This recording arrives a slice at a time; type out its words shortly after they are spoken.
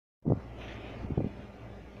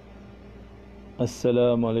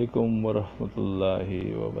Assalamualaikum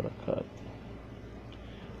warahmatullahi wabarakatuh.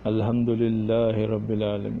 Alhamdulillahi rabbil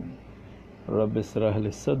alamin. Rabbi israh li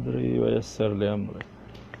sadri wa yassir li amri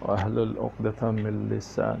wahlul 'uqdatam min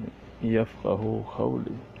lisani yafqahu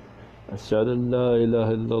qawli. Asyhadu an la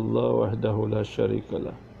ilaha illallah wahdahu la syarika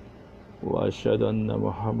lah wa asyhadu anna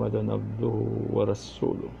Muhammadan abduhu wa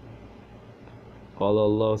rasuluh. Qala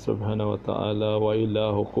Allah subhanahu wa ta'ala wa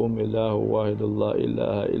ilahukum ilahu wahidun la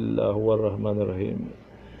ilaha illa huwa ar-rahmanir rahim.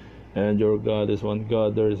 And your God is one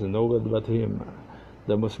God, there is no God but Him,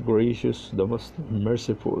 the most gracious, the most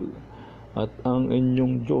merciful. At ang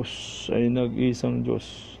inyong Diyos ay nag-isang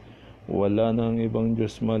Diyos. Wala nang ibang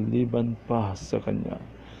Diyos maliban pa sa Kanya.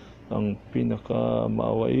 Ang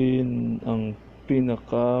pinakamaawain, ang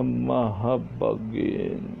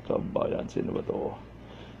pinakamahabagin. Kabayan, sino ba to?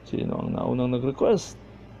 Sino ang naunang nag-request?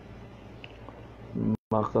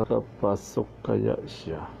 Makakapasok kaya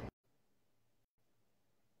siya?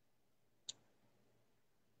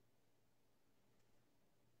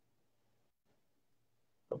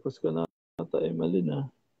 Tapos ka na ata, Emily na.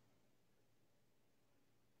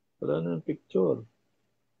 Wala na ng picture.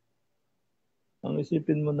 Ang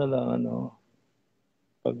isipin mo na lang,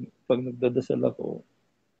 pag nagdadasal ako,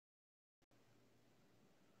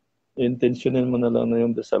 intentionin mo na lang na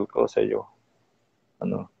yung dasal ko sa iyo.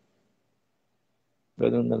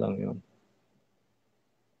 Ganun na lang yun.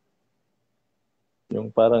 Yung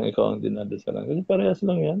parang ikaw ang dinadasalan. Kasi parehas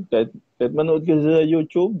lang yan. Kahit manood ka sa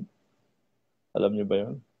YouTube, alam niyo ba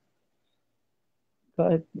yun?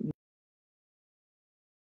 Kahit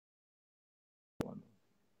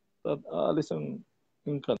aalis ang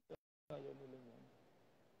kanta.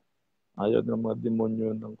 Ayaw ng mga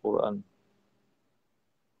demonyo ng Quran.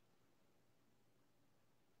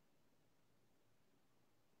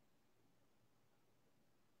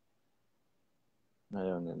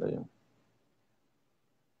 Ayaw nila yun.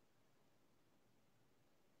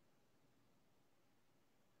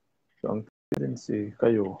 So, ang tendency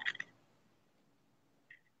kayo,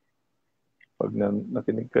 pag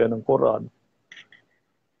nakinig kayo ng Quran,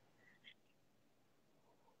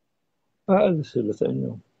 aalis sila sa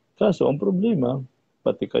inyo. Kaso, ang problema,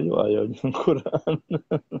 pati kayo ayaw niyo ng Quran.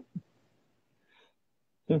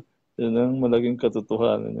 Yan ang malaking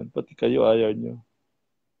katotohanan yan. Pati kayo ayaw niyo.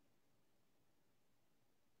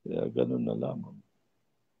 Kaya ganun na lamang.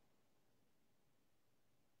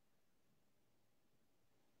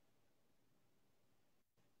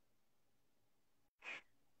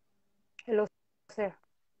 Hello, sir.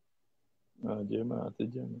 Gemma, ate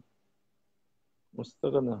Gemma. Musta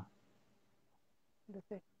ka na? Hello,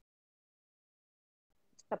 sir.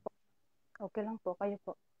 Basta po. Okay lang po. Kayo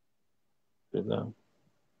po. Okay lang.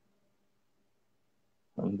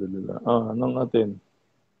 Alhamdulillah. Anong atin?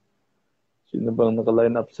 Sino bang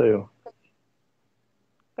naka-line up sa'yo?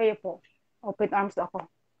 Kayo po. Open arms ako.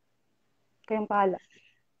 Kayong pahala.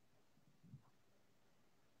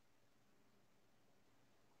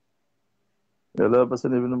 Yala pa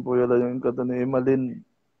sa nibin ng puyala yung kata ni Imalin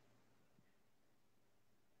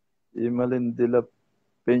de la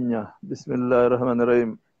Peña.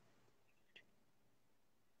 Bismillahirrahmanirrahim.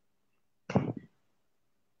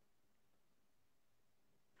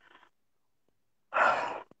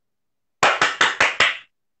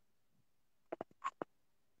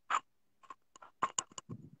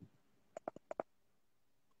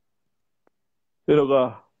 Sino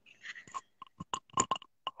ka?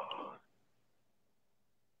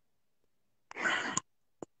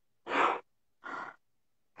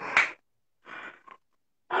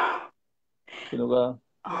 Sino ka?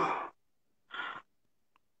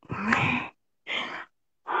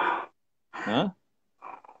 Ha?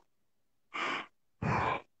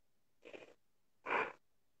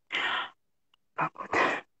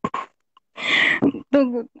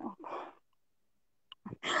 Pagod na ako.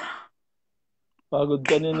 Pagod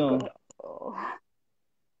ka nino?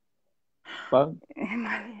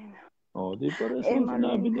 Emalin. Di parehas lang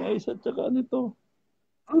sinabi ni Aisha at saka nito.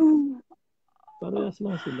 Parehas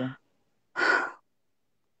lang sila.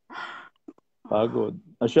 Pagod.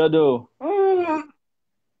 Asyado.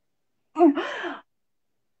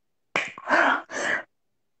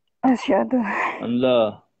 Asyado.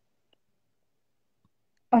 Anla.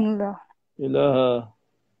 Ilaha.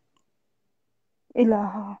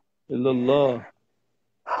 Illallah.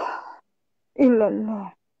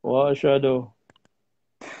 Wa asyado.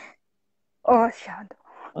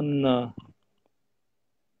 Anna.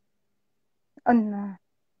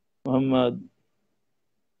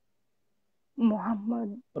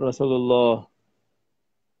 Muhammad. Rasulullah.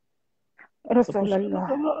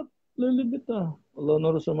 Lilibit Allah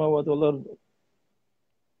nuru samawati wal ard.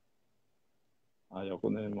 Ayaw ko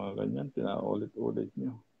na yung mga ganyan. Pinaulit-ulit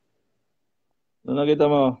nyo. Ano nakita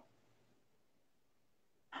mo?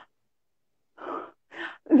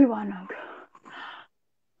 Liwanag.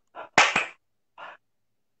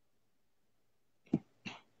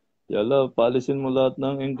 Yala, palisin mo lahat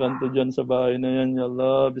ng engkanto dyan sa bahay na yan.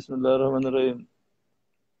 Yala, bismillahirrahmanirrahim.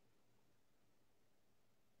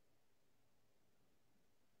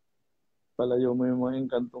 Palayo mo yung mga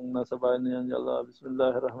engkantong nasa bahay na yan. Yala,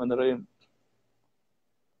 bismillahirrahmanirrahim.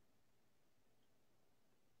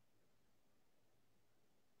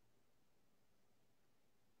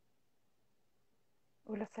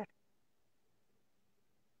 Wala, sir.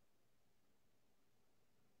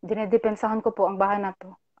 Dinedepensahan ko po ang bahay na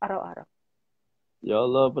to araw-araw. Ya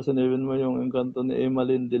Allah, pasanibin mo yung engkanto ni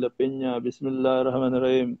Emalyn de la Peña.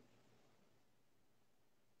 Bismillahirrahmanirrahim.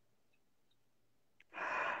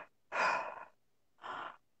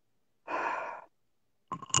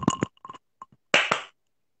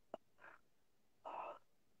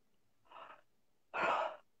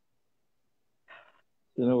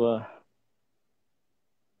 Sino ba?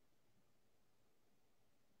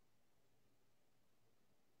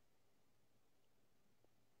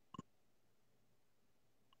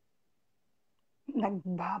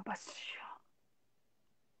 Nagbabas siya.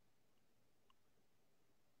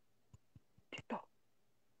 Dito.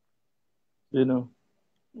 Sino?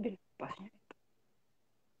 Bilpas niya.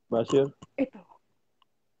 Bashir? Ito.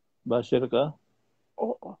 Bashir ka?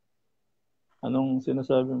 Oo. Anong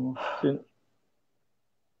sinasabi mo?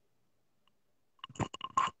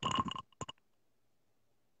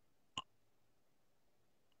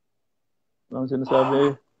 Anong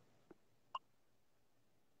sinasabi?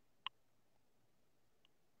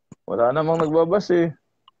 Wala namang nagbabas eh.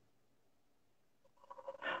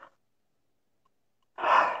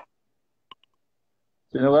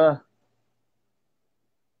 Sino ka?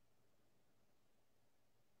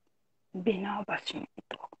 Binabas niya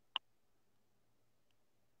ito.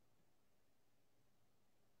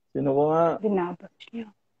 Sino ko nga? Binabas niya.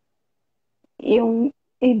 Yung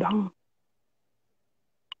ibang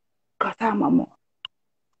kasama mo.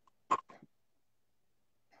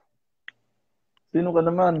 Sino ka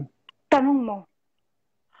naman? Tanong mo.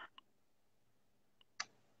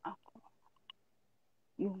 Ako.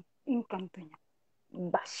 Yung engkanto niya.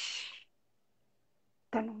 Bash.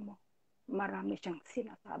 Tanong mo. Marami siyang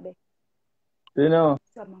sinasabi Sino?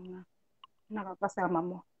 sa mga nakakasama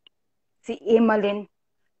mo. Si Emalyn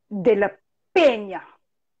de la Peña.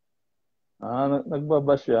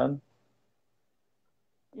 Nagbabas yan?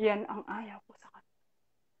 Yan ang ayaw ko sa kanya.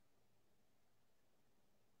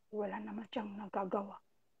 Wala naman siyang nagagawa.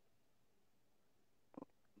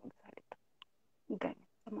 Magsalita. Ganyan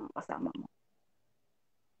sa mga kasama mo.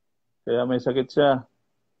 Kaya may sakit siya.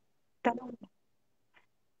 Tanong mo.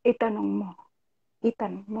 Itanong mo.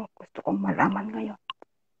 Itanong mo. Gusto kong malaman ngayon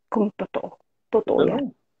kung totoo. Totoo yan.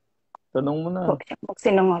 Tanong mo na. Huwag siyang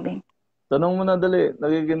magsinungaling. Tanong mo na dali.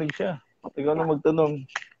 Nakikinig siya. Ikaw na magtanong.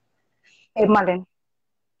 Emalyn,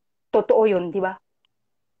 totoo yun, di ba?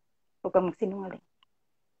 Huwag kang magsinungaling.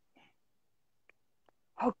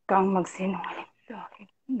 Huwag kang magsinungaling. Dahil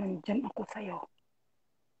nandyan ako sa'yo.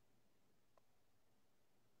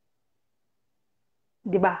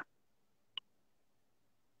 Di ba?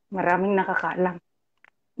 Maraming nakakaalam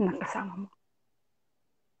ng kasama mo.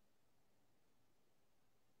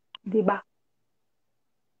 Di ba?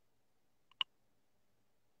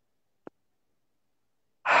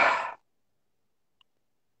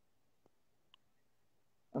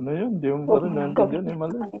 Ano yun? Di mo pa Huwag rin mo nang naintindihan gawin eh,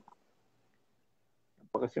 Mali.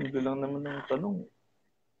 Napakasimple lang naman ng tanong.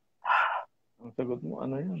 Ang sagot mo,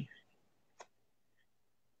 ano yun?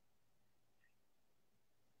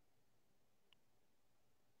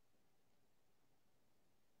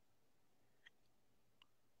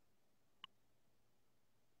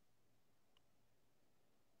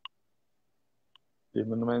 Di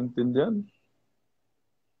mo na maintindihan.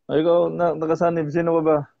 Ay, ikaw, nakasanib. Sino ka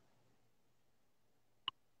ba?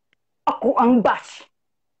 Ako ang bash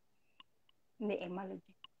ni Emalyn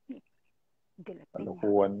de la Peña.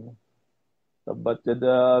 Kalukuhan mo. Tabat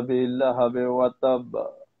yada billahi wa tab.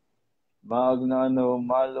 Magnano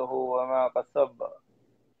maluhu wa ma kasab.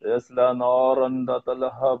 Yasla naran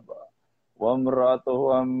datalahab. Wa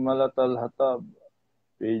mratuhu ammalatal hatab.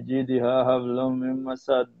 Fi jidiha hablum min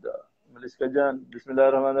masad. Malis ka dyan.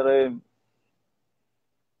 Bismillahirrahmanirrahim.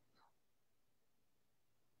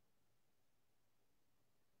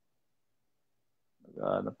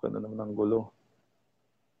 Naghahanap ka na naman ng gulo.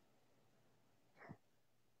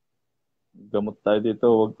 Gamot tayo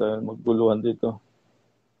dito. Huwag tayo magguluhan dito.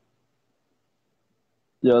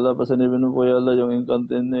 Yala, pasanibin mo po yala yung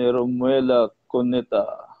engkanto ni Romuela kunita.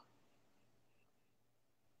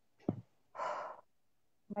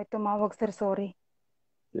 May tumawag, sir. Sorry.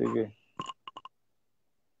 Sige.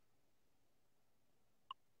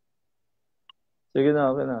 Sige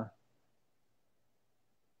na, okay na.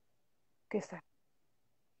 Okay, sir.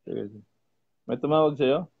 Sige. May tumawag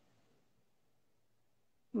sa'yo?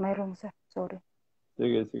 Mayroon, sir. Sorry.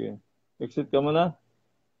 Sige, sige. Exit ka muna?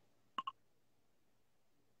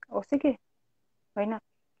 O, sige. Why not?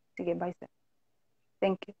 Sige, bye, sir.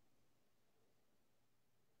 Thank you.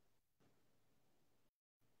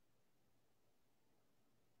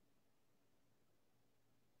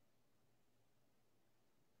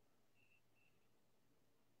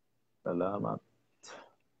 Salamat.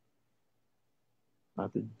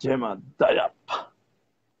 Ate Gemma Dayap.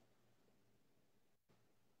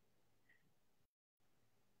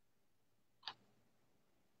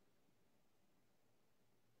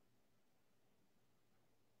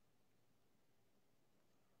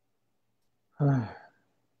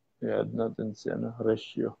 I-add natin si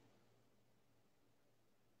ratio.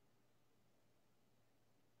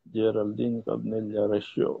 Geraldine Cabnella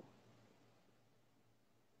ratio.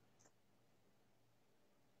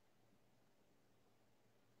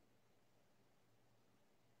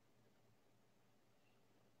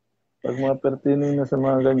 Pag mga pertaining na sa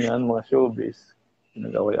mga ganyan, mga showbiz,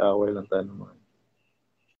 nag-away-away lang tayo ng mga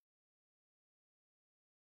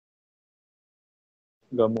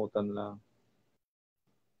gamutan lang.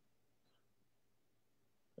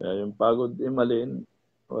 Kaya yung pagod imalin,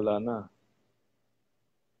 wala na.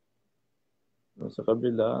 Sa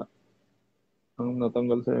kabila, ang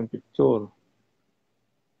natanggal sa yung picture.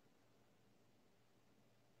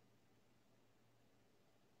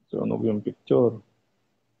 Sunog yung picture.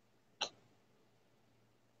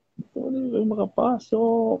 Ano yung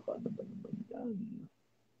makapasok? Ano ba naman yan?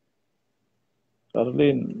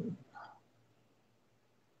 Carlin.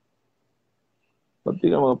 Ba't di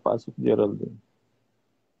ka makapasok, Geraldine?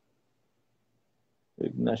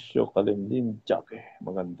 Ignacio Kalimlin, Jackie.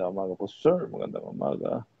 Magandang umaga po, sir. Magandang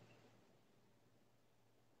umaga.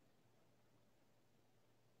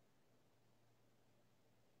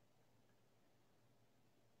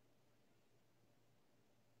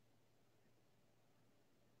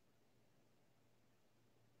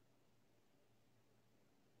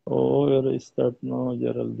 Oo, i-restart mo,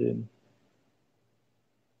 Geraldine.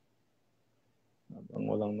 Habang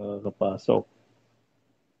walang nakakapasok.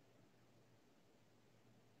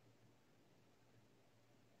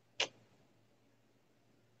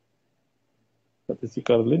 Pati si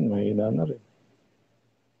Carlin, mahina na rin.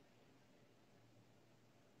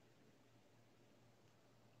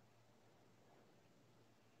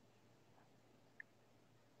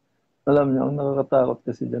 Alam niyo, ang nakakatakot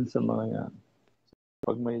kasi dyan sa mga yan,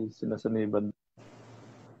 pag may sinasaniban,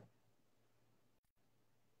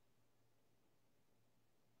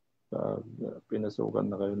 pag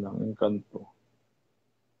pinasukan na kayo ng engkanto,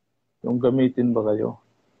 yung gamitin ba kayo?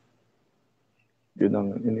 Yun ang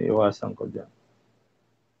iniiwasan ko dyan.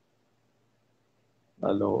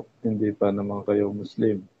 Lalo, hindi pa naman kayo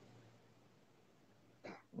Muslim.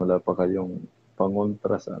 Wala pa kayong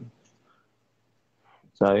pangontrasan.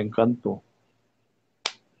 Sa engkanto,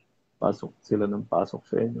 pasok sila ng pasok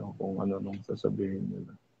sa inyo kung ano nung sasabihin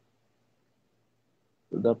nila.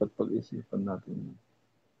 So, dapat pag-isipan natin.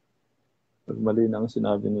 Pag mali na ang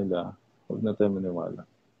sinabi nila, huwag na tayo maniwala.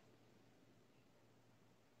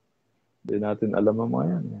 Hindi natin alam ang mga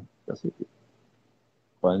yan. Kasi,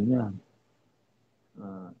 paano yan?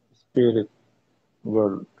 Spirit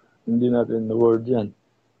world. Hindi natin the word yan.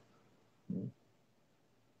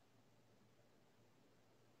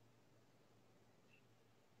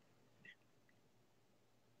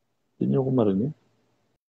 Hindi nyo ko marinig.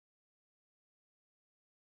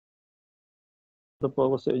 Ito po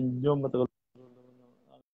ako sa inyo, matagal sa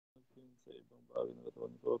ibang bagay ng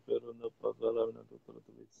katawan ko, pero napakarami na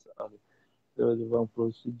tutuloy sa akin. Pero ibang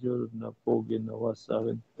procedure na po ginawa sa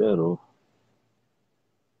akin. Pero,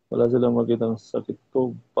 wala silang makitang sakit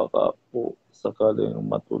ko. Baka po sakaling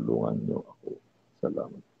matulungan nyo ako.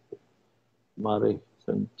 Salamat po. Mare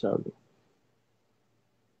Santiago.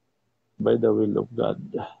 By the will of God.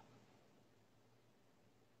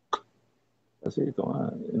 Kasi ito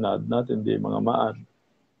nga, ina-add natin, di mga ma-add.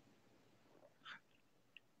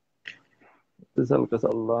 Dasal ka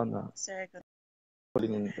sa Allah na. Sir, good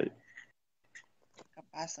Palingintay.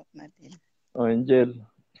 kapasok natin. Oh, Angel.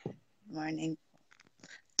 Good morning.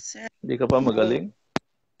 Sir, Hindi ka pa magaling?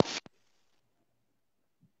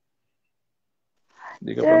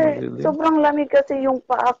 Hindi ka pa Sir, magaling? sobrang lamig kasi yung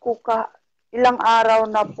paa ko ilang araw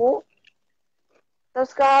na po.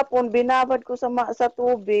 Tapos kahapon, binabad ko sa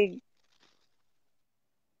tubig.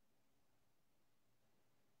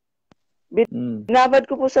 Binabad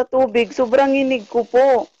ko po sa tubig, sobrang inig ko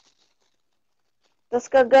po. Tapos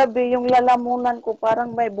kagabi, yung lalamunan ko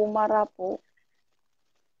parang may bumara po.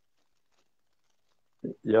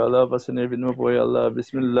 Ya Allah, pasinibin mo po, Ya Allah.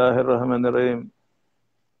 Bismillahirrahmanirrahim.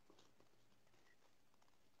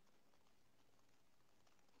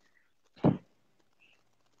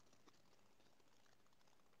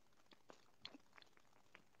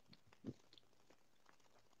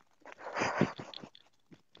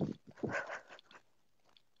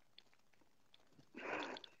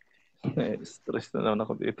 Stress na naman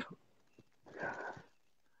ako dito.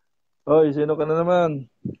 Hoy, sino ka na naman?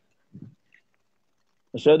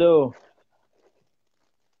 Asyado.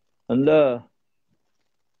 An la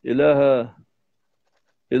ilaha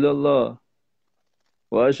illallah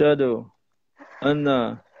wa asyhadu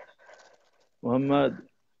anna Muhammad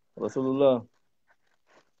Rasulullah.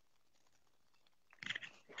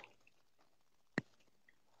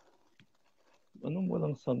 Anong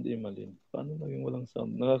walang sound, Imalin? Paano naging walang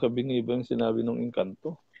sound? Nakakabingi ba yung sinabi ng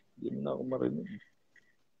engkanto? Hindi mo na ako marinig.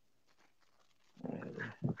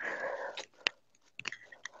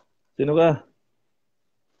 Sino ka?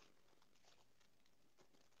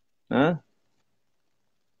 Ha?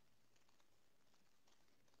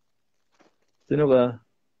 Sino ka?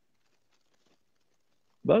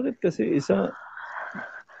 Bakit kasi isa?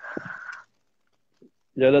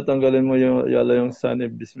 Yala, tanggalin mo yung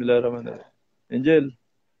sanib. Bismillahirrahmanirrahim. Angel.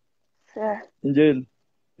 Sir. Angel.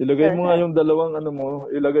 Ilagay Sir, mo nga yung dalawang mo.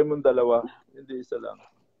 Ilagay mo yung dalawa. Hindi isa lang.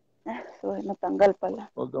 Sorry, natanggal pala.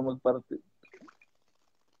 Huwag kang magpartida.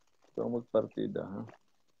 Huwag kang magpartida, ha?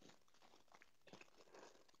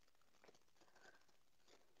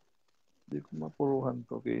 Hindi ko mapuruhan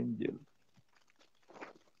to kay Angel.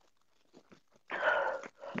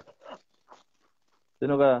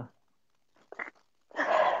 Sino ka?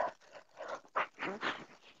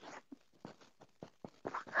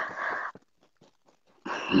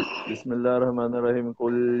 Bismillahirrahmanirrahim.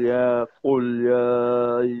 Qul ya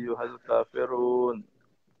ayyuhal kafirun.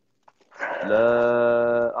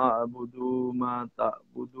 La a'budu ma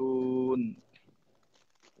ta'budun.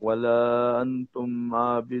 Wala antum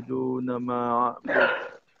a'abiduna ma a'bud.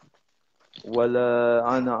 Wala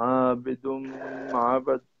ana a'abidum ma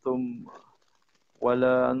a'badtum.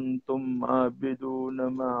 Wala antum a'abiduna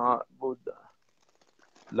ma a'bud.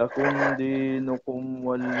 Lakum dinukum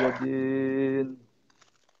waliyadin.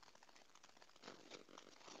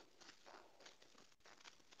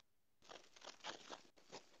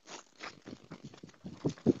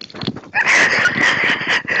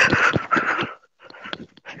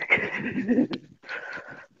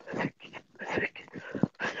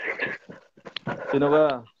 Sino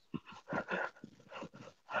ka?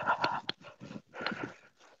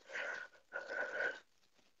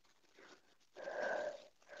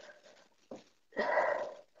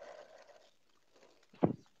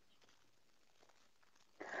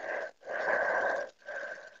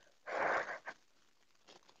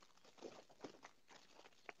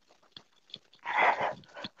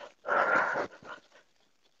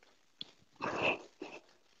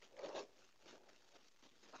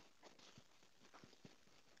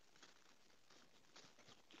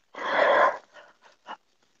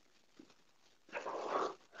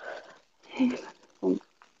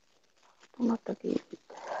 Tumatagilid.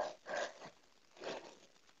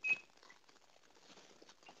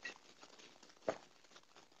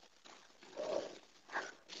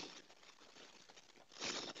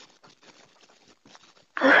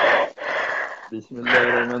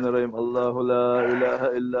 Bismillahirrahmanirrahim. Allahu la ilaha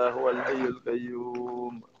illa huwal hayyul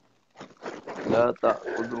qayyum. La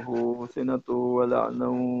ta'khudhuhu sinatu wa la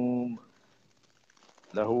nawm.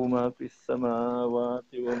 Lahu ma fis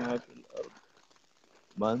samawati wa ma fil ard.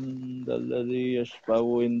 Man dhalladhi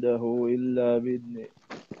yashfa'u indahu illa bi'idhnihi.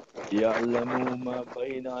 Ya'lamu ma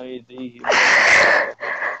bayna aydihim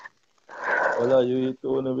wa la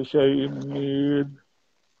yuhituna bi shay'in min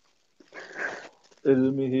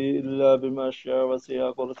علمه إلا بما شاء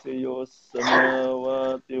وسع كرسيه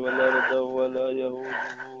السماوات والأرض ولا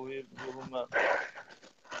يئوده حفظهما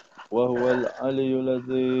وهو العلي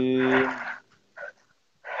العظيم.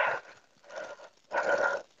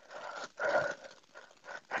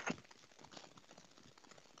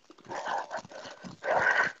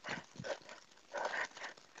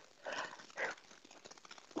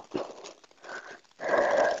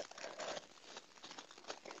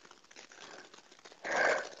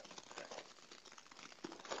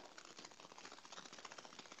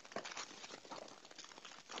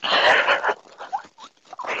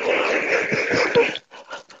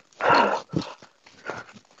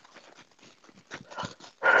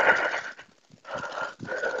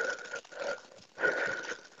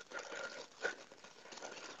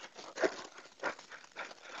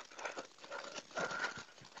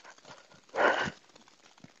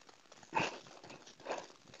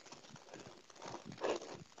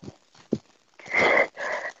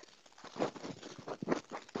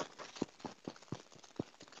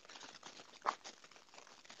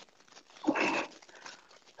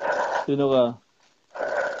 Sino ka?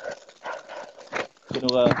 Sino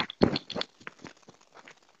ka?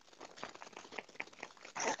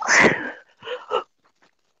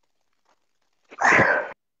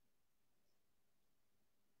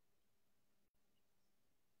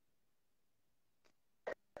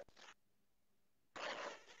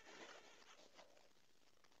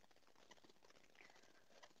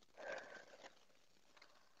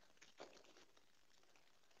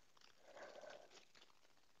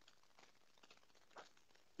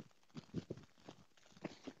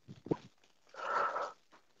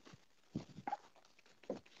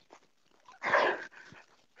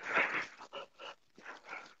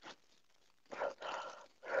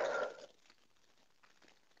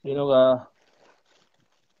 Sino ka?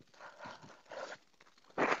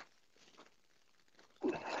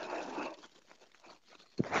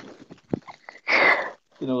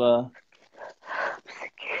 Sino ka?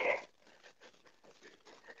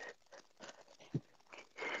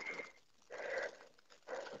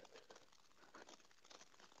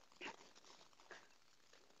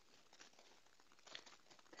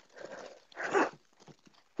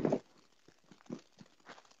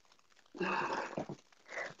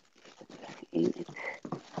 Init.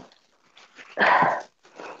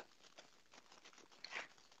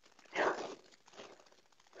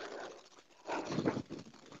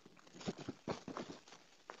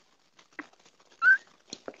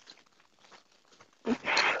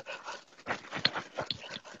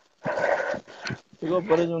 Ikaw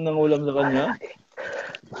pa rin yung nangulam sa kanya?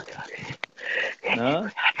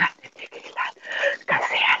 Na?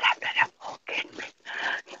 Kasi alam na lang okay.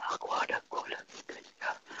 Ako nagkulang sa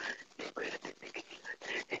kanya. Hindi ko yan titigilan.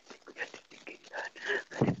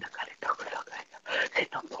 Galit na galit ako sa kanya.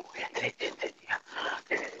 Sinumbong ko yan sa agency niya.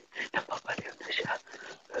 Napapaliw na siya.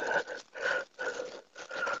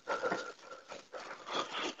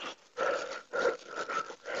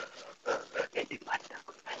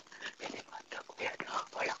 Inimanda ko yan.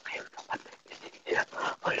 Wala kayong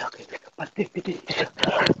kapatid-pitid siya.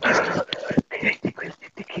 Kaya hindi ko yan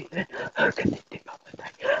titigilan. Hanggang hindi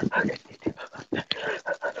mamatay.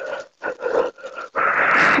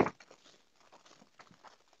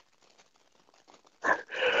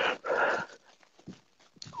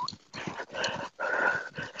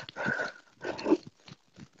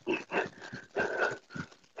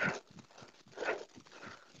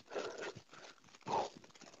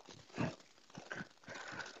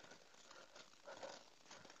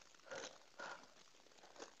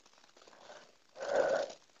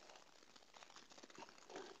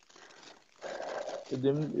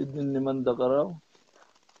 Idinimanda ka raw?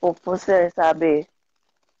 Opo sir, sabi.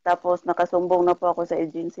 Tapos nakasumbong na po ako sa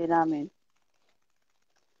agency namin.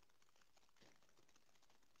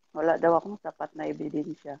 Wala daw akong sapat na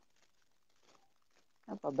ebidensya.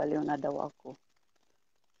 Napabaliw na daw ako.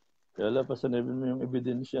 Kaya pasanibin mo yung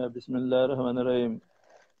ebidensya. Bismillahirrahmanirrahim.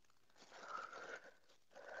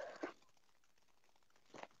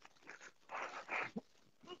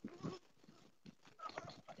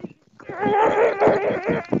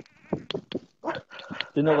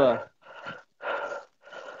 Sino ka?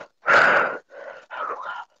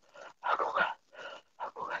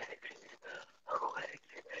 Ako ka si Chris.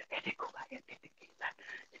 Hindi ko kaya titigilan.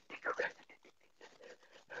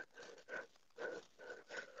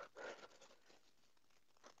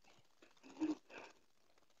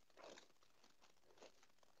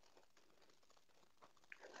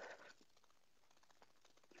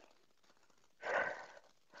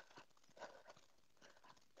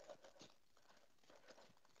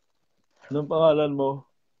 Anong pangalan mo?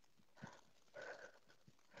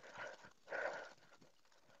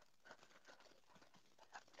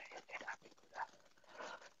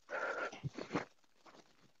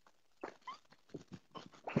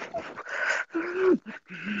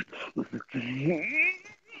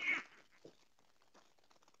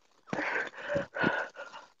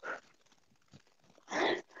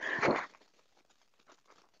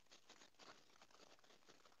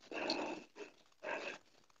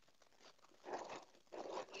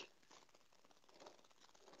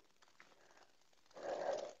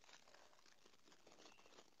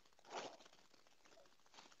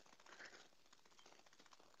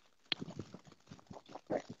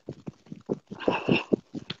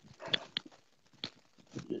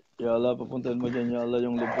 Ya Allah, papuntahin mo dyan, Ya Allah,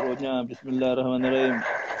 yung libro niya. Bismillahirrahmanirrahim.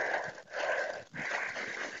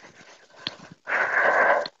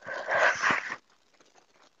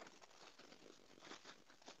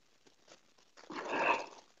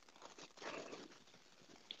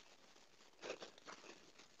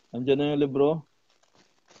 Andiyan na yung libro.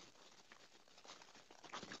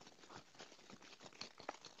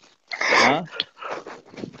 Ha?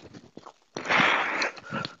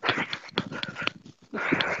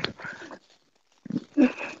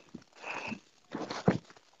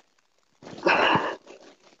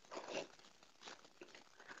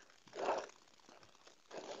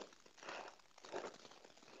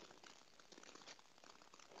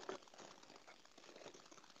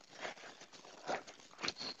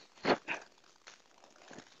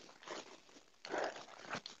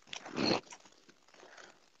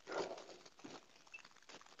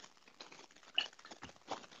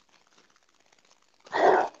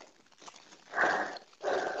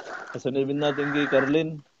 Kasanibin natin kay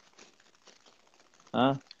Carlin.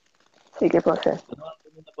 Ha? Sige po, sir.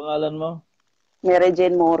 Ano na pangalan mo? Mary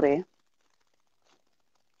Jane More.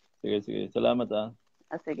 Sige, sige. Salamat, ha.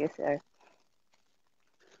 Sige, sir.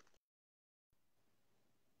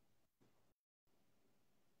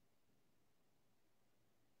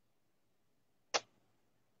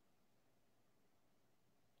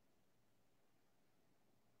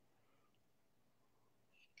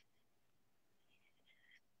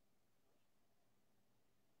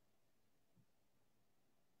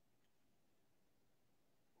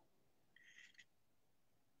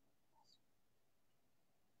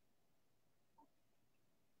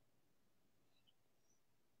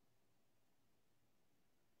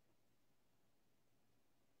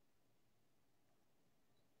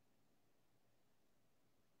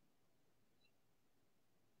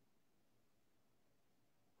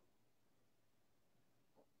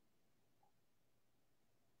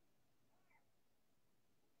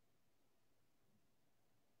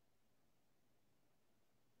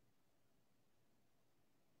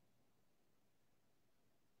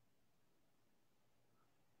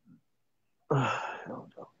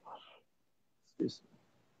 Excuse me.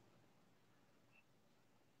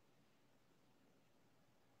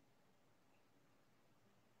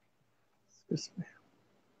 Excuse me.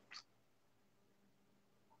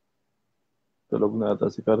 Tulog na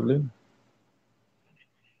ata si Carlin.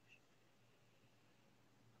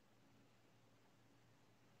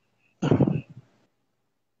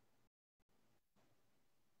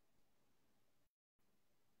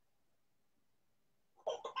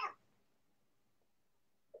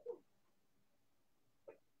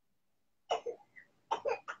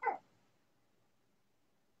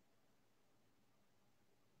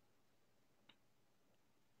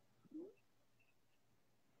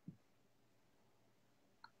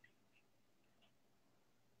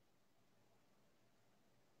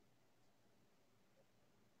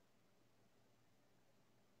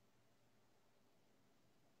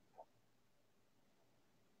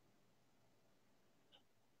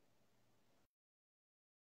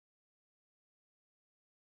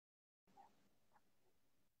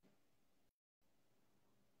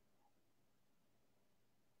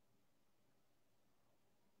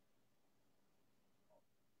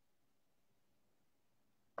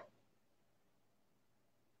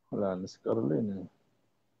 Wala na si Carlin, eh.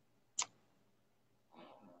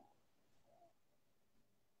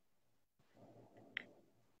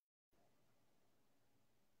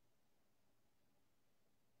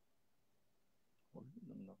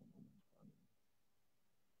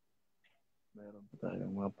 Meron pa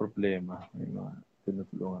tayong mga problema. May mga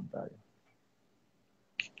tinutulungan tayo.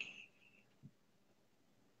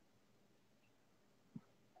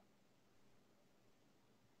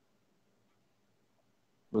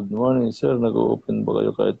 Good morning, sir. Nag-open ba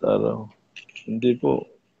kayo kahit araw? Hindi po.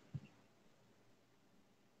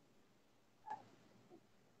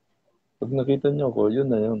 Pag nakita niyo ako, yun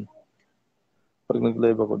na yun. Pag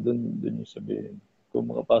nag-live ako, dun yung sabihin. Kung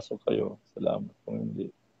makapasok kayo, salamat. Kung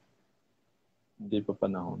hindi pa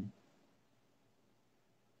panahon.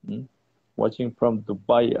 Watching from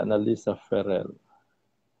Dubai, Annalisa Ferrer.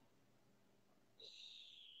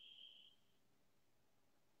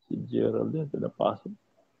 Si Gerald yan, pinapasok.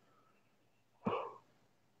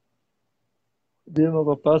 Hindi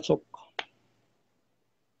mapapasok.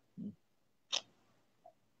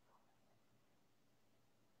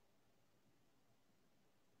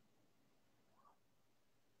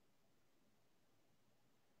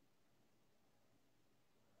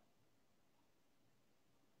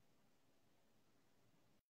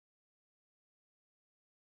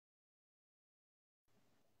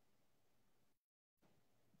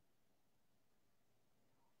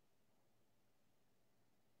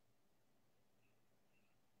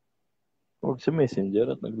 Huwag sa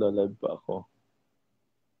messenger at nagla-live pa ako.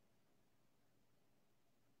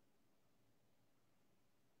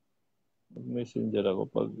 Mag-messenger ako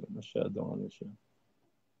pag masyadong ano siya.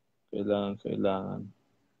 Kailangan.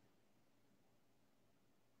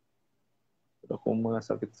 Kung mga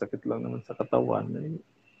sakit-sakit lang naman sa katawan, eh,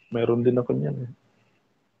 meron din ako niyan. Eh.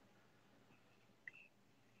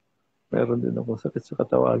 Meron din ako sakit sa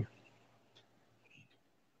katawan.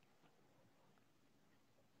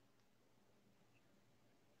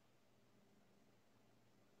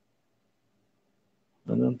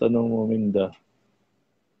 Anong tanong mo, Minda?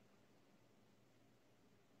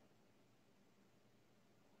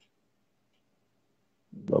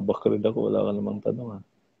 Babakrid ako, wala ka namang tanong ha.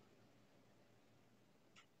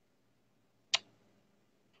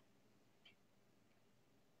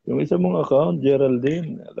 Yung isa mong account,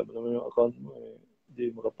 Geraldine, alam mo naman yung account mo eh. Hindi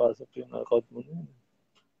makapasok yung account mo na yun.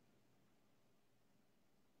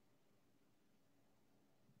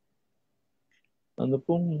 Ano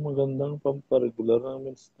pong magandang pamparegular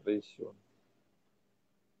ng menstruation?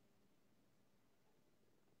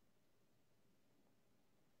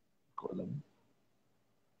 Ko alam.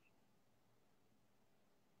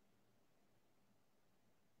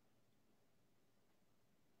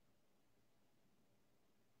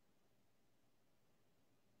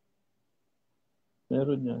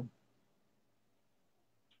 Meron yan.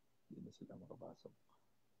 Hindi na sila makapasok.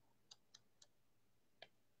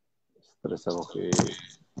 Stress ako kay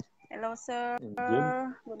Hello, sir.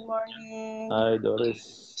 Angel. Good morning. Hi, Doris.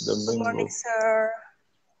 Good morning, Domingo. sir.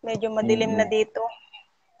 Medyo madilim na dito.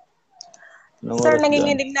 Anong Sir, oras dyan?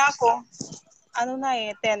 nanginginig na ako. Ano na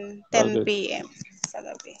eh, 10 Bakit? p.m. sa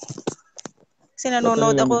gabi. Kasi Ba't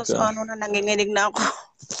nanonood ako, nanginginig so ka? nanginginig na ako.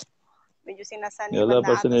 Medyo Yala, sinasaniban na ako,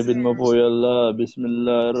 pasinibin sir. mo po, yala.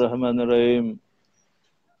 Bismillahirrahmanirrahim.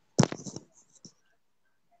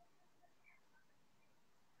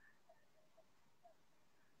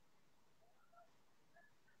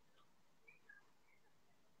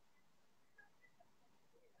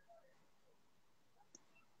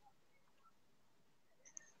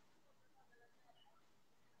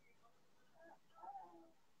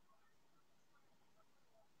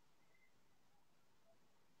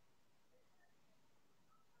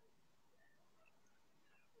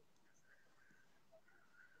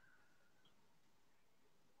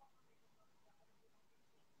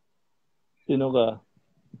 Sino ka?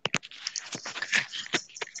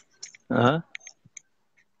 Ha?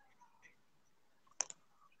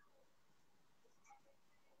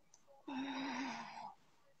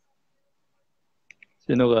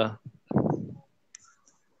 Sino ka?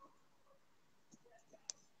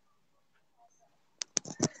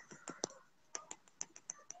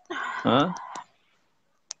 Ha?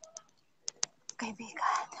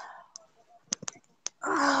 Kaibigan.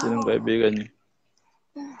 Sinong kaibigan niyo?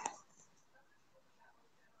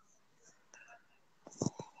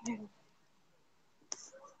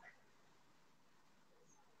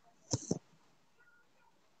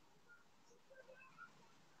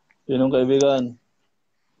 Sinong kaibigan?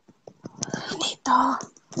 Dito.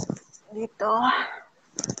 Dito.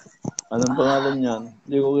 Anong pangalan niyan?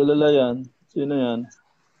 Hindi ko kilala yan. Sino yan?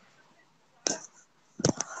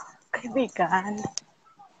 Kaibigan.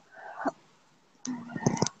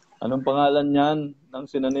 Anong pangalan niyan ng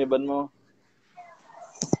sinaniban mo?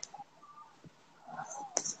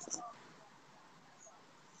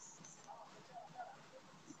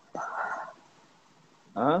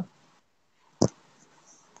 Ha?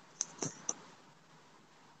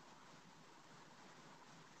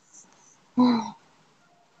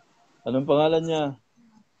 Anong pangalan niya?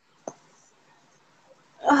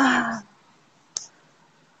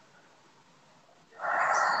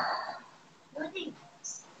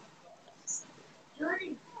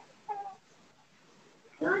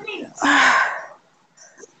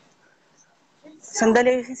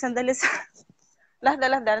 Sandali sa...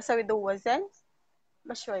 Lahda sa videoas yan?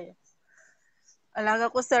 Basyoy. Alaga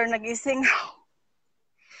ko, sir, nagising.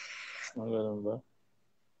 Ganun ba?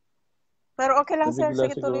 Pero okay lang, sir. Nabigla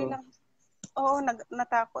Sige, tuloy siguro. lang. Oo,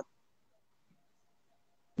 natakot.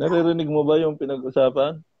 Naririnig mo ba yung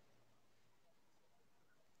pinag-usapan?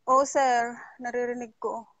 Oo, sir. Naririnig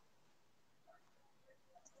ko.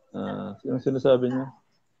 Yung sinasabi niya?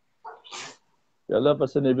 Yala,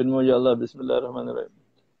 pasinibin mo, yala. Bismillahirrahmanirrahim.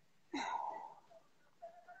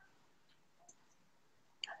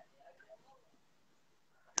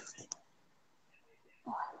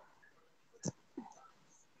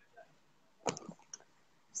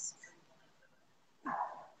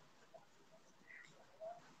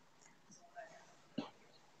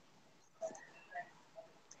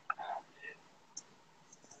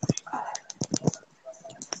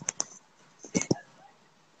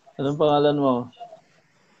 Anong pangalan mo?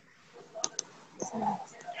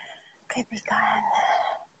 Kaibigan.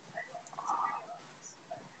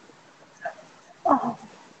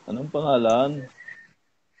 Anong pangalan?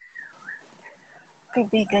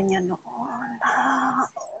 Kaibigan niya noon.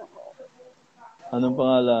 Anong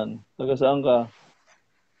pangalan? Taga saan ka?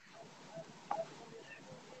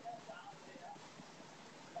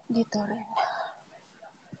 Dito rin.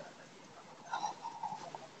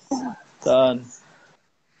 Saan?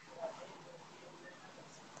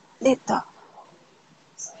 Dito.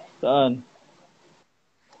 Saan?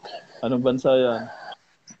 Anong bansa yan?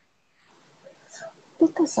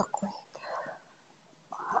 Dito sa Kuwait.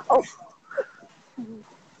 Oh,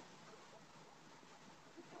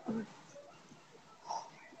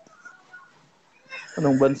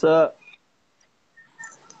 Anong bansa?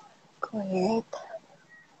 Kuwait.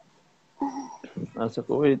 Nasa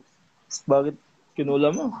Kuwait. Bakit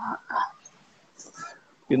kinulam mo?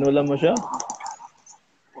 Kinulam mo siya?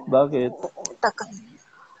 Bakit? Tagal.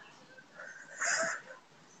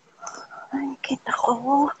 Ay, kita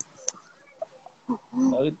ko.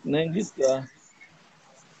 Bakit nainggit ka?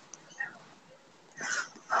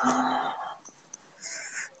 Ha?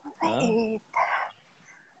 Mabait.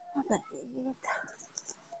 Mabait.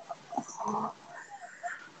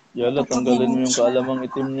 Yala, Tutugin tanggalin mo mo yung siya. kaalamang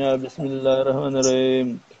itim niya. Bismillahirrahmanirrahim.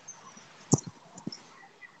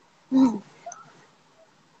 Hmm.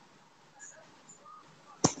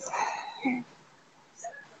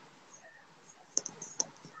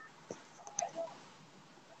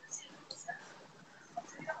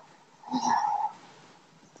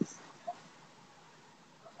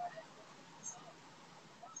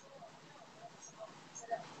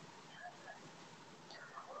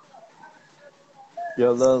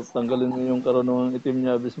 Yala, tanggalin mo yung karunungang itim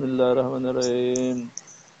niya. Bismillahirrahmanirrahim.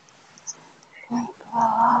 Ay, pa.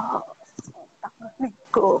 Takamig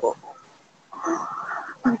ko.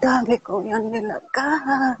 Ang dami ko yan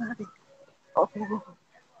nilagay. Oh,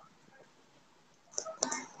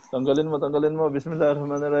 Tanggalin mo.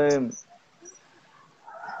 Bismillahirrahmanirrahim.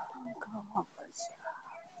 kawawa siya.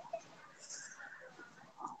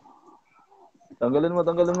 Tanggalin mo.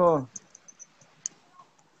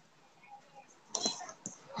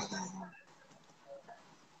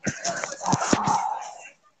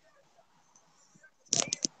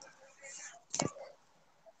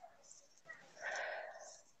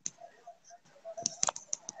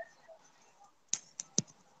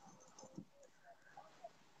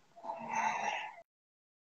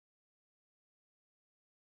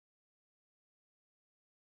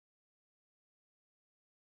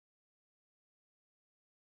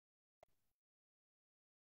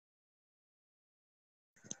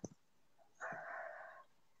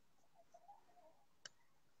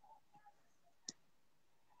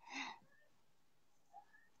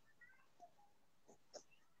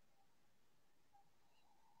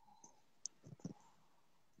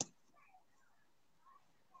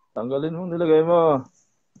 Tanggalin mo, nilagay mo.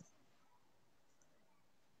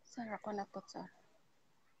 Sir, ako na po, sir.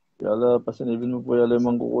 Yala, pasinibin mo po yala yung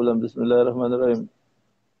mangkukulam. Bismillahirrahmanirrahim.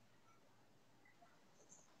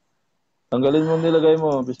 Tanggalin mo, nilagay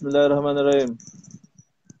mo. Bismillahirrahmanirrahim.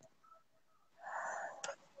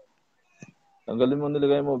 Tanggalin mo,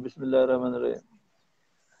 nilagay mo. Bismillahirrahmanirrahim.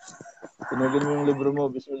 Tunugin mo yung libro mo.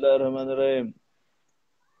 Bismillahirrahmanirrahim.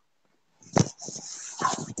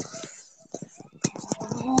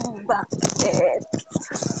 Bakit?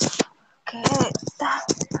 Kita.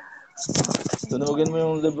 Tunugin mo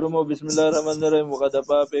yung libro mo. Bismillahirrahmanirrahim.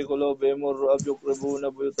 Wakadapapi kulo bemur abyuk ribuna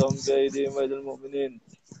buyutahum biaydihim aydil mu'minin.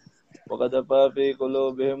 Wakadapapi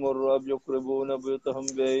kulo bemur abyuk ribuna buyutahum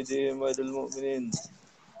biaydihim aydil mu'minin.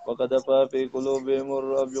 Wakadapapi kulo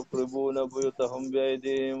bemur abyuk ribuna buyutahum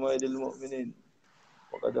biaydihim aydil mu'minin.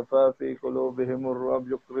 Wakadapapi kulo bemur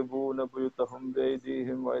abyuk ribuna buyutahum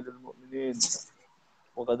biaydihim aydil mu'minin.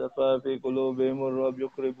 Wakadapapi kulo bemur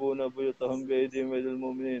abyuk ribuna buyutahum biaydihim aydil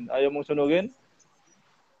mu'minin. Ayaw mong sunugin?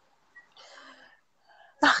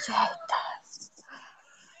 Bakit?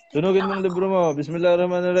 Sunugin mong libro mo.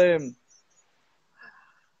 Bismillahirrahmanirrahim.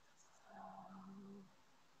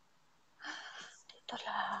 Ito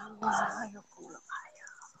lang. Ayoko lang.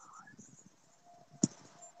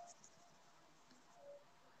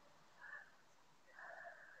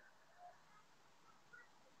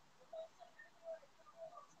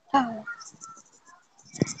 Ah.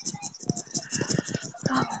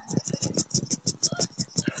 Ah.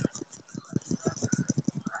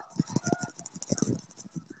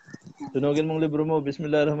 Sunugin mong libro mo.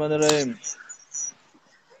 Bismillahirrahmanirrahim.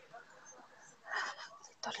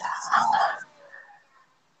 Ito lang.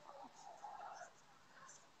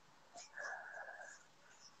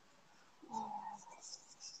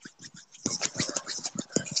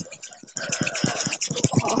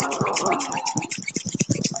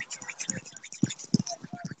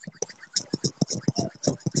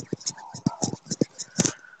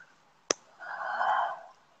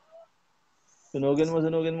 sunugin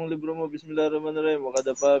mong libro mo. Bismillahirrahmanirrahim.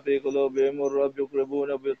 Wakadapa fi qulubihim ar-rab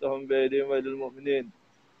yuqribuna buyutahum bi'aydihim wa aydil mu'minin.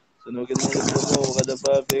 Sunugin mong libro mo.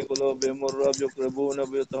 Wakadapa fi qulubihim ar-rab yuqribuna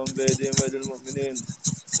buyutahum bi'aydihim wa aydil mu'minin.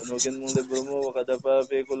 Sunugin mong libro mo. Wakadapa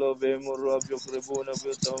fi qulubihim ar-rab yuqribuna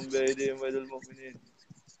buyutahum bi'aydihim wa aydil mu'minin.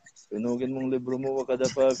 Sunugin mong libro mo.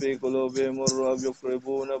 Wakadapa fi qulubihim ar-rab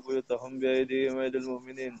yuqribuna buyutahum bi'aydihim wa aydil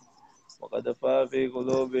mu'minin. وقذف في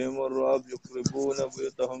قلوبهم الرعب يخربون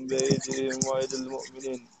بيوتهم بأيديهم وأيدي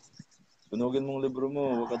المؤمنين. Sunugin mong libro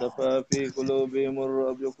mo. وقذف في قلوبهم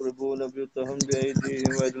الرعب يخربون بيوتهم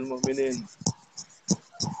بأيديهم وأيدي المؤمنين.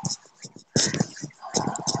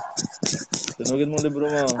 Sunugin mong libro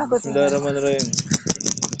mo. Bismillahirrahmanirrahim.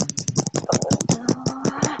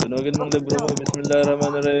 Sunugin mong libro mo.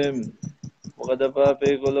 Bismillahirrahmanirrahim. وقذف في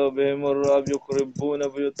قلوبهم الرعب يخربون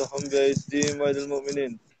بيوتهم بأيديهم وأيدي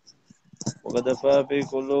المؤمنين. وقذف في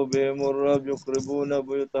قلوبهم الرعب يخربون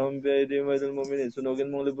بيوتهم بأيديهم وأيدي المؤمنين. Sunugin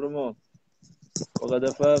mong libro mo.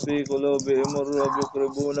 وقذف في قلوبهم الرعب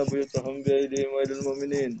يخربون بيوتهم بأيديهم وأيدي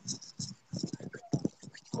المؤمنين.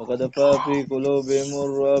 وقذف في قلوبهم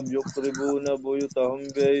الرعب يخربون بيوتهم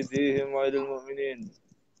بأيديهم وأيدي المؤمنين.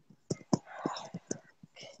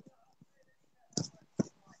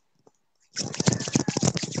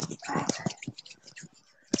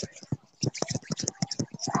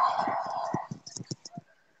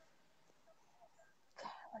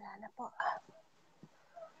 Wala na po.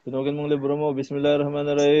 Sunugin mong libro mo.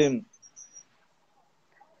 Bismillahirrahmanirrahim.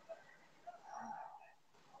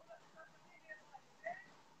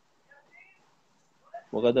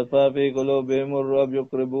 وقذف في قلوبهم الرعب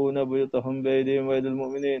يخربون بيوتهم بأيديهم وأيدي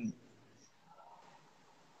المؤمنين.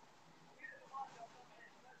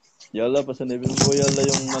 Ya Allah, pasanibin mo ya Allah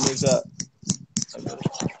yung manika.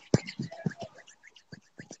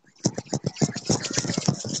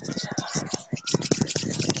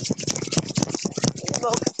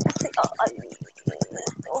 Wow.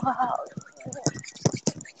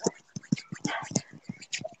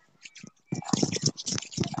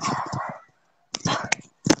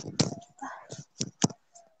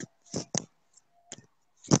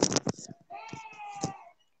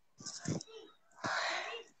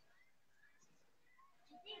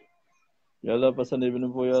 Ya Allah, pasanibin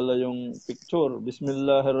mo ya Allah yung picture.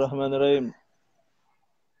 Bismillahirrahmanirrahim.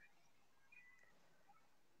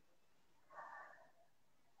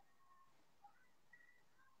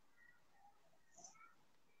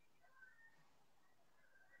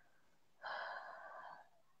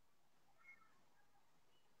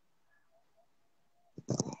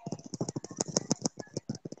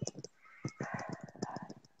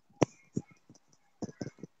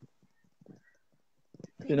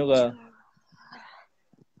 Sino ka?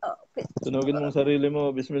 Sunugin mong sarili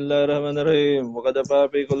mo. Bismillahirrahmanirrahim. Wakadapa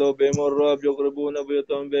fi qulubihim ar-ra'b yuqribuna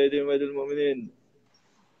buyutahum bi'aydihim wa aydil mu'minin.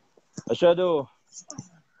 Asyhadu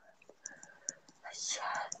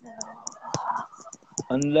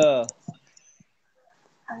an la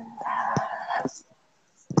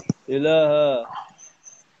ilaha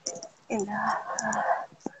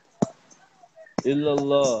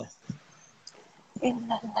illallah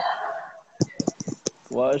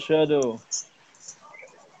wa asyhadu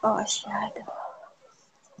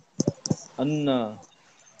anna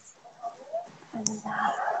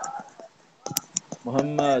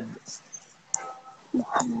Muhammad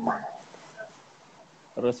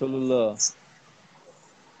Rasulullah.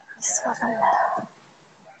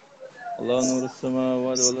 Allah nurus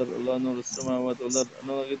samawati wal ard. Allah nurus samawati wal ard.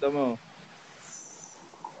 Ano nakita mo?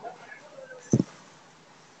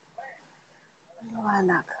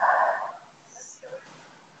 Liwanag.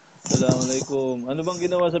 Assalamualaikum. Ano bang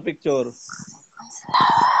ginawa sa picture?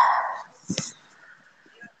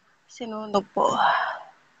 Sinunog po.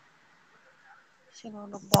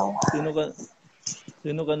 Sinunog daw.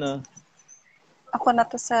 Sino ka na? Ako na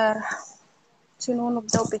to, sir. Sinunog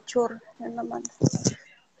daw picture. Yan naman.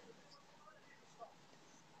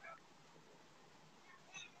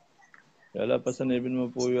 Yala, pasanibin mo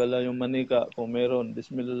po yala yung manika kung meron.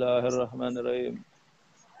 Bismillahirrahmanirrahim.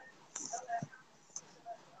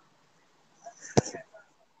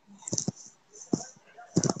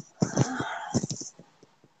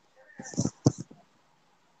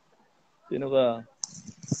 Sino ka?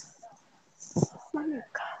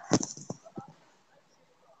 Manika.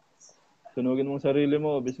 Sunugin mong sarili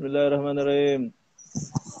mo. Bismillahirrahmanirrahim.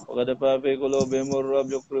 وقذف في قلوبهم الرعب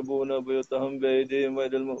يخربون بيوتهم بأيديهم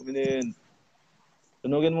وأيدي المؤمنين.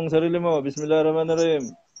 Sunugin mong sarili mo.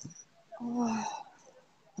 Bismillahirrahmanirrahim.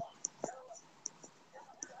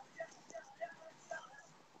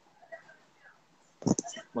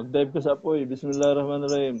 Mag-dive ka sa apoy.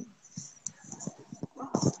 Bismillahirrahmanirrahim.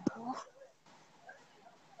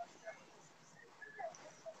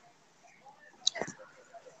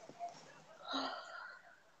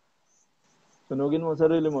 Sunugin mo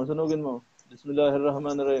sarili mo, sunugin mo.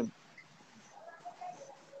 Bismillahirrahmanirrahim.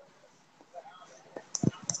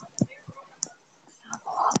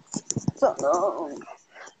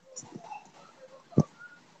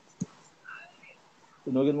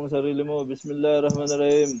 Sunugin mo sarili mo.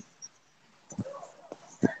 Bismillahirrahmanirrahim.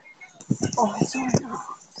 Oh, sana.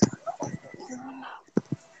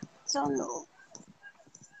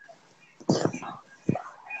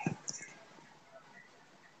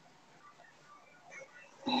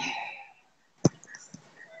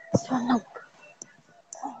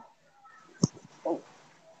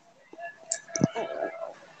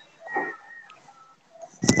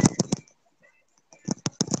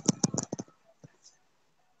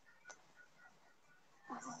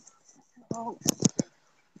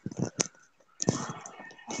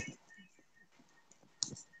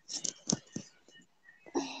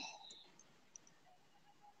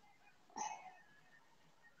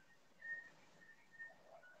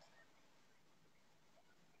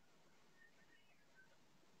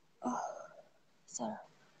 Sir.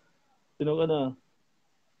 Sino ka na?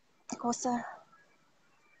 Ako, sir.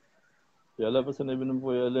 Ya Allah pasanay binumpo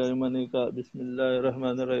ya Allah yung manika.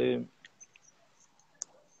 Bismillahirrahmanirrahim.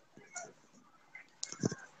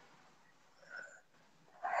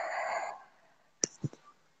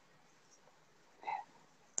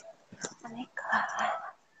 Manika.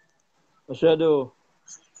 Asyhadu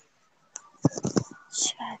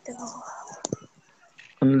Shadow.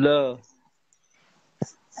 an la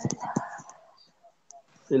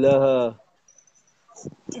ilaha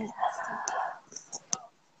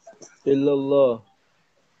illallah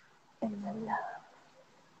Illallah.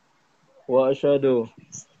 wa asyhadu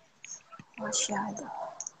Masyado.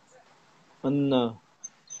 anna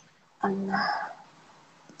Anna.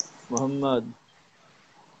 Muhammad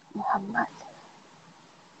Muhammad.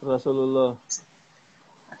 Rasulullah.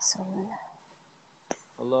 Rasulullah.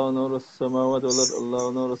 Allahu nurus samawati wal ard. Allahu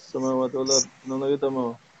nurus samawati wal ard. Ano nakita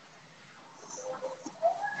mo?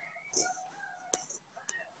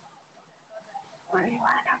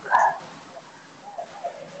 Maliwanag.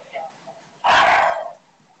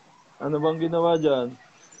 Ano bang ginawa dyan?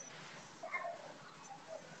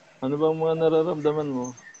 Ano bang mga nararamdaman mo?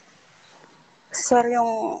 Sir,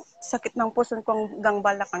 yung sakit ng puso kong hanggang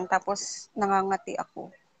balakang tapos nangangati ako.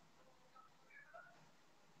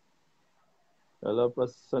 Kala pas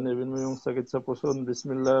sanibin mo yung sakit sa puson.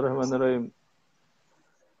 Bismillahirrahmanirrahim.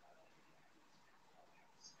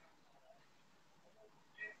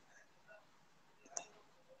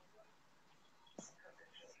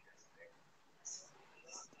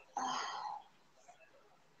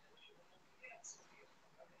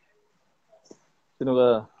 Sino ka?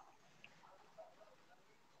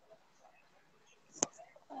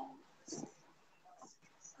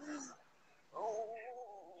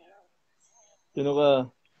 Sino ka?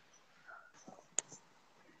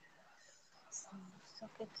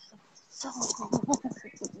 Sakit.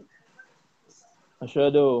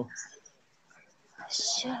 Asyhadu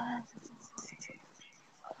Masyado.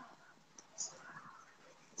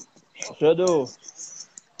 Asyhadu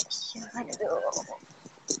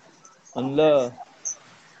an la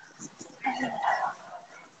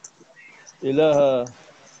ilaha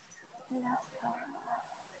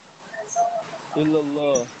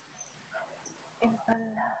illallah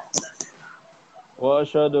Illallah. wa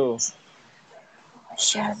asyhadu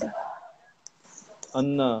Masyado.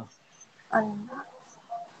 anna Anna.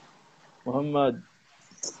 Muhammad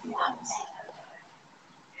Muhammad.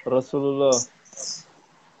 Rasulullah.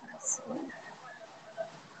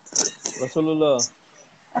 Rasulullah.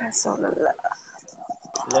 Rasulullah.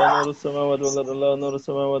 Allah nurus samawati wal ard. Allah nurus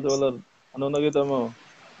samawati wal ard. Ano nakita mo?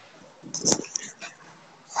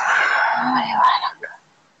 Maliwanag.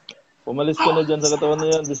 Umalis ka na dyan sa katawan na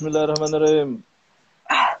yan. Bismillahirrahmanirrahim.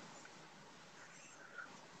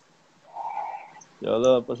 Ya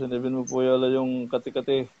Allah, pasinibin mo po ya Allah yung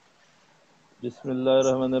kati-kati.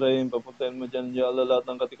 Bismillahirrahmanirrahim. Papuntahin mo dyan ya Allah lahat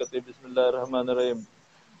ng kati-kati. Bismillahirrahmanirrahim.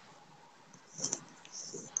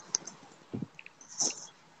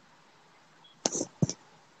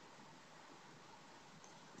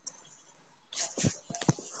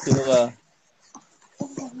 Sino ka?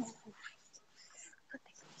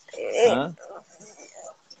 Ha?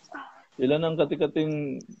 Ilan ang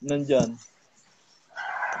kati-kating nandyan?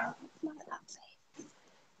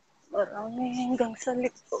 Marami hanggang sa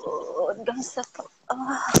likod, hanggang sa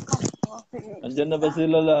Andyan na ba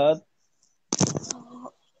sila lahat?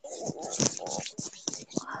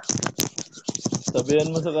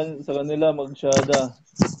 Sabihan mo sa kanila magsyada.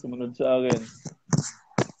 Sumunod sa akin.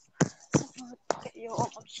 kayo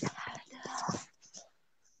magsyada.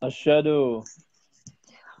 Asyhadu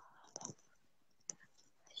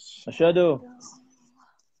Asyhadu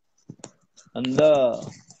an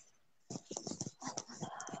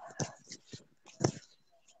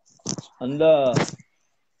la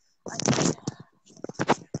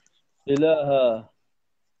ilaha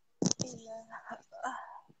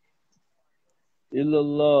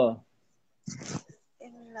illallah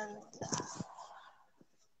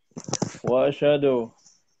wa asyhadu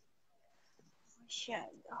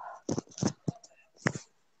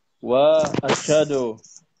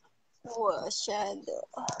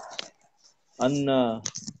anna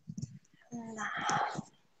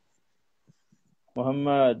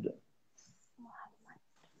Muhammad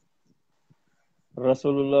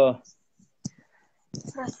Rasulullah.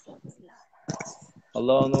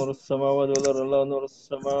 Allah nurus samawati wal ard. Allah nurus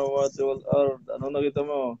samawati wal ard. Ano nakita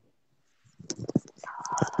mo?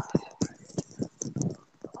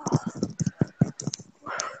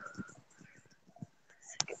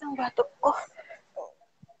 Sakit ang batok ko.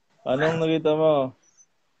 Anong nakita mo?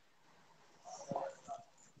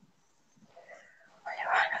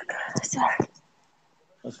 Sir.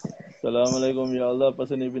 Assalamualaikum ya Allah,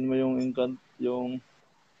 pasanibin mo yung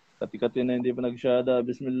kati-kati na hindi pa nagsyada.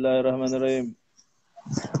 Bismillahirrahmanirrahim.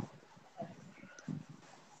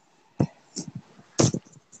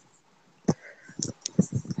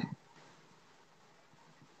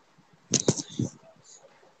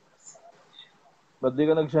 Ba't di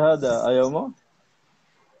ka nagsyahada? Ayaw mo?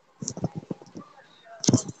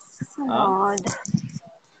 Sunod.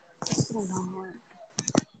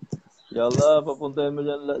 Ya Allah, papuntahin mo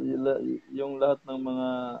dyan yung lahat ng mga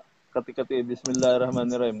kati-kati.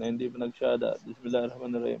 Bismillahirrahmanirrahim na hindi pa nagsyada.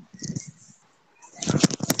 Bismillahirrahmanirrahim.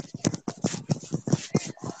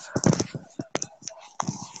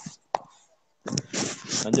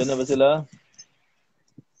 Nandiyan na ba sila?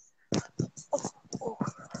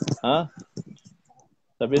 Ha?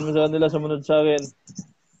 Sabihin mo sa kanila, sumunod sa akin.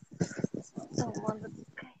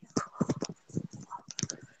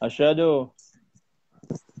 Asyhadu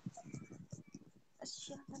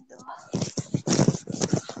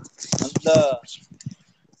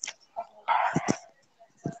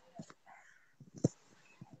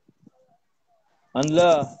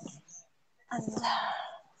anta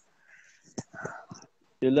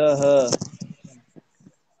ilaha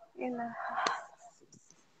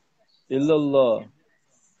illallah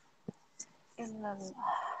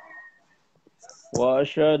wa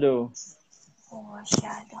asyhadu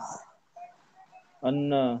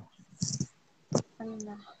anna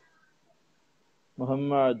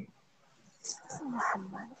Muhammad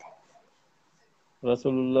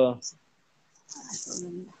Rasulullah.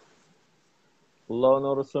 Allah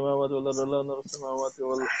nurus samawati wal ard. Allah nurus samawati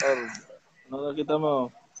wal ard. Ano nakita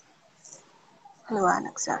mo?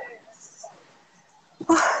 Liwanag, sir.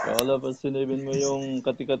 Ya Allah, pasinibin mo yung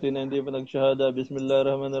kati-kati na hindi pa nagsyahada.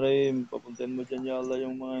 Bismillahirrahmanirrahim. Papuntahin mo dyan, ya Allah,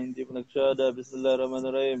 yung mga hindi pa nagsyahada.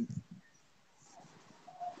 Bismillahirrahmanirrahim.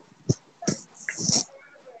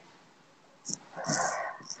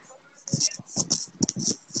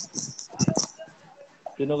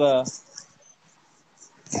 Sino ka?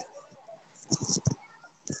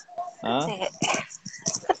 Ha?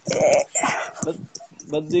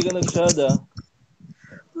 Ba't di ka nagsyahada?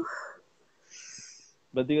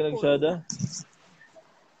 Ba't di ka nagsyahada?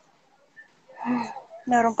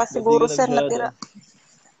 Meron pa siguro, sir, natira.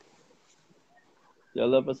 Ya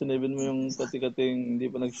Allah, pasinibin mo yung kati-kating hindi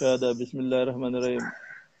pa nagsyahada. Bismillahirrahmanirrahim.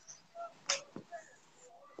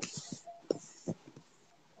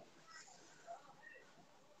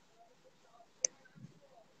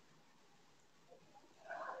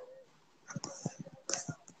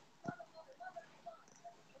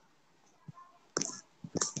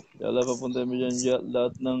 Ya Allah, papuntahin mo dyan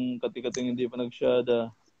lahat ng kati-kating hindi pa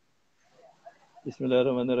nagsyahada.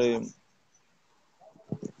 Bismillahirrahmanirrahim.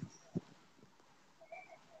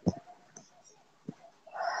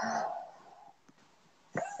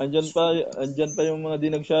 Andyan pa yung mga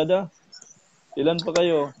di nagsyahada? Ilan pa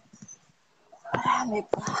kayo? Marami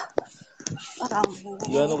pa. Marami.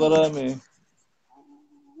 Gaano karami?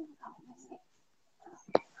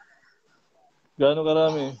 Gaano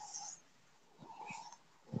karami?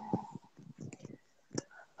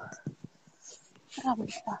 Marami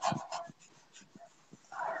pa.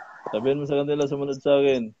 Sabihin mo sa kanila, sumunod sa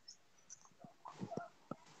akin.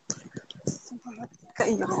 Sumunod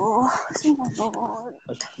kayo. Sumunod.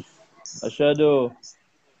 Asyhadu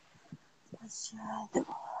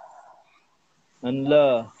an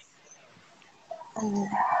la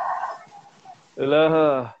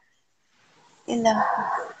ilaha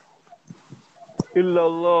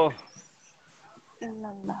illallah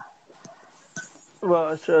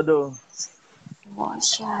wa asyhadu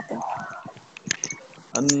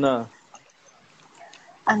Anna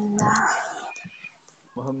Anna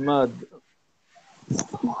Muhammad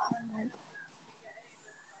Muhammad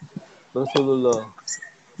Rasulullah.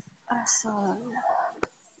 Rasul.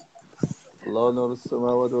 Allah nurus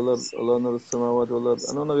samawati wal ard. Allah nurus samawati wal ard.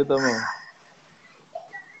 Ano nakita mo?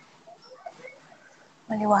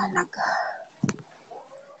 Maliwanag.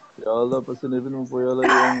 Ya Allah, pasinipin mo po ya Allah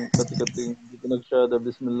yung katikating hindi pinagsyada.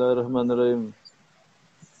 Bismillahirrahmanirrahim.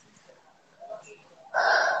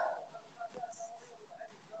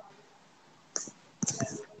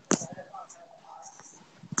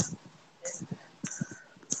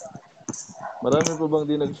 Marami po bang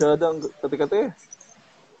di nagsyada ang katikati?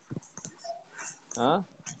 Ha?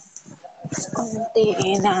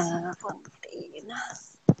 Kunti na. Kunti na.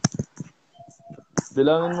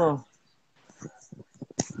 Bilangin mo.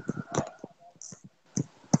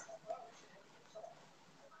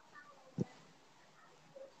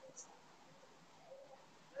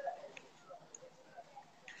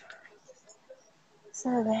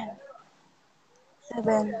 Seven.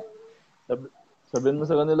 Seven. Sabihin mo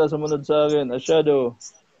sa kanila, sumunod sa akin. Asyado.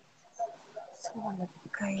 Sumunod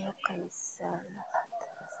kayo kay sa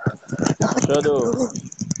Asyado.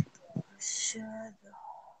 Shadow.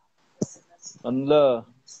 Anla.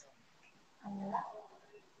 Allah.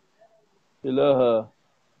 Ilaha.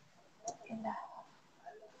 Ilah.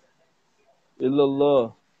 Illallah.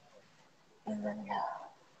 Ilallah.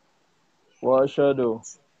 Wa asyado.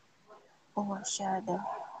 Wa shadow.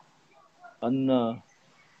 Anna.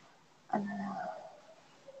 Anna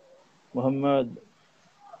Muhammad.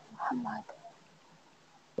 Muhammad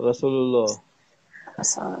Rasulullah.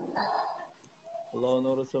 Rasulullah. Allah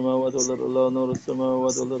nurus samawati wal ard. Allah nurus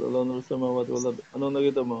samawati wal ard. Allah nurus samawati wal ard. Anong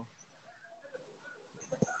nakita mo?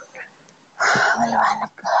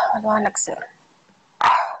 Maliwanag. Maliwanag, sir.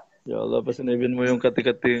 Ya Allah, pasinipin mo yung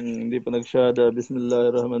katikating hindi pa nagsyada.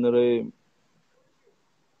 Bismillahirrahmanirrahim.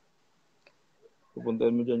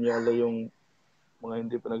 Pupuntahin mo dyan, ya Allah, yung mga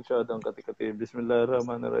hindi pa nagsyada ang katikati.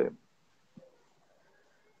 Bismillahirrahmanirrahim.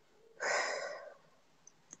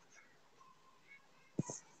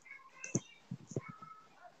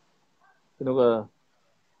 Sino ka?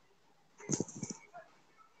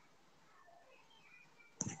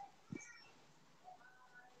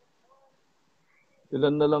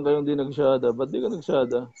 Ilan na lang kayong di nagsyada? Ba't di ka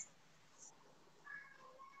nagsyada?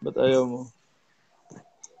 Ba't ayaw mo?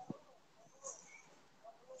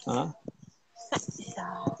 Ha? Isa.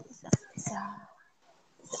 Isa. Isa.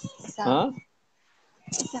 Isa. Ha?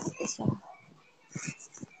 Isa. Isa.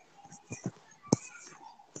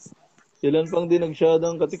 Ilan pang di nagsyada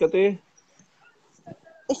ang katikati?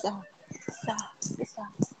 Isa. Isa. Isa.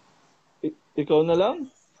 Ikaw na lang?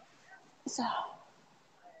 Isa.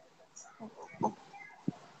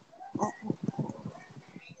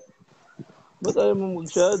 Ba't ayaw mo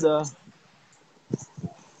magsyada?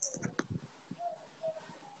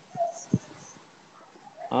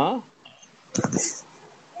 Ha?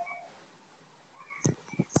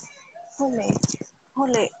 Huli.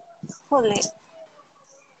 Huli. Huli.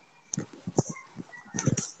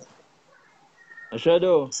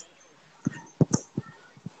 Asyado.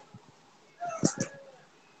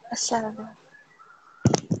 Asyado.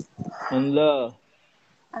 Anla.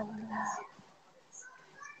 Allah.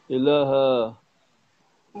 Ilaha.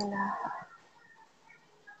 Ilah.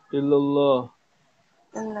 Illallah.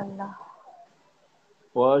 Illallah.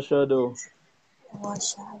 Wa asyado. Wa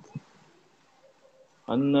shadow.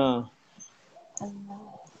 Anna. Allah.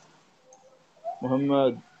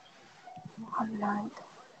 Muhammad. Muhammad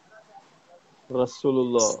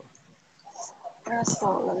Rasulullah.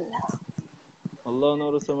 Rasulullah. Allah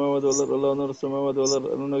nurus samawati wal ard. Allah nurus samawati wal ard.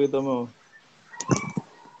 Ano nakita mo?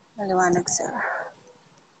 Maliwanag, sir.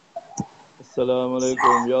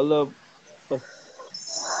 Assalamualaikum. Ya Allah,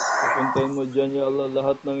 papuntahin mo dyan, ya Allah,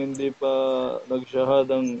 lahat ng hindi pa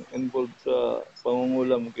nagsyahadang involved sa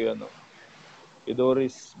pangungulam kay kay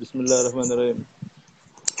Doris. Bismillahirrahmanirrahim.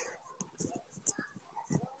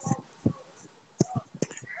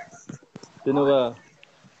 Sino ka?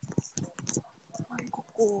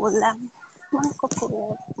 Mangkukulam.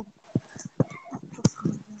 Mangkukulam.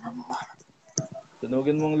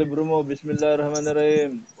 Sunugin mong libro mo.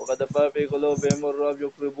 Bismillahirrahmanirrahim. Wakadafa fi qulubihim ar-ra'b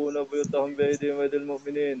yukribuna buyutahum bi'aydihim wa aydil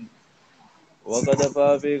mu'minin.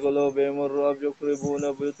 Wakadafa fi qulubihim ar-ra'b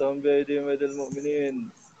yukribuna buyutahum bi'aydihim wa aydil mu'minin.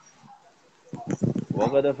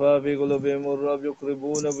 وقذفا في قلوبهم الرعب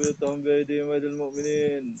يقربون بيوتهم بأيديهم وأيدي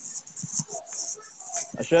المؤمنين.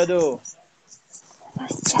 أشهد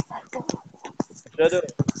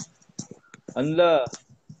أن لا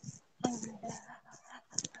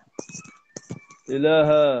إله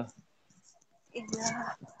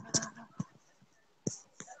Ilah.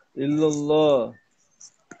 إلا الله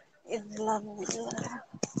إلا الله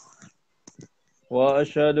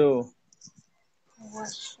وأشهد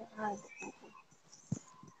وأشهد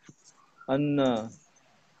أن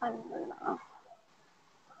أن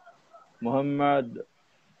محمد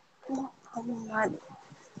محمد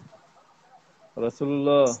رسول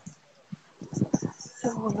الله.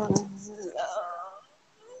 رسول الله.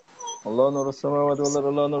 Allah nur samawati wal ard.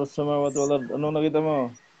 Allah nur samawati wal ard. Anong nakita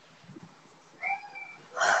mo?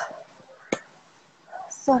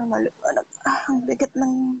 Sir, maliwanag. Ang bigat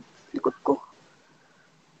ng likod ko.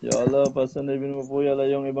 Ya Allah, pasanibin mo po yala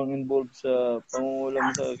yung ibang involved sa pangungulam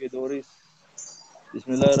sa kay Doris.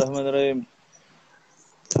 Bismillahirrahmanirrahim.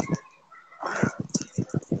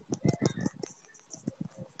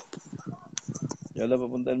 Ya Allah,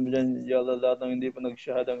 papuntahin mo dyan. Ya Allah, lahat ng hindi pa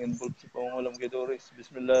nagsyahadang involved sa pangungulam kay Doris.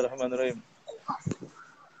 Bismillahirrahmanirrahim.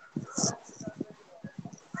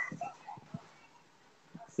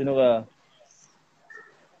 Sino ka?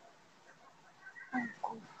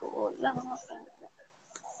 Kulang.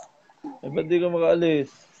 Eh, ba't di ka makaalis?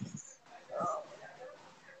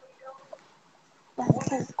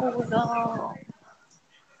 Kulang.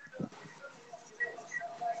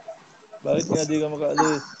 Bakit nga di ka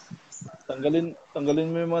makaalis? Tanggalin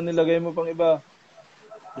mo yung mga nilagay mo pang iba.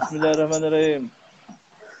 Bismillahirrahmanirrahim.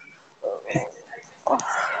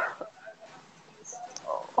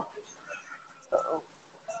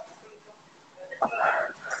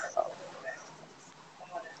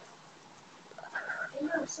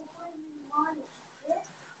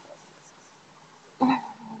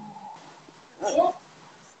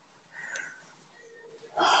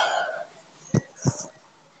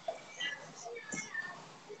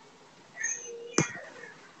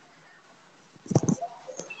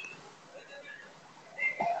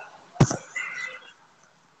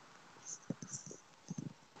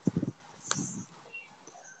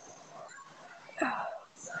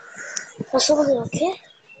 Gusto mo din, okay?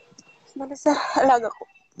 Bala sa alaga ko.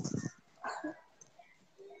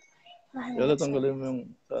 Ya Allah, tanggalin mo yung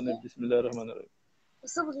sanib. Bismillahirrahmanirrahim.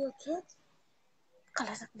 Gusto mo din, okay?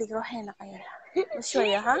 Kalasak di ko, na kaya.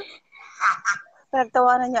 Masya ha?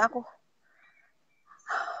 Pinagtawanan niya ako.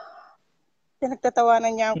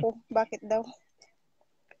 Pinagtatawanan niya ako. Bakit daw?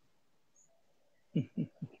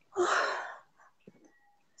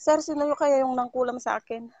 Sir, sino yung kaya yung nangkulam sa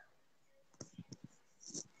akin?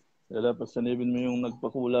 Ya Allah, pasanibin mo yung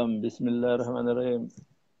nagpakulam. Bismillahirrahmanirrahim.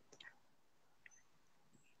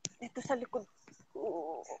 Ito sa likod.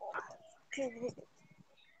 Okay.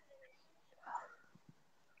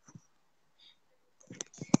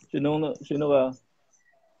 Sino ka?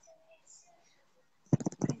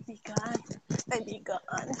 Kaibigan. Kaibigan.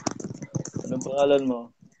 Anong pangalan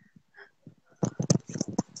mo?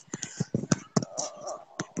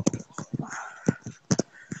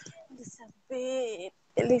 Elizabeth.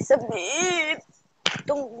 Elizabeth.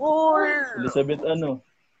 Tunggol. Elizabeth ano?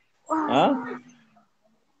 Ha?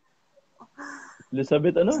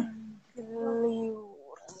 Elizabeth ano?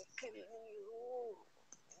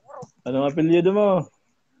 Anong apelyido mo?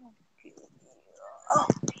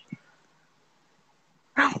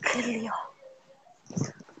 Roqya.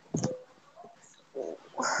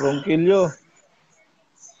 Ronquillo.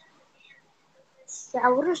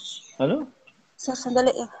 Saurus. Ano? Sir,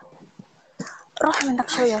 sandali eh. Roh mindak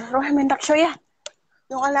shoya.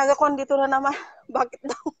 Yung alaga ko dito na naman. Bakit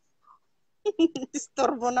daw?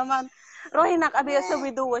 Disturbo naman. Roh hinak abiya sa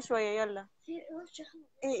videoas shoya yalla.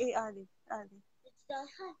 Ali.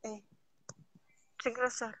 Sige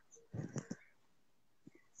sir.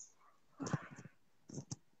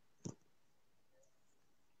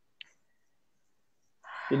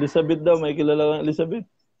 Elizabeth daw, may kilala kang Elizabeth.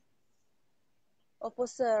 Opo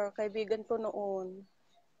sir, kaibigan ko noon.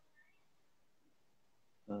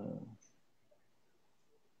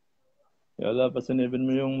 Ya Allah, pasanibin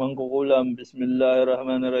mo yung mangkukulam.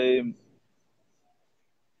 Bismillahirrahmanirrahim.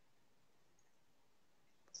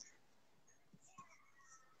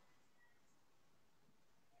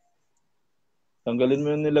 Tanggalin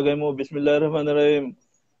mo yung nilagay mo. Bismillahirrahmanirrahim.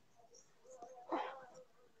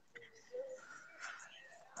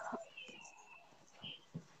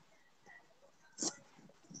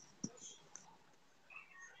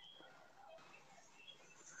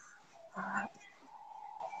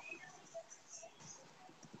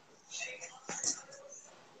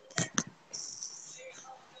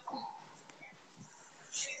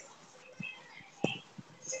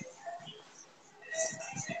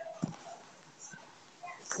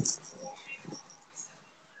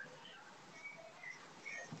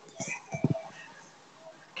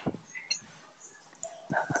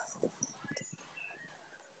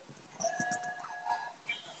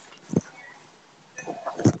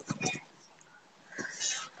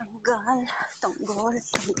 Tanggal, tanggal,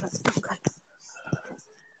 tanggal, tanggal.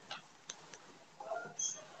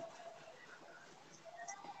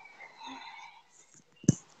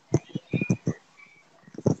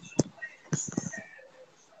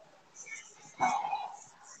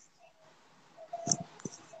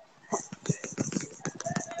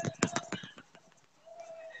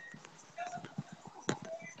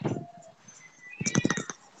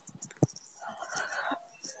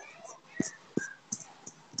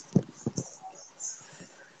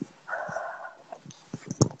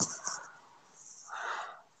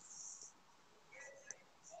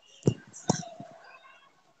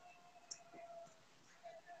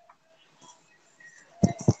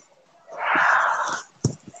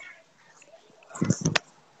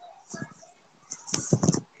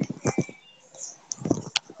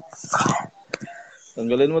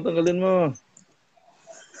 Tanggalin mo, tanggalin mo.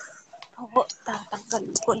 Oo,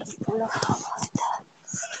 tatanggalin ko lang po lahat.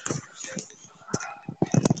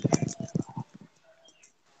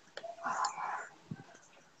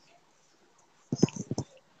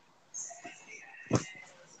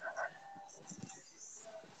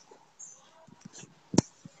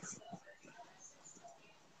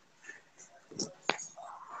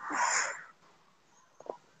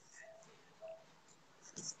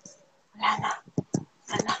 Wala na.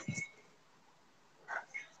 Wala na.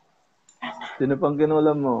 Sino pang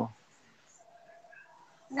kinulam mo?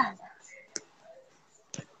 Wala na.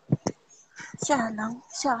 Siya lang.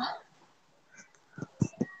 Siya.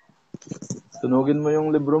 Tunugin mo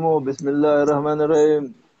yung libro mo.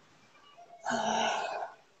 Bismillahirrahmanirrahim.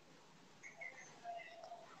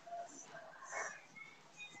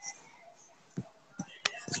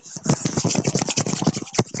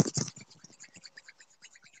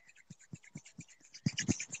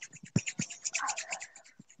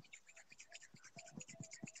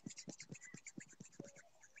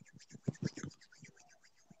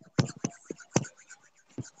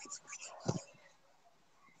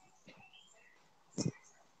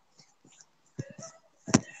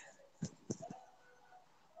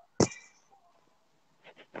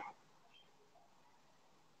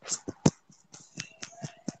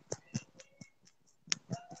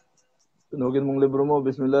 Tunugin mong libro mo.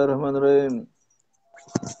 Bismillahirrahmanirrahim.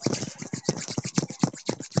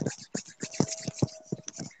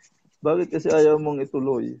 Bakit kasi ayaw mong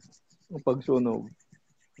ituloy ang pagsunog?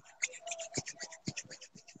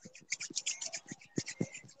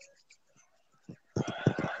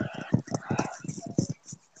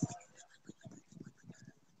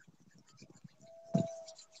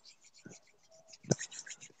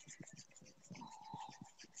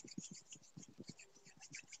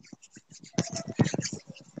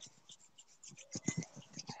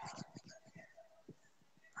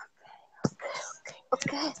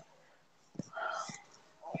 Okay.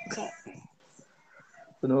 Okay.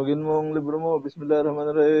 Tunugin mo ang libro mo.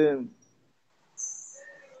 Bismillahirrahmanirrahim.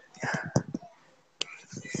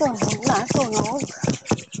 Sunog na. Sunog.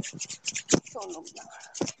 Sunog na.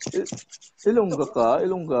 Ilongga ka?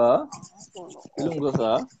 Ilongga? Sunog. Ilongga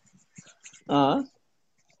ka? Ha?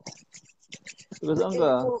 Taga saan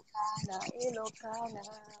ka? Ilocana.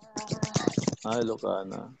 Ilocana.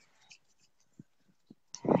 Ilocana.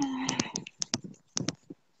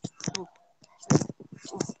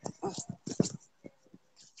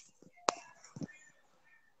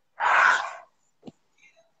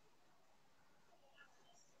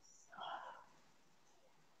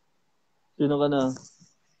 Sino ka na?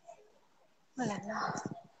 Wala na.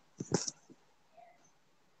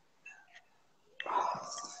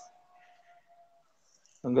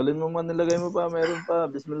 Tanggalin mo man, nilagay mo pa. Meron pa.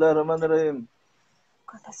 Bismillahirrahmanirrahim.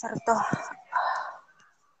 Katasar to.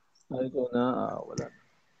 Ay, ikaw na. Wala na.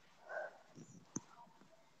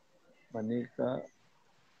 Manika.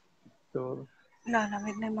 Victor.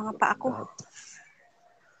 Lalamig na yung mga paa ko. Lahat.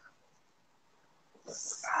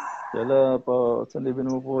 Yala pa, salibin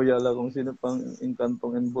mo po, yala kung sino pang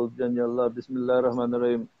inkantong involved dyan, yala.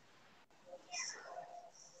 Bismillahirrahmanirrahim.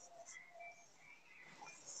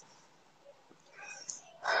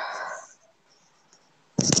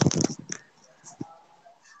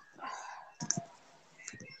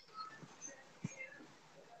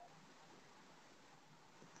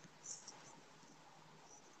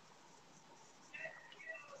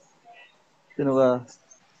 Sino ka?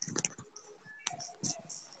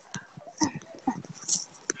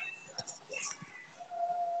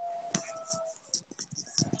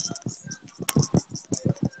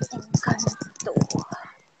 Kanto.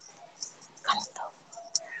 Kanto.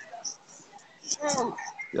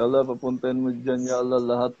 Yala, papuntahin mo dyan, yala,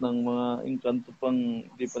 lahat ng mga inkanto pang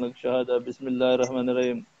di pa nagsyahada.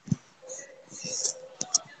 Bismillahirrahmanirrahim.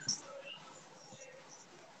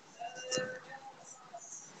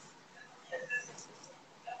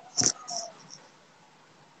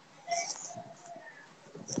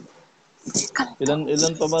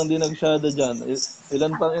 Ilan pa bang di nagsyada dyan?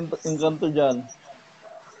 Ilan pang engkanto dyan?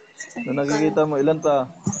 Na nakikita mo, ilan pa?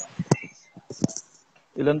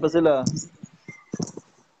 Ilan pa sila?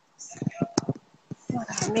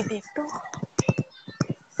 Marami dito.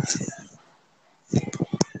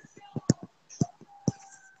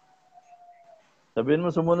 Sabihin mo,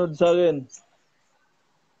 sumunod sa akin.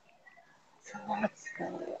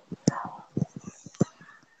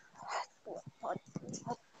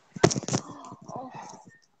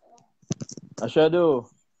 Asyado.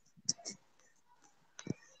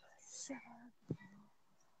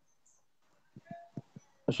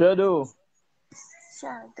 Asyado.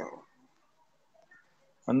 Shadow.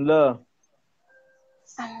 Anla.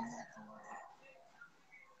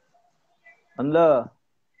 Anla.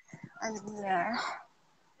 Allah.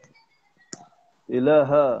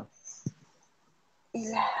 Ilaha.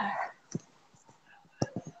 Ilaha.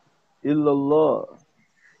 Illallah.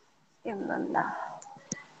 Illallah.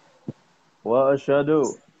 Wa asyadu.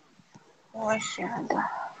 Wa shadow.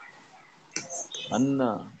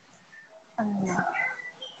 Anna. Allah.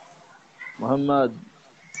 Muhammad.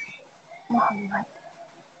 Muhammad.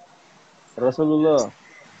 Rasulullah.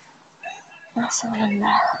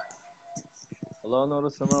 Rasulullah. Allah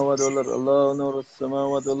nurus samawati wal ard. Allah nurus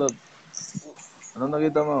samawati wal ard. Anong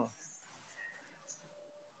nakita mo?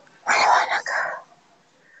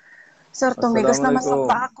 Sir, tumigas naman ang Assalamualaikum.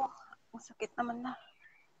 paa ko. Masakit naman na.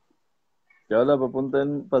 Ya Allah,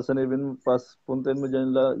 papuntahin mo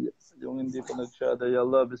dyan yung hindi pa nagsyada. Ya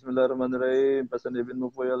Allah, bismillahirrahmanirrahim. Pasanibin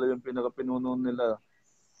mo po, ya Allah, yung pinakapinuno nila.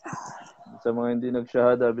 Sa mga hindi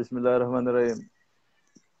nagsyada, bismillahirrahmanirrahim.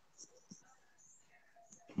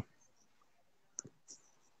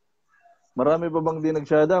 Marami pa bang di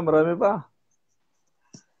nagsyada? Marami pa?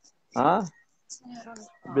 Ha? Meron.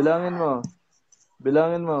 Bilangin mo.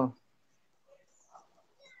 Bilangin mo.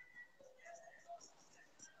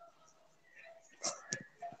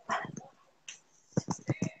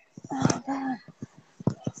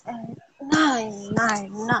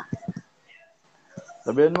 Nine.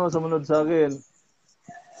 Sabihin mo, sumunod sa akin.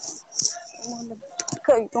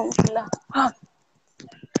 Kayong lahat.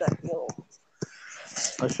 Kayo.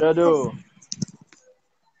 Asyadu.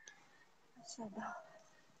 Shadow.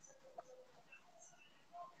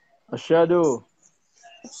 Asyadu.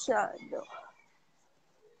 Shadow.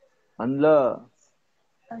 Anla.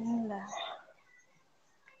 Allah.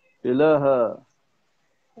 Ilaha.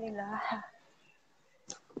 Ilaha.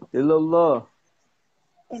 Illallah.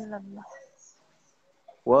 Illallah.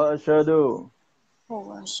 Wa asyadu.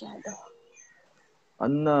 Huwa shadow.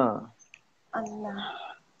 Anna. Allah.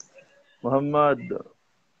 Muhammad.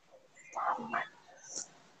 Muhammad.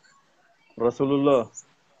 Rasulullah.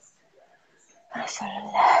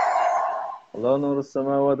 Rasulullah. Allah nurus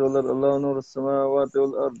samawati wal ard. Allah nurus samawati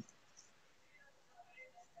wal ard.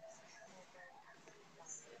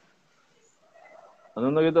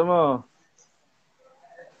 Anong nakita mo?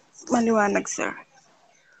 Maliwanag, sir.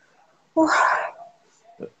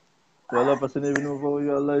 Ya Allah, pasinibin mo po,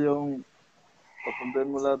 ya Allah, yung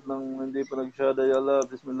papuntahin mo lahat ng hindi pa nagsyada, ya Allah.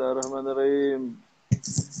 Bismillahirrahmanirrahim.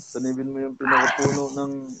 Sanibin mo yung pinakapuno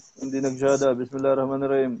ng hindi nagsyada.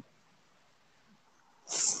 Bismillahirrahmanirrahim.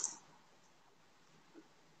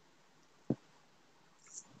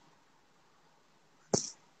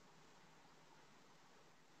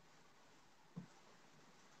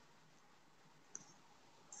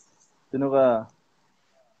 Sino ka?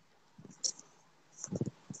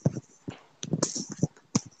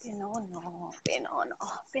 Pinono.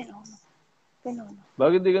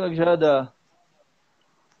 Bakit di ka nagsyada?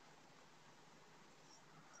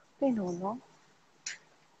 Pinono?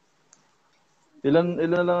 Ilan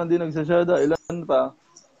lang ang di nagsasyada? Ilan pa?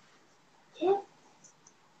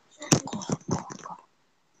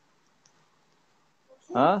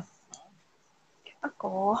 Ha?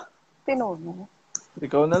 Ako? Pinono?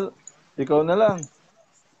 Ikaw na lang.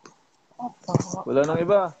 Opo. Wala nang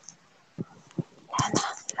iba.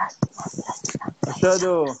 Last.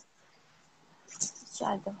 Asyado.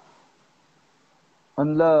 Shadow.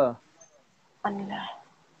 Anla. Allah.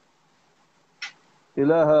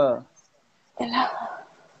 Ilaha. Ilaha.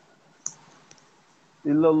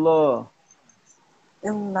 Illallah.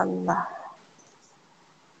 Illallah.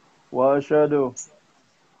 Wa asyadu.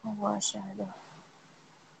 Huwa shadow.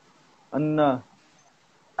 Anna.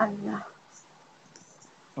 Allah.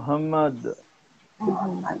 Muhammad.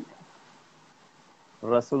 Muhammad.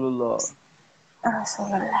 Rasulullah.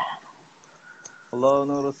 Rasulullah. Allah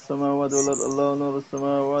nurus samawati wal ard. Allah nurus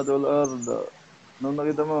samawati wal ard. Anong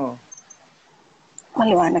nakita mo?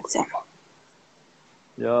 Maliwanag, sir.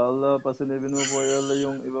 Ya Allah, pasinibin mo po, ya Allah,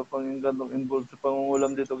 yung iba pang ingkantong involved sa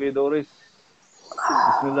pangungulam dito kay Doris.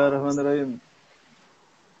 Bismillahirrahmanirrahim.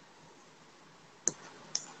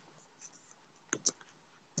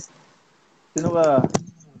 Sino ka?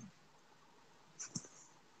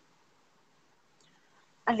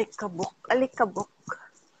 Alikabok, alikabok.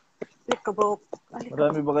 Alikabok, Marami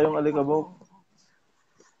alikabok. ba kayong alikabok?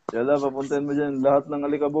 Yala, papuntahin mo dyan. Lahat ng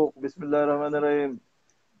alikabok. Bismillahirrahmanirrahim.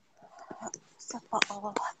 Sa paa,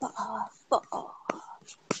 paa, paa.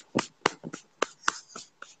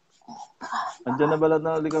 Andyan na ba lahat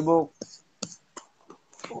ng alikabok?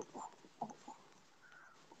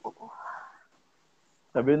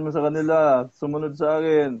 Sabihin mo sa kanila, sumunod sa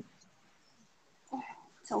akin.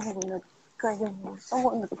 Sumunod kayo.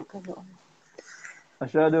 Sumunod kayo.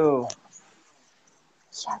 Asyado.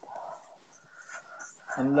 Shadow.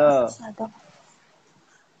 Anla. Shadow.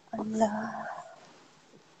 Allah.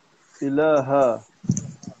 Ilaha.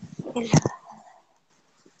 Ilah.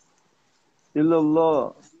 Illallah.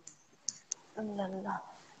 Allah.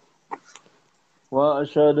 Wa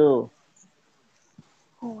asyadu.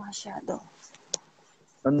 Huwa shadow.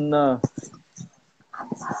 Anna.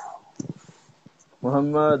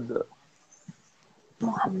 Muhammad.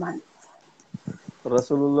 Muhammad.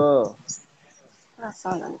 Rasulullah.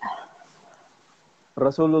 Rasulullah.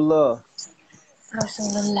 Rasulullah.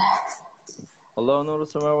 Rasulullah. Allah nur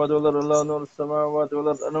samawati wal ard. Allah nur samawati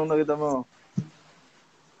wal ard. Anong nakita mo?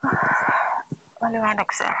 Maliwanag,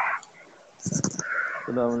 sir.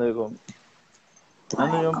 Assalamualaikum.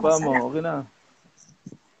 Ano yung pa Waalaikumsalam. mo? Okay na.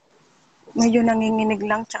 Medyo nanginginig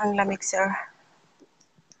lang, tsaka ang lamig, sir.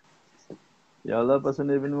 Ya Allah,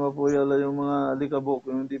 pasunibin mo po ya Allah yung mga alikabok,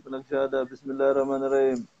 yung hindi pa nagsyada.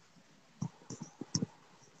 Bismillahirrahmanirrahim.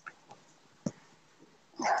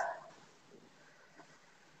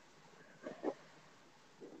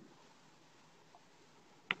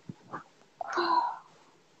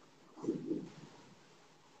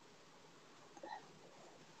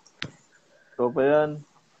 Ikaw pa yan.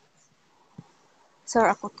 Sir,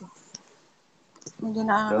 ako to. Medyo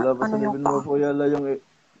na, Ya Allah, ano yung pasunibin mo pa. po ya Allah yung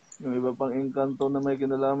iba pang engkanto na may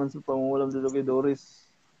kinalaman sa pangungulam dito kay Doris.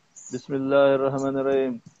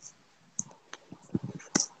 Bismillahirrahmanirrahim.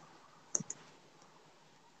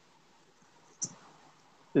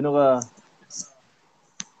 Sino ka?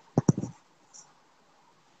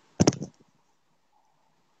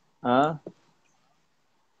 Ha?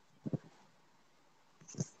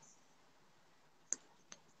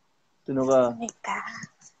 Sino ka? Manika.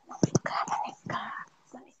 Manika, manika.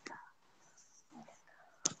 Manika.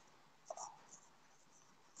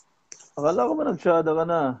 Akala ko ba nagsyada ka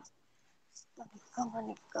na? Manika,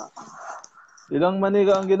 manika. Ilang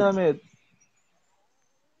manika ang ginamit?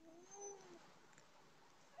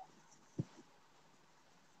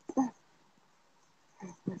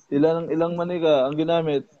 Ilang manika ang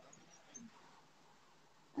ginamit?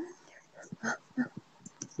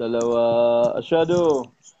 Dalawa. Asyado.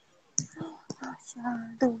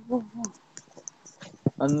 Shadow.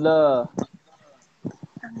 Anla.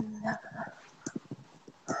 Allah.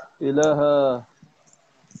 Ilaha.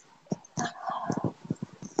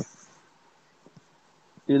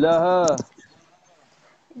 Ilaha.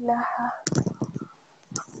 Ilaha.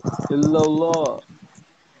 Illallah.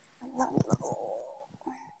 Allah.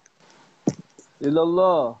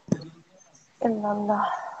 Illallah. Illallah.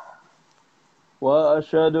 Wa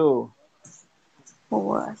asyadu.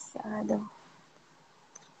 Huwa shadow.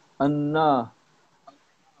 Anna.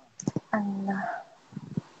 Allah.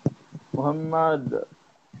 Muhammad.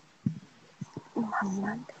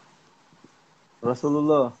 Muhammad.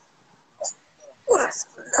 Rasulullah.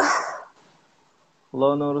 Rasulullah.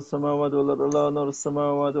 Allah nur samawati wal ard. Allah nur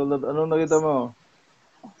samawati wal ard. Anong nakita mo?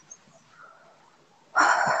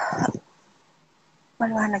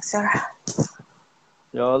 Maliwanag, sir.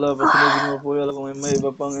 Ya Allah, pasunodin mo po ya Allah kung may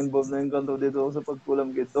iba pang involved na engkanto dito sa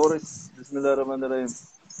pagkulam kay Doris. Bismillahirrahmanirrahim.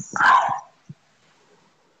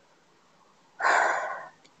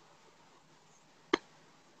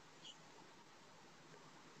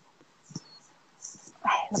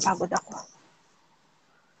 Ay, napagod ako.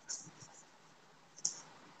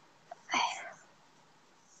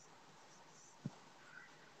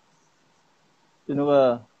 Sino ka?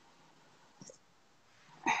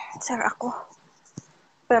 Sir, ako.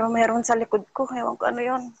 Pero meron sa likod ko. Ewan ko ano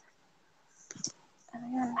yun. Ano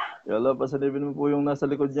yun? Ya Allah, pasunodin mo po yung nasa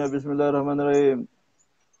likod niya. Bismillahirrahmanirrahim.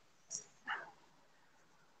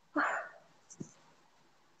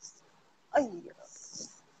 Ay.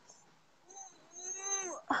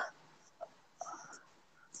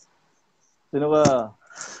 Sino ka?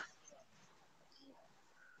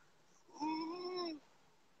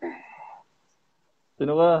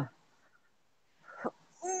 Sino ka?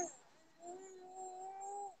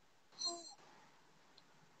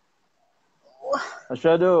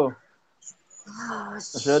 Asyhadu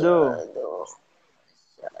Asyhadu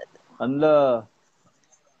an la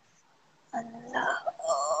an la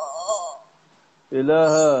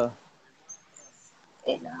ilaha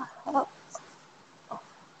ilaha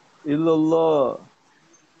illallah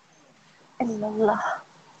illallah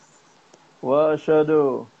wa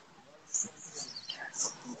asyhadu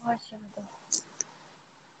wa asyhadu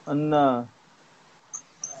anna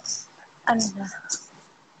anna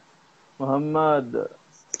Muhammad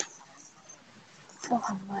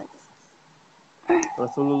Muhammad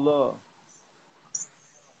Rasulullah.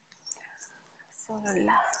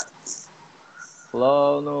 Rasulullah.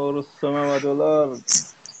 Allah nurus samawati wal ard.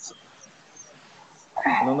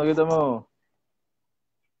 Anong nakita mo?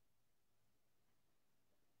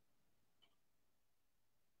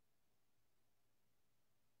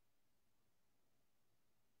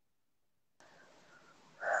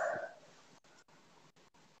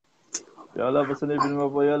 Yala, pasanibin mo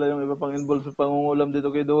po yala yung iba pang involved sa pangungulam dito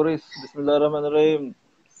kay Doris. Bismillahirrahmanirrahim.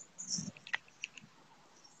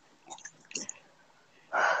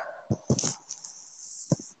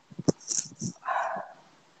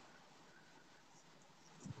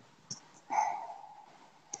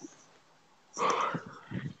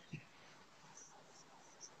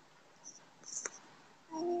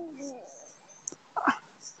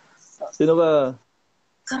 Sino ka?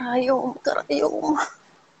 Karayom, karayom.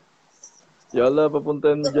 Yala,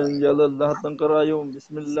 papuntahin mo dyan. Yala, lahat ng karayom.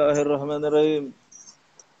 Bismillahirrahmanirrahim.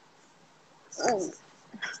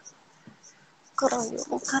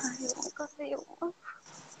 Karayom, karayom, karayom.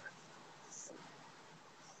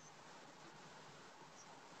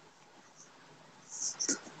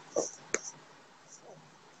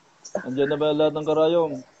 Andyan na ba lahat ng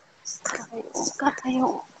karayom? Karayom,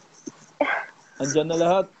 karayom. Andyan na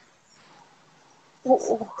lahat?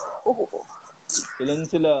 Oo, oo. Ilan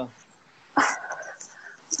sila?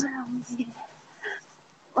 Marami.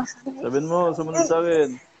 Masali. Sabihin mo, sumunod sa akin.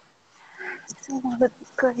 Sumunod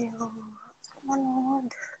kayo. Sumunod.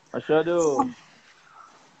 Asyhadu.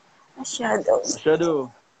 Asyhadu. Asyhadu.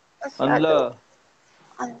 An Asyhadu. la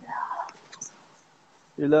Allah.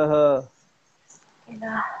 ilaha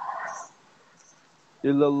Ilah.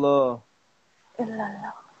 illallah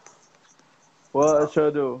Illallah. wa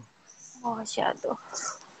asyhadu Wa asyhadu.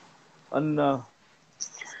 anna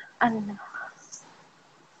Anna.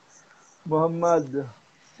 Muhammad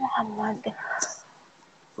Muhammad.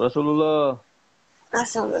 Rasulullah.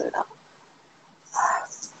 Rasulullah.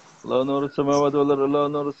 Allah nurus samawati wal ard. Allah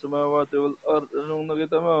nurus samawati wal ard. Anong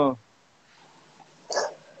nakita mo?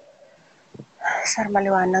 Sir,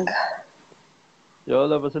 maliwanag. Ya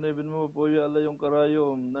Allah, pasanibin mo po ya Allah yung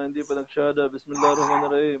karayom na hindi pa nagsyada.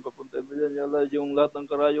 Bismillahirrahmanirrahim. Papuntahin mo dyan ya Allah yung lahat ng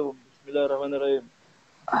karayom. Bismillahirrahmanirrahim.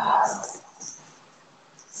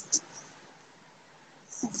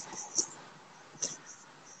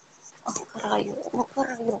 Karayom,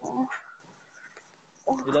 karayom.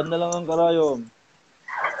 Ilan na lang ang karayom?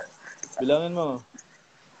 Bilangin mo.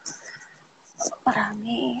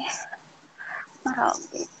 Marami.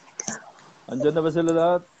 Marami. Andyan na ba sila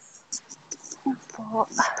lahat? Po.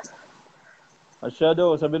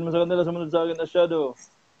 Asyhadu. Sabihin mo sa kanila, sumunod sa akin. Asyhadu.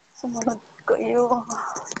 Sumunod kayo.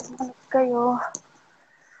 Sumunod kayo.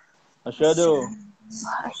 Asyhadu.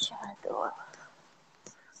 Asyhadu.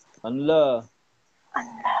 An la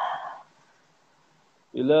Allah.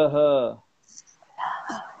 ilaha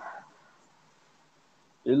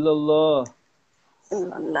illallah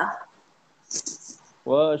Illallah.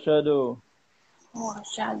 wa asyhadu Wa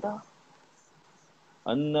asyhadu.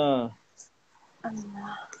 anna Anna.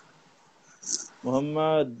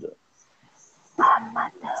 Muhammad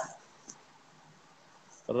Muhammad.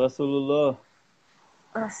 Rasulullah.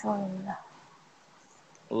 Rasulullah.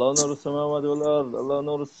 Allah nurus samawati wal ard. Allah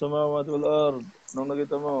nurus samawati wal ard. Anong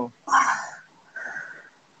nakita mo?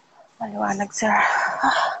 Maliwanag, sir.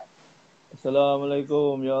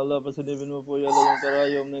 Assalamualaikum. Ya Allah, pasanibin mo po ya Allah yung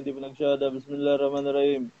karayom na hindi pa nagsyada.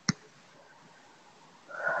 Bismillahirrahmanirrahim.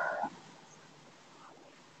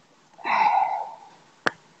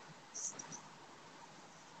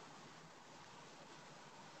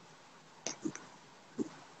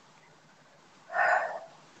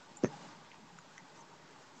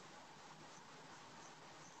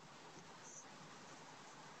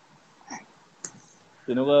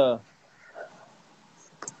 Sino ka?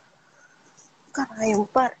 Karayom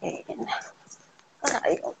pa rin.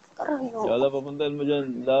 Karayom, karayom. Ya Allah, papuntahin mo dyan.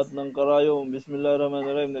 Lahat ng karayom.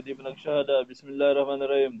 Bismillahirrahmanirrahim. Na di pa nagsyada.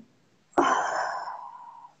 Bismillahirrahmanirrahim.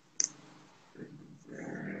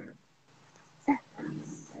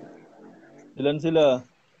 Ilan sila?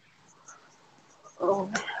 Oh.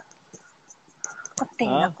 Konti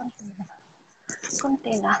Ha? na, konti na.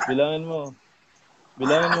 Kunti na. Bilangin mo.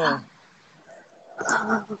 Bilangin mo.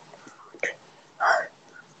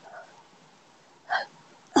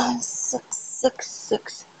 Six, six, six.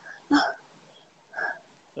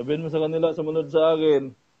 Sabihin mo sa kanila, sumunod sa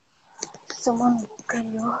akin. Sumunod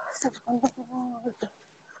kayo sa Panginoon.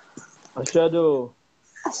 Asyado.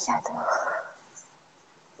 Masyado.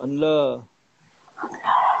 Anla.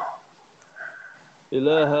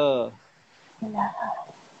 Ilaha. Ilaha.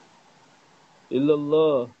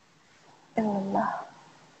 Illallah. Illallah.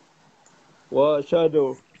 Wa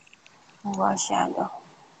asyado. Masyado.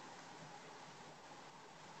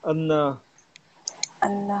 Anna.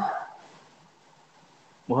 Allah.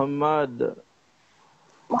 Muhammad.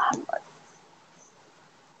 Muhammad.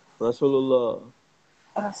 Rasulullah.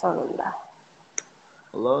 Rasulullah.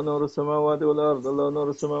 Allah nuru samawati wal ard. Allah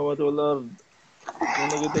nuru samawati wal ard. Ano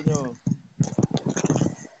nakita nyo?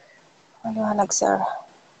 Maliwanag, sir.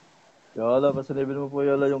 Ya Allah, pasalibin mo po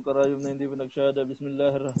ya Allah yung karayom na hindi po nagsyada.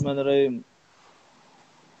 Bismillahirrahmanirrahim.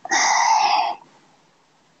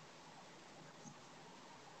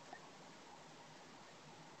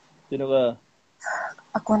 Sino ka?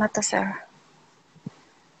 Ako na to, sir.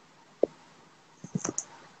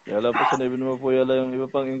 Ya Allah, pasalibin mo po ya Allah yung iba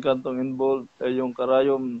pang inkantong involved ay yung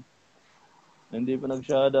karayom na hindi po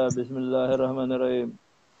nagsyada. Bismillahirrahmanirrahim.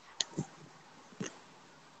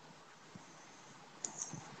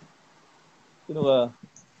 Sino ka?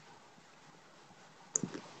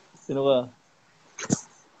 Sino ka?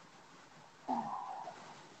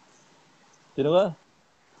 Sino ka?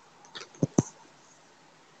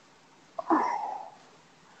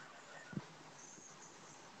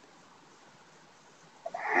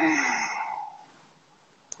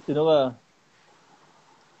 Sino ka?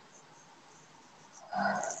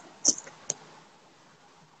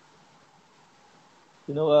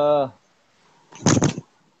 Sino ka?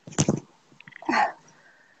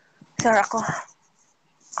 Sir, ako.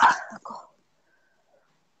 Ako.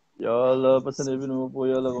 Ya Allah, pasalibin mo po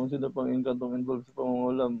ya Allah kung sino pang inkantong involved sa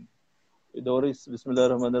pangungulam. Doris,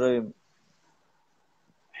 Bismillahirrahmanirrahim.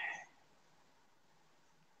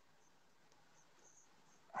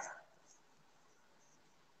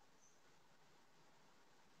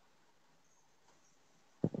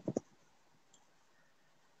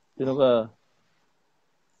 Sino ka?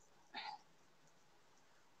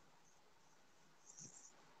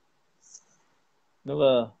 Sino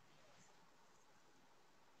ka?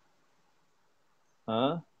 Ha?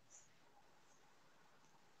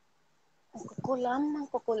 Ang kukulam, ang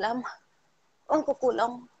kukulam. Ang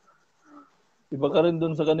kukulam. Iba ka rin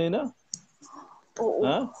dun sa kanina? Oo.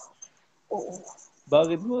 Ha? Oo.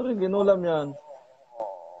 Bakit mo rin ginulam yan?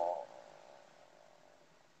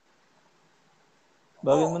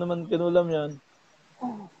 Bakit mo naman kinulam yan?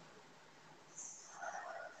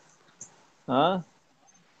 Ha?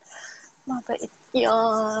 Mabait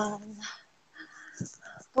yan.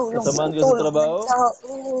 Tulong Kasamaan ng ka sa tulong ng trabaho? tao.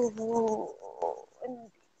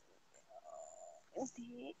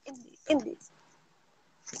 Hindi.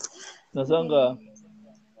 Nasaan ka?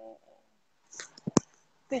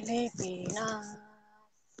 Pilipinas.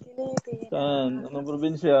 Saan? Pilipinas. Anong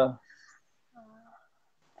probinsya?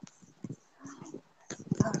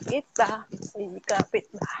 Bakit ba? Ay,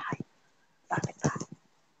 kapitbahay. Bakit ba?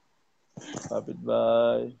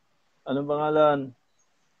 Kapitbahay. Anong pangalan?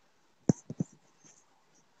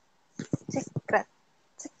 Secret.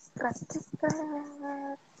 Secret.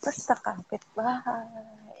 Secret. Basta kapitbahay.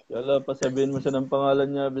 Yala, pasabihin mo siya ng pangalan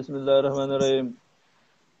niya. Bismillahirrahmanirrahim.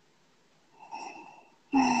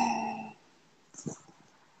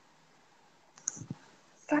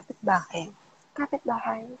 Kapitbahay.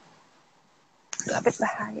 Kapitbahay.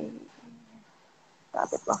 Kapitbahay.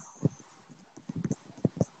 Kapitbahay.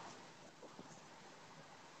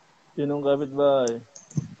 Sinong kapitbahay?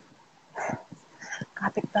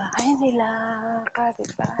 Kapitbahay nila.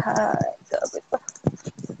 Kapitbahay. Kapitbahay.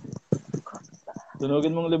 Kapitbahay.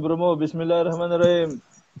 Tunugin mong libro mo. Bismillahirrahmanirrahim.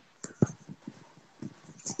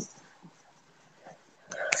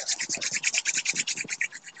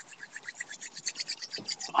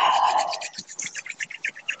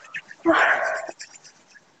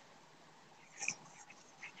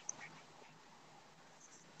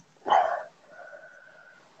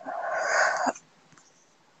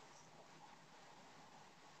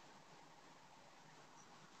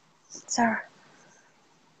 Sir.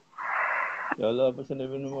 Yala,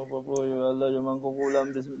 pasabihin mo pa po. Yala, yung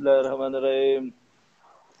mangkukulam. Bismillahirrahmanirrahim.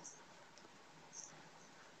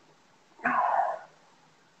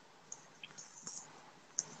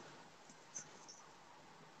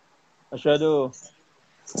 Asyado.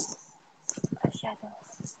 Masyado.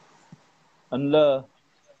 Anla.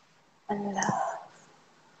 Allah.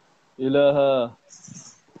 ilaha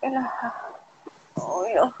ilaha oh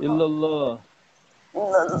ya illallah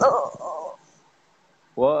Allah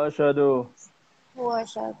wa asyhadu wa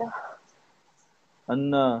asyhadu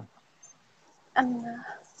anna anna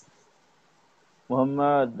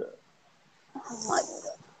Muhammad Muhammad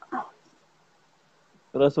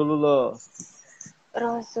Rasulullah.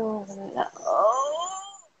 Rasulullah.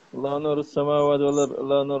 Allah nurus samawati wal ard.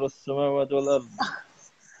 Allah nurus samawati wal ard.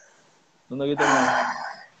 Ano nakita mo?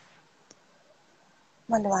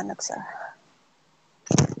 Maliwanag, sir.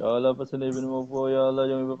 Ya Allah, pasanibin mo po, Ya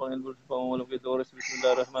Allah, yung iba pang involved sa pangungulam kay Doris.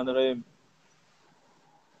 Bismillahirrahmanirrahim.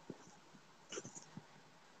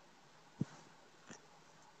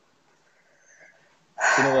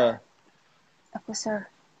 Sino ka? Ako, sir.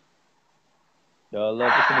 Ya Allah,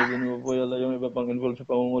 pasanibin mo po, Ya Allah, yung iba pang involved sa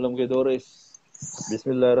pangungulam kay Doris.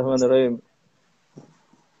 Bismillahirrahmanirrahim.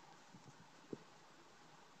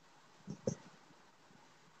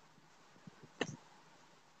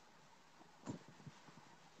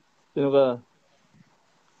 Sino ka?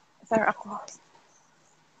 Sir, ako.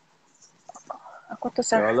 Ako to,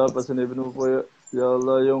 sir. Ya Allah, pasanibin mo po, Ya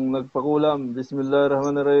Allah, yung nagpakulam.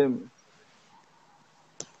 Bismillahirrahmanirrahim.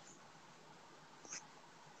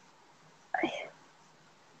 Ay,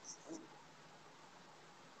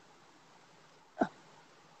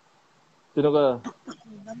 Sino ka?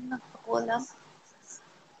 nagpakulam.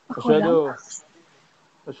 Asyhadu.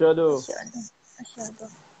 Asyhadu. Asyhadu.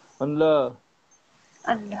 An la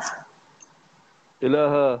Allah.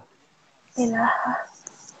 ilaha Ilaha.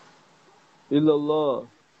 illallah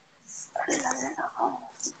Allah.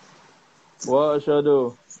 wa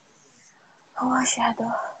asyhadu Wa asyhadu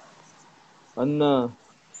anna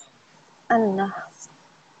anna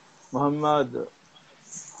Muhammad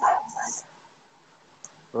Muhammad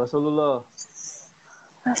Rasulullah.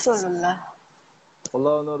 Rasulullah.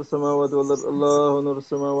 Allah nur samawati wal ard. Allah nur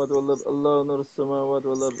samawati wal ard. Allah nur samawati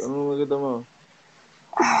wal ard. Ano makita mo?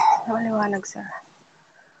 Maliwanag, sir.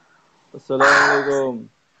 Assalamualaikum.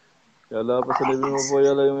 Ya Allah, pasalibin mo po,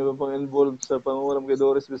 Ya Allah, yung iba pang involved sa pangungulam kay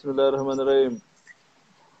Doris. Bismillahirrahmanirrahim.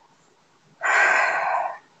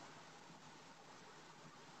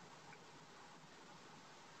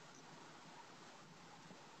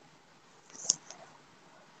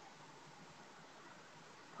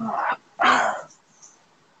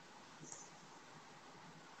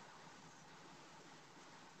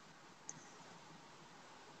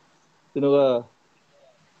 Sino ka?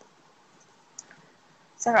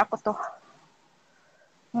 Sir, ako to.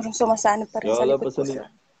 Marang sumasanib pa rin Ya sa Allah, likod ko, sir.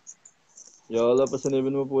 Ya Allah,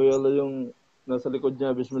 pasanibin mo po, Ya Allah, yung nasa likod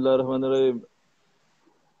niya. Bismillahirrahmanirrahim.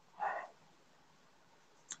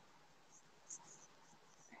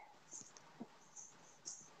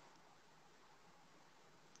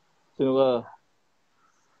 Sino ka?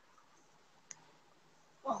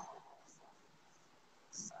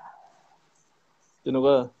 Sino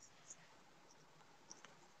ka?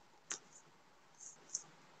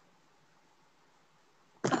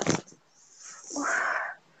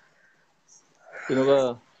 Sino ka?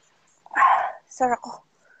 Sir, ako.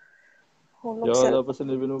 Hulog, Ya sir. Allah,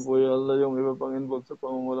 pasanibin mo po, Ya Allah, yung iba pang involved sa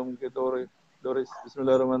pangungulam kay Doris.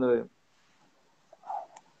 Bismillahirrahmanirrahim.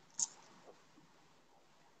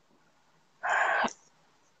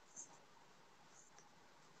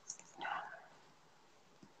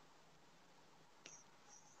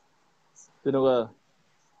 Sino ka?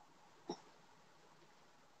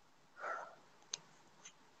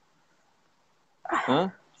 Ha?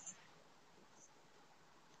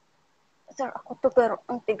 Sir, ako to, pero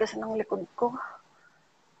ang tigas ng likod ko.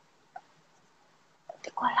 Hindi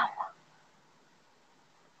ko alam.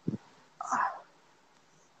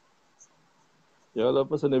 Ya Allah,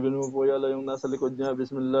 pasanibin mo po, Ya Allah, yung nasa likod niya.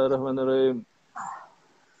 Bismillahirrahmanirrahim.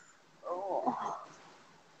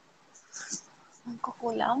 Ang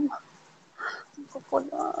kukulam. Ang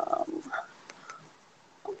kukulam.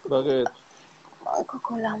 Bakit? Ang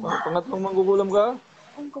kukulam. Pangatlong manggugulam ka?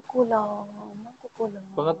 Ang kukulam. Ang kukulam.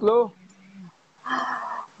 Pangatlo?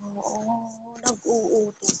 Oo,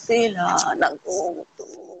 nag-uutos sila. Nag-uutos.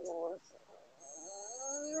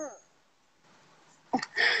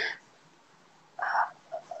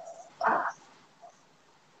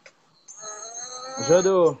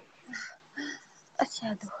 Asyhadu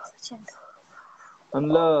Asyhadu. Asyhadu. an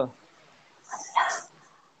la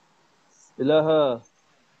ilaha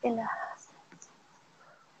Ilaha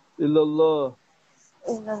illallah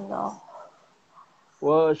illallah.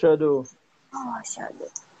 wa asyhadu Asyhadu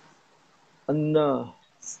anna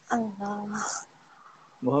anna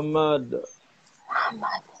Muhammad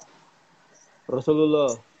Muhammad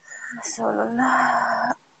Rasulullah.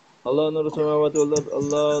 Rasulullah. Allah nur samawati wal ard.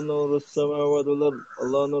 Allah nur samawati wal ard.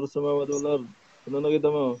 Allah nur samawati wal ard. Ano nakita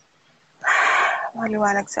mo?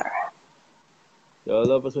 Maliwanag, sir. Ya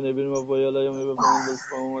Allah, pasunibin mo po yala yung iba pang involved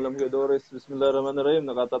sa pangungulam kay Doris. Bismillahirrahmanirrahim.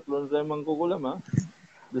 Nakatatlo na tayong mangkukulam, ha? Walang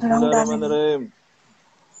dami. Bismillahirrahmanirrahim.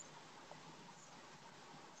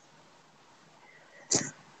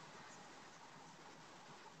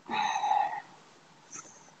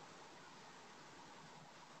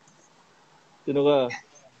 Sino ka?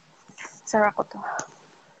 Sir, ako to.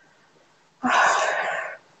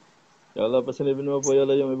 Ya Allah, pasunibin mo po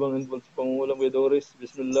yala yung ibang involved sa pangungulam kay Doris.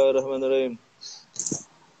 Bismillahirrahmanirrahim.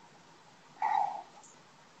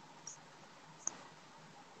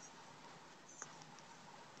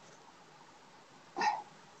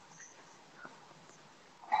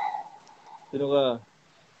 Sino ka?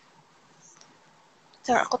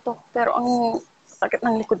 Sir, ako to. Pero ang sakit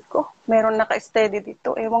ng likod ko. Meron naka-steady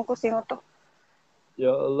dito. Ewan ko sino to.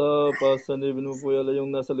 Ya Allah, pasunibin mo po yala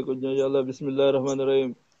yung nasa likod niya. Ya Allah,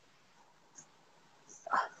 Bismillahirrahmanirrahim.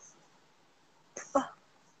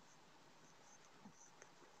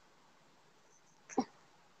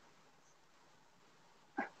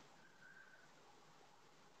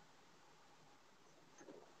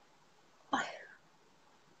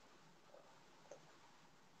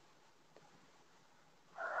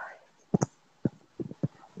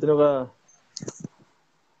 Sino ka?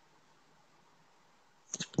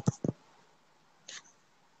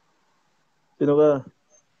 Sino ka?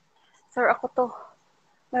 Sir, ako to.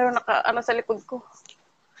 Meron naka-ano sa likod ko.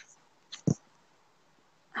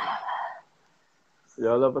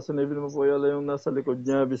 Ya Allah, pasunibin mo po yala yung nasa likod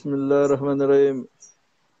niya. Bismillahirrahmanirrahim.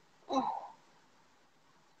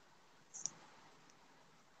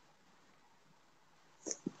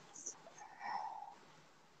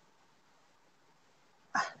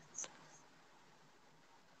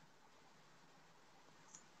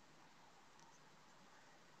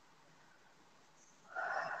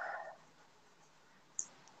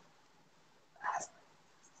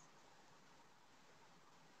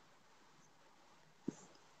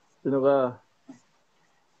 Sino ka?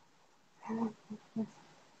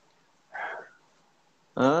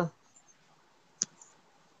 Ha?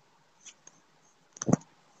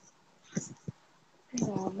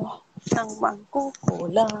 Ano? Nang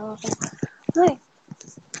mangkukulam. Ay.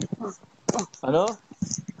 Ano?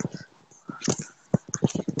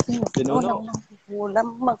 Pinuno.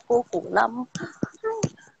 Nang mangkukulam. Magkukulam.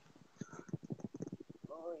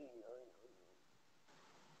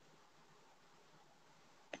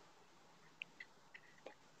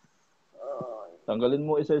 Tanggalin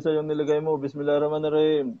mo isa-isa yung nilagay mo.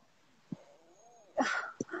 Bismillahirrahmanirrahim.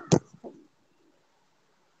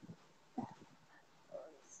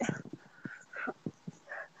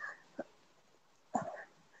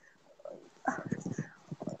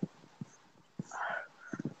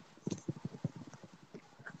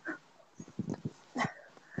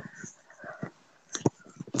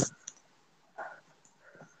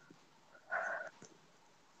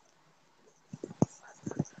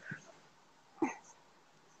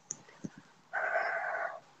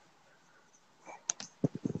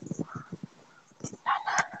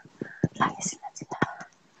 Layas na sila.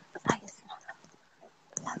 Layas na.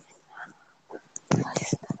 Layas na.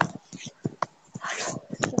 Layas na.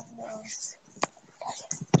 Layas.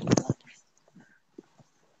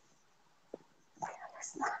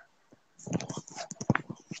 Layas na. Layas.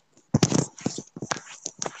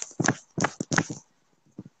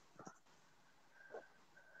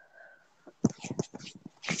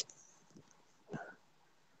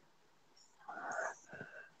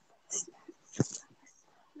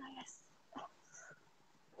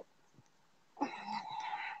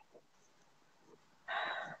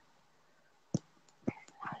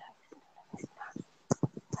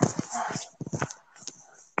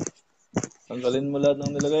 Tanggalin mo lahat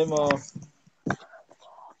ng nilagay mo.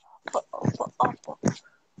 Opo, opo.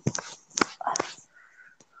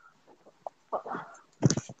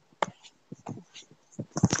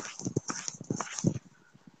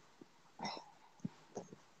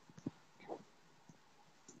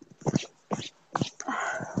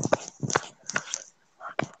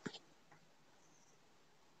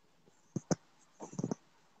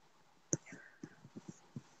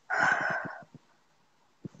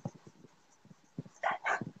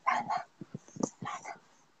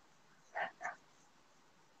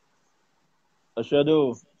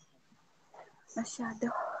 Asyadu. Masyado.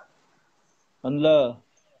 Anla.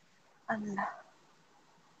 Allah.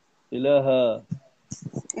 Ilaha.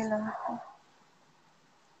 Ilaha.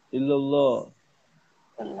 Illallah.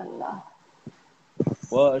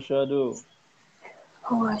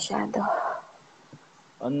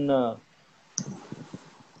 أن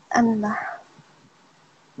أن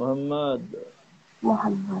محمد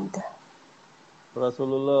محمد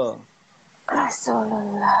رسول الله. رسول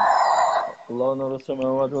الله. Allah nur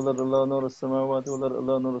samawati wal ard, Allah nur samawati wal ard,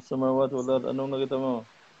 Allah nur samawati wal ard. Anong nakita mo?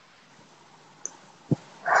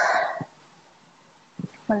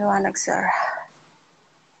 Maliwanag, sir.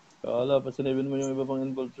 Kala, pasanibin mo yung iba pang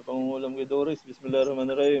involved sa pangungulam kay Doris.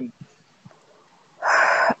 Bismillahirrahmanirrahim.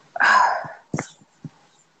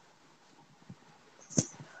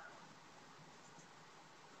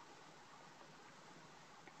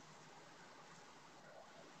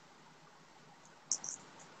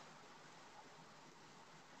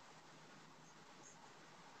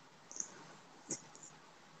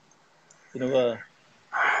 Sino ka?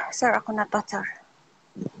 Sir, ako na to, sir.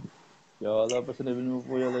 Kala, pasanibin mo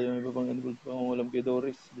po yala yung iba pang involved sa pangungulam kay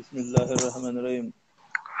Doris. Bismillahirrahmanirrahim.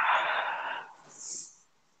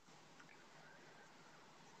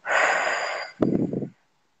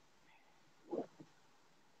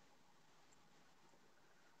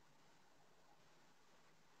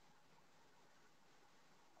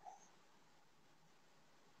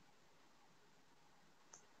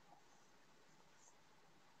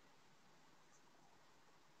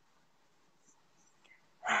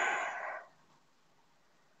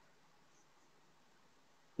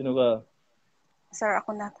 Sino ka? Sir,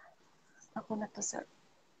 ako na. Ako na to, sir.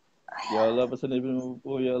 Yala, pasanibin mo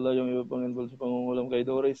po yala yung iba pang involved sa pangungulam kay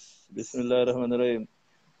Doris. Bismillahirrahmanirrahim.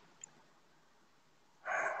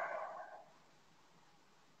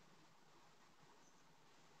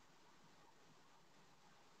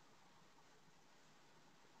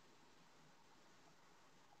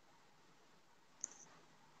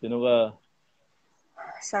 Sino ka?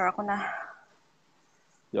 Sir, ako na.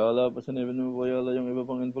 Yala, pasanibin mo po yala yung iba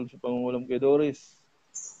pang involved sa pangungulam kay Doris.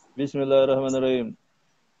 Bismillahirrahmanirrahim.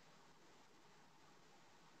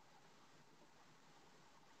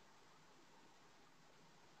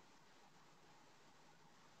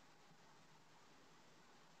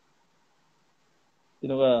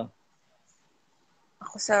 Sino ka?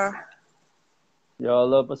 Ako, sir. Ya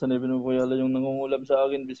Allah, pasanibin mo po yala yung nangungulam sa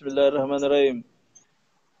akin. Bismillahirrahmanirrahim.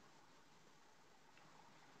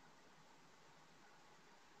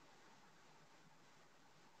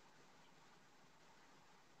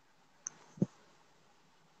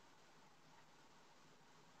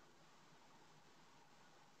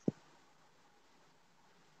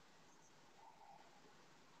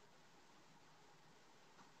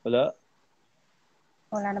 Wala?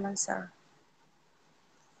 Wala naman, sir.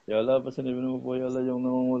 Ya Allah, pasanibin mo po yala yung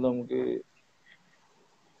nangungulam kay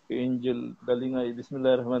Angel Dalingay.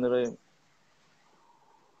 Bismillahirrahmanirrahim.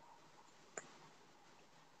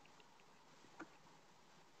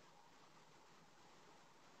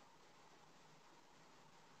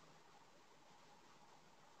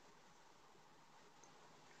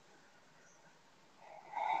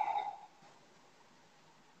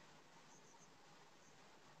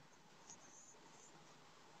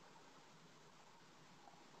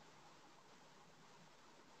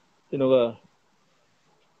 Sino ka?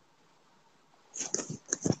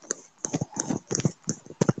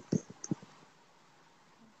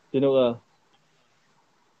 Sino ka?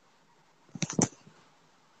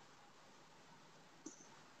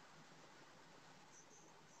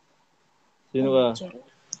 Sino ka? Angel.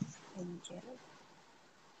 Angel.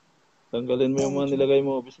 Tanggalin mo yung mga Angel. nilagay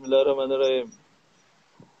mo. Bismillahirrahmanirrahim.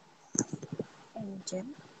 Angel.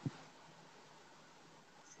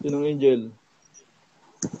 Sinong Angel?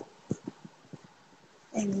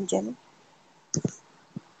 Angel.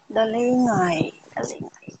 Dalingay.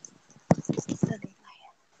 Dalingay. Dalingay.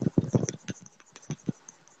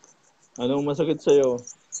 Anong masakit sa'yo?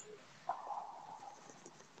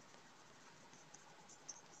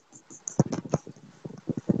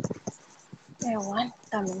 Ewan,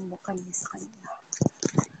 tanong mo kami sa kanya.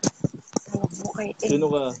 Tanong mo kay Sino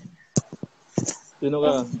ka? Sino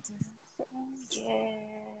ka? Angel. Si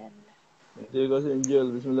Angel. Hindi ko si Angel.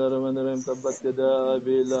 Bismillahirrahmanirrahim. Tabat yada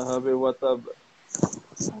abi lahabi watab.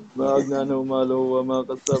 ما أغنى عنه ماله وما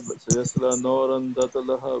كسب سيصلى نارا ذات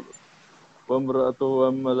لهب وامرأته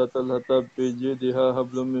حمالة الحطب في جيدها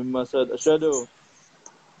حبل من مسد أشهد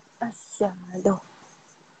Asyado.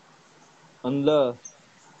 أن لا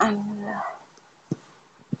Allah.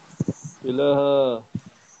 إله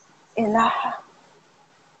Ilaha.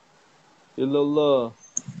 إلا الله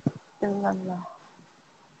Illallah.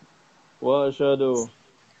 وأشهد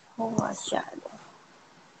Huwa asyado.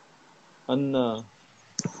 أن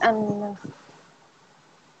Anna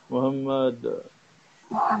محمد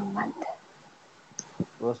Muhammad.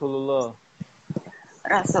 رسول الله.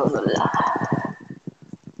 Rasulullah.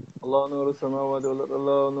 Allah nuru samawati wal ard.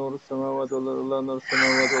 Allah nuru samawati wal ard. Allah nuru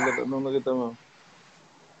samawati wal ard. Anong nakita mo?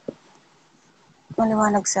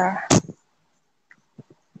 Maliwanag, sir.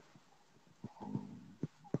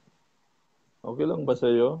 Okay lang ba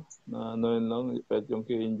sa'yo? Na ano yun lang, kahit yung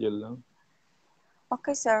kay Angel lang.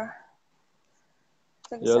 Okay, sir.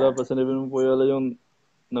 Sige, sir. Yala, pasanibin mo po yala yung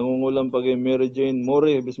nangungulam pa kay Mary Jane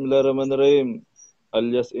More. Bismillahirrahmanirrahim.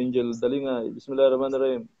 Alias Angel Dalingay.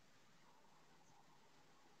 Bismillahirrahmanirrahim.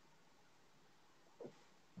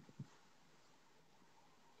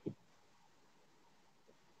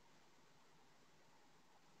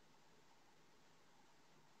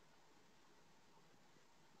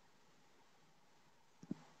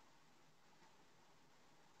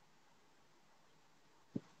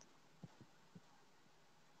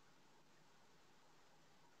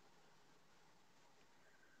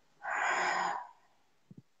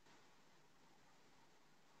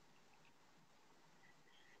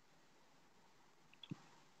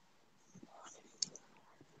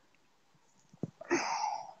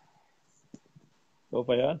 Ikaw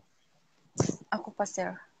pa yan? Ako pa,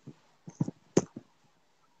 sir.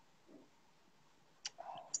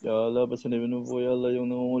 Yala, pasanibin mo po yala yung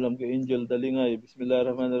nangungulam kay Angel Dalingay.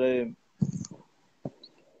 Bismillahirrahmanirrahim.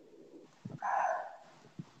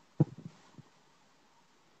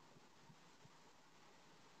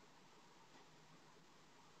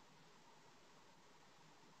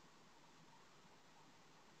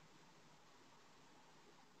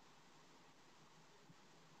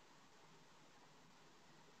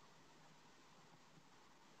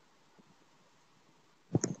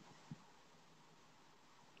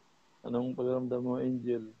 Anong pakiramdam mo,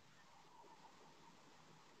 Angel?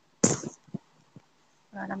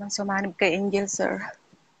 Wala naman sumanib kay Angel, sir.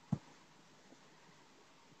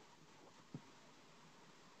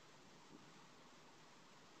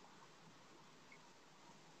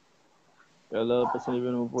 Yala,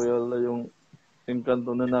 pasanibin mo po yala yung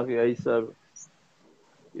engkanto na naki Aisa.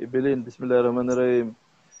 Ibilin. Bismillahirrahmanirrahim.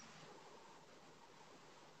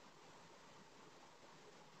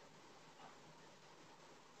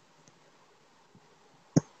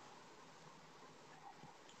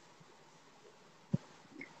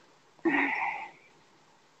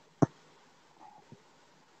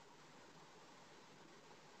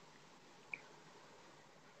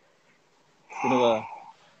 Sino ka?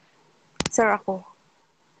 Sir, ako.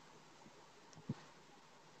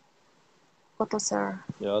 Ako to, sir.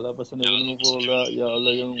 Yala, pasanibin mo po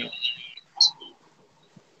yala yung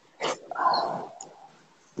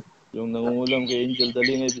nangungulam kay Angel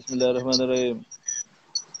Dalingay. Bismillahirrahmanirrahim.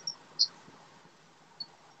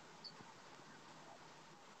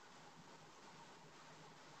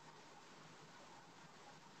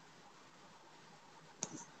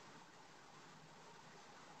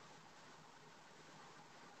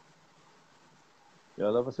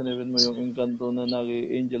 Yala, pasanibin mo yung engkanto na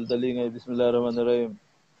naki Angel Dalingay. Bismillahirrahmanirrahim.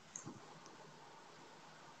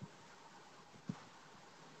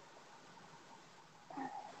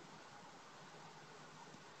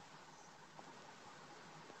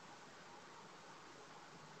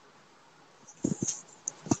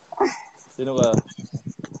 Sino ka?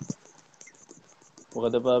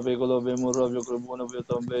 Wakadapapi ko lobe mo robyo kribuna po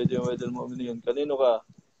yung beje mo edel mo minigan. Kanino ka?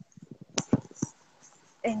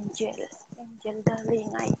 Angel. Angel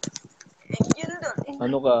Dalingay. Angel Dalingay.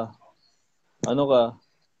 Ano ka? Ano ka?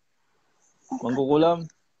 Mangkukulam?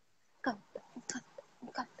 Kanta.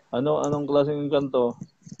 Anong klaseng engkanto?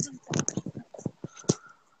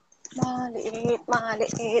 Maliit,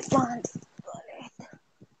 maliit, maliit.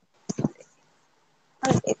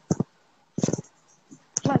 Maliit.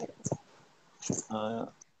 Maliit. Maliit.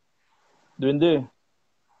 Duwende.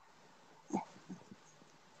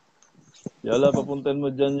 Yala, papuntahin mo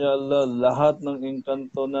dyan, yala. Lahat ng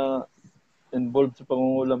engkanto na involved sa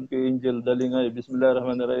pangungulam kay Angel Dalingay.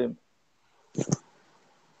 Bismillahirrahmanirrahim.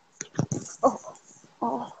 Oh.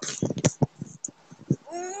 Oh.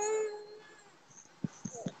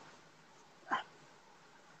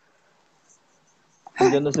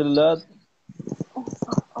 Nandyan na sila lahat.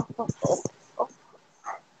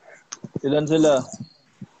 Ilan sila?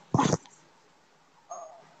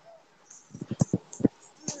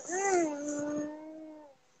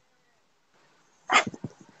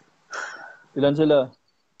 Ilan sila?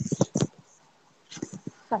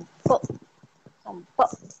 10.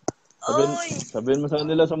 10. Sabihin mo sa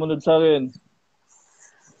kanila, sumunod sa akin.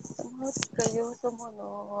 Sumunod kayo,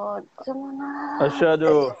 sumunod. Sumunod.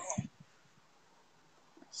 Asyado.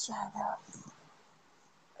 Asyado.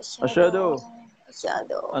 Asyado.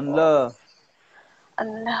 Asyado. Anla.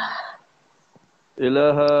 Allah.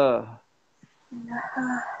 Ilaha.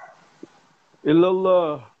 Allah.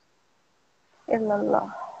 Illallah. illallah.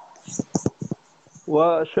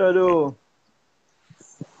 وأشهد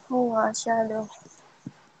Wa asyhadu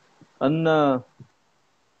أن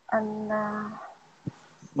anna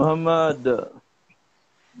محمد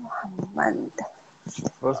Muhammad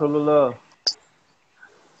رسول الله.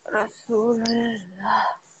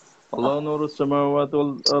 Rasulullah. الله نور السماوات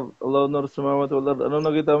والأرض. الله نور السماوات والأرض. Ano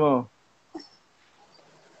nakita mo?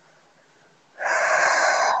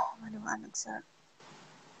 Maliwanag, sir.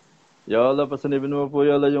 Ya Allah, pasanibin mo po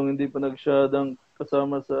ya Allah yung hindi pa nagsyadang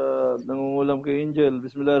kasama sa nangungulam kay Angel.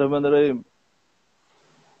 Bismillahirrahmanirrahim.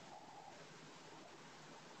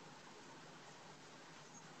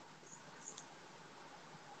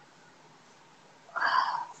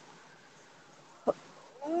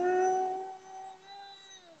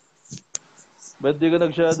 Ba't di ka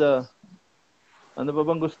nagsyada? Ano pa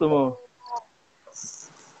bang gusto mo?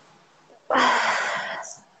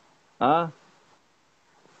 Ha?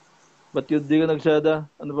 Ba't yun di ka nagsyada?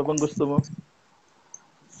 Ano pa bang gusto mo?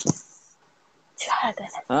 Syahada.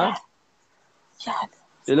 Ha? Syahada.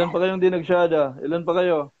 Ilan pa kayong di nagsyada? Ilan pa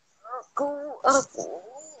kayo? Aku.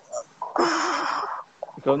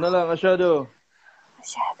 Ikaw na lang, asyado.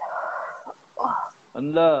 Syahada.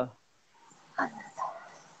 Anla.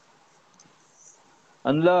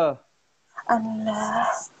 Anla. Allah.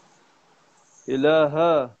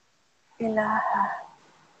 Ilaha. Ilaha.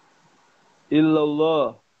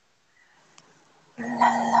 Illallah.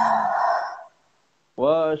 Illallah.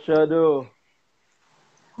 Wa asyadu.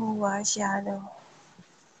 Wa asyhadu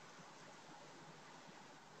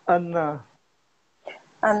Anna.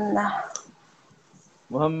 anna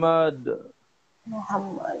Muhammad.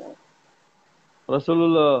 Muhammad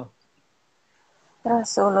Rasulullah.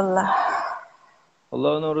 Rasulullah.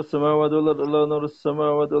 Allah nurus samawati wal ard. Allah nurus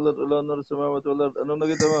samawati wal ard. Allah nurus samawati wal ard. Anong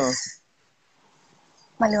nakita mo?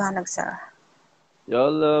 Maliwanag, sir. Ya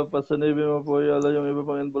Allah, pasanibin mo po ya Allah yung iba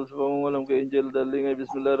pang involved sa pangungulam kay Angel Darling ay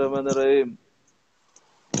Bismillahirrahmanirrahim.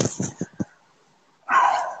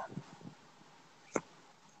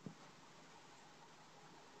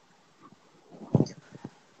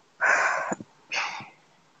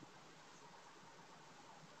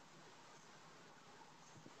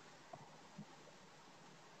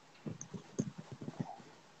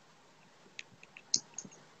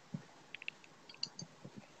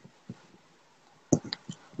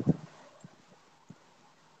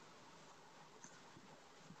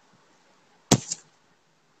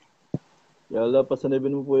 Ya Allah,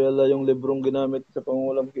 pasanibin mo po ya Allah yung librong ginamit sa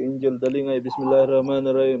pangungulam kay Angel Darling ay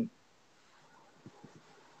Bismillahirrahmanirrahim.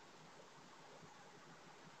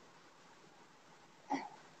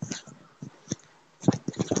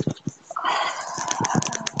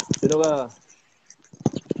 Sino ka?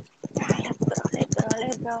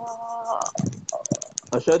 Lega.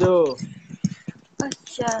 Asyadu.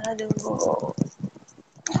 Asyhadu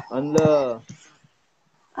An la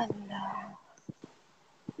Allah.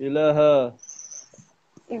 ilaha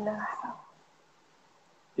Ilaha.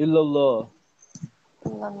 illallah.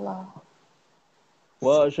 Illallah.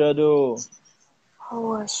 Wa asyadu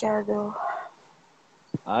Wa asyhadu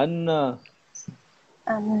anna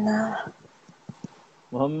anna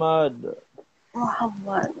Muhammad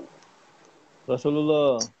Muhammad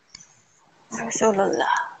Rasulullah.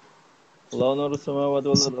 Rasulullah. Allah nurus samawati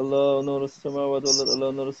wal ard. Allah nurus samawati wal ard. Allah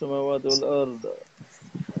nurus samawati wal ard.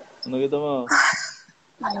 Ano kita mo?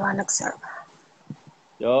 Maliwanag, sir.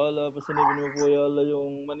 Ya Allah, pasanibin mo po ya Allah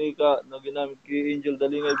yung manika na ginamit kay Angel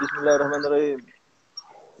Dalingay. Bismillahirrahmanirrahim.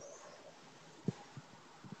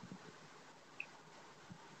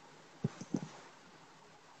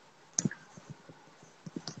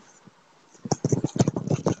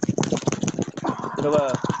 Sino ka?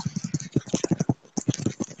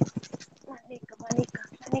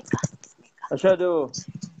 Manika. Asyadu.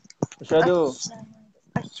 Asyadu.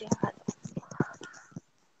 Asyhadu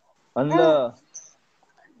An la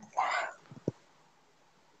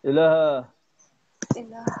ilaha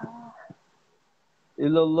ilaha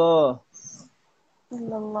illallah.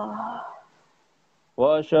 illallah.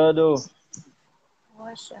 Wa asyadu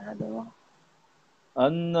Wa asyhadu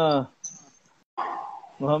anna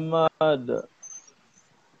Muhammad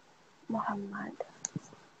Muhammad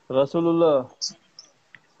Rasulullah.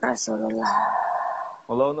 Rasulullah.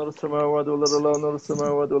 Allah nurus samawati wal ard. Allah nurus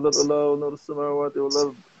samawati wal ard. Allah nurus samawati wal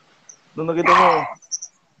ard. Ano nakita mo?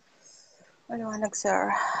 Maliwanag,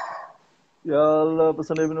 sir. Ya Allah,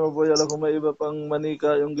 pasanibin mo po ya Allah kung may iba pang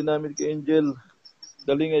manika yung ginamit kay Angel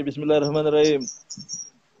Dalingay. Bismillahirrahmanirrahim.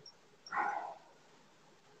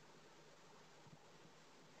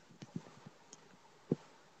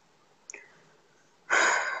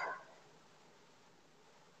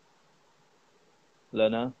 Wala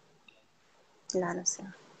na? Wala na, sir.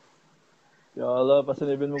 Ya Allah,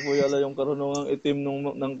 pasanibin mo po ya Allah yung karunungang itim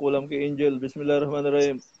ng kulam kay Angel.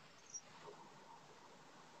 Bismillahirrahmanirrahim.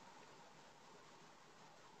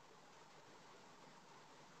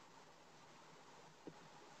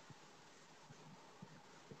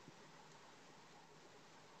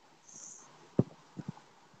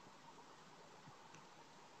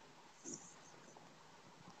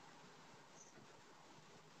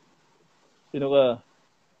 Sino ka?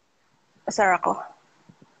 Sir, ako.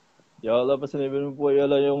 Ya Allah, pasanibin mo po ya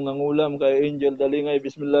Allah yung nangulam kay Angel. Dalingay.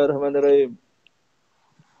 Bismillahirrahmanirrahim.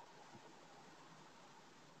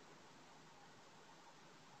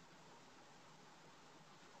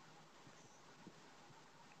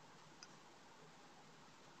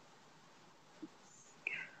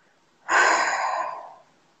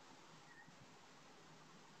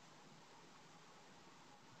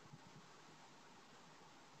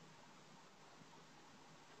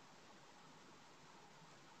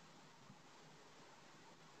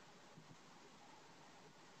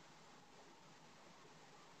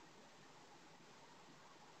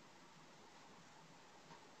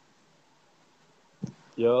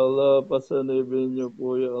 Ya Allah, pasanibin niyo po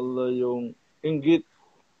ya Allah yung inggit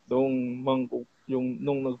nung mangkok,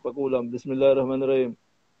 nung nagpakulam. Bismillahirrahmanirrahim.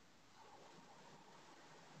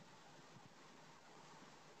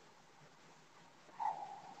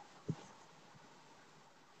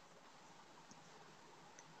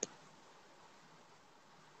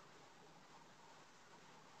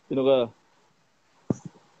 Sino ka?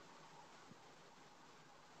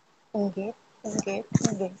 Inggit.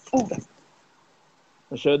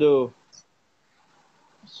 Masyado.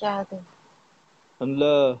 Masyado.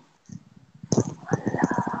 Anla.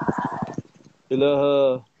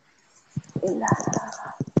 Ilaha. Ilah.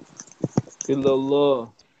 Illallah.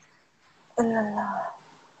 Ilallah.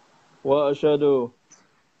 Wa asyhadu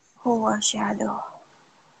Huwa asyhadu.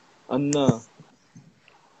 anna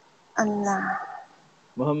Anna.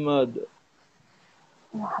 Muhammad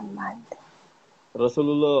Muhammad.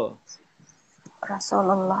 Rasulullah.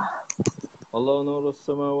 Rasulullah. Allah nurus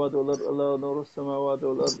samawati wal ard. Allah nurus samawati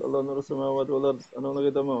wal ard. Allah nurus samawati wal ard. Anong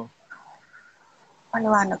nakita mo?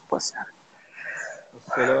 Maliwanag po, sir.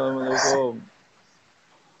 Assalamualaikum.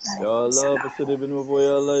 Ya Allah, Waalaikumsalam. pasilipin mo po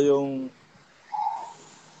ya Allah yung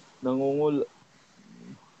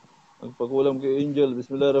nagpakulam kay Angel.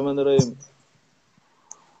 Bismillahirrahmanirrahim.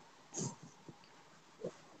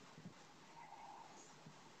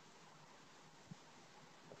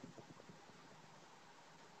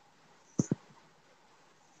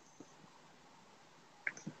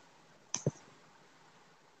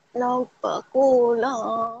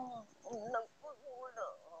 Nagpakulang.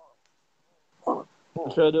 Nagpakulang.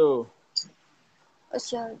 Asyhadu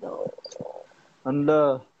Asyhadu.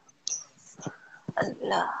 anla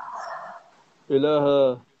Allah. ilaha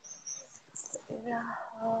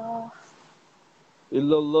Ilaha.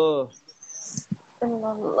 illallah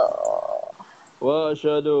Illallah. wa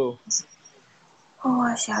asyhadu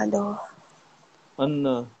Huwa asyhadu.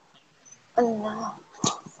 anna Anna.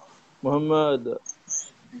 Muhammad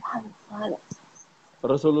Muhammad.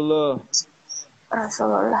 Rasulullah.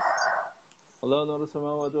 Rasulullah. Allah nurus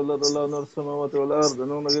samawati wal ard. Allah nurus samawati wal ard.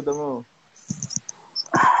 Anong nakita mo?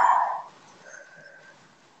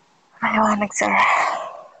 Maliwanag, sir.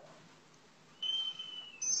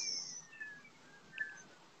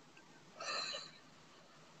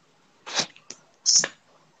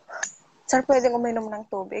 Sir, pwedeng uminom ng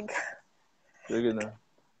tubig. Sige na.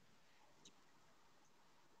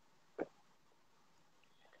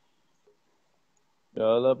 Ya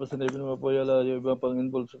Allah, pasanibin mo po ya Allah yung ibang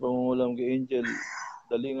pang-involve sa pangungulam kay Angel.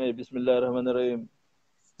 Dalingay. Bismillahirrahmanirrahim.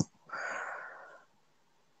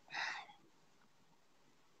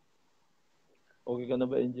 Okay ka na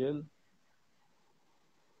ba, Angel?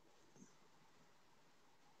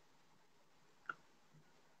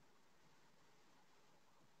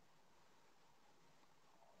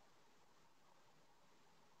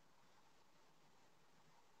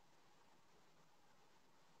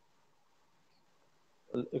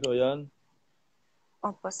 Ikaw yan?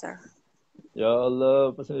 Opo, sir. Ya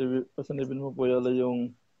Allah, pasanibin mo po ya Allah yung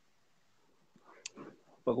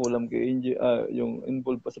pakulam kay Angel, yung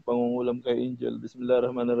involved pa sa pangungulam kay Angel.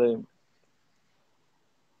 Bismillahirrahmanirrahim.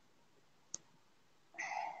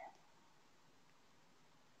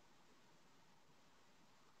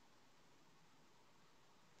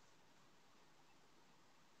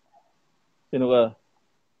 Sino ka?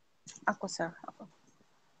 Ako, sir. Ako.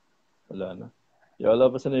 Wala na. Ya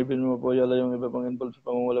Allah, pasanibin mo po ya Allah yung iba pang involved sa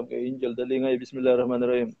pangungulam kay Angel. Dalingay.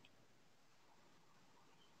 Bismillahirrahmanirrahim.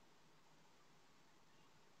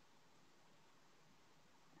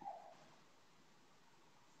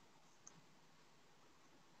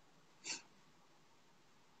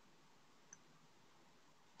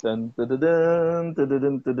 Tan tadadun,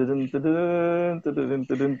 tadadun, tadadun, tadadun, tadadun, tadadun,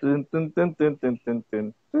 tadadun, tadadun, tadadun, tadadun,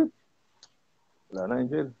 tadadun. Wala na,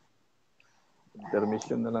 Angel.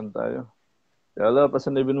 Intermission na lang tayo. Yala,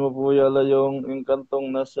 pasanibin mo po yala yung kantong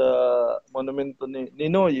nasa monumento ni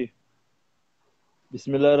Ninoy.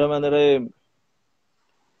 Bismillahirrahmanirrahim.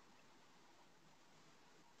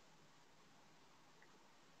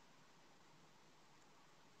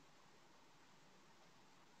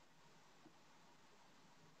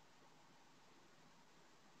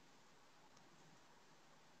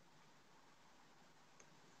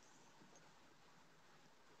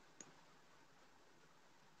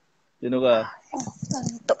 Sino ka?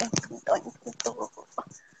 Kanto.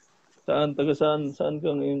 Saan? Taga saan? Saan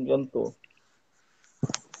kang kanto?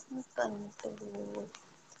 Kanto.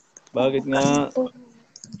 Bakit nga? Kanto.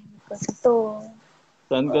 Kanto.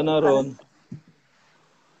 Saan ka na ron?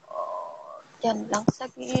 Yan lang sa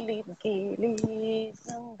gilid-gilid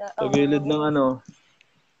ng daan. Sa gilid ng ano?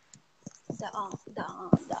 Daan.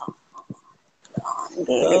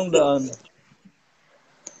 Saang daan?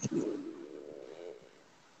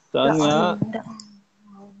 Saan nga? Daan.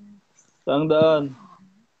 Saang daan?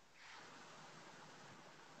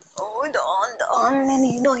 Oh, daan.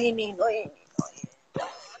 Ninoy.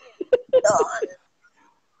 Daan.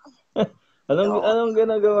 Anong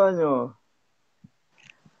ginagawa nyo?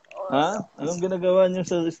 Ha? Anong ginagawa nyo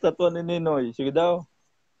sa estatwa ni Ninoy? Sige daw.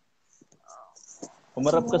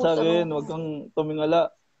 Umarap ka sa akin. Huwag kang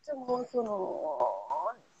tumingala.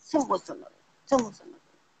 Sumusunod.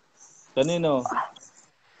 Kanino?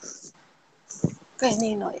 Kay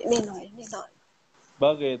Ninoy.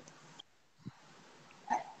 Bakit?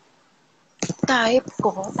 Type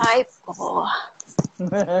ko.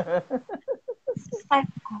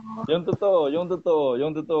 Yung totoo.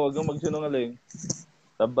 Huwag kang magsinungaling.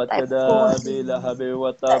 Tabat Type ko. kada bila habi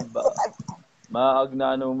wa tabba.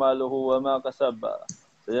 Maagnano maluhu wa makasaba.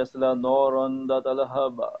 Sayasla noron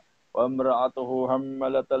datalahaba. Wa amra'atuhu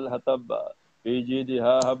hammalatal hataba. Fi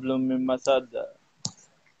jidiha hablum min masada.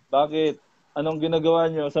 Bakit? Anong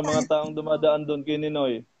ginagawa nyo sa mga taong dumadaan doon kay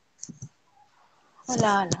Ninoy?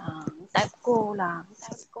 Wala lang. Type ko.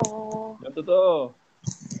 Yung totoo.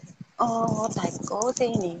 Oh, type ko.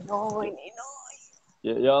 Si Ninoy.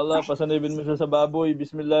 Ya Allah, pasanibin mo siya sa baboy.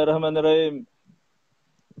 Bismillahirrahmanirrahim.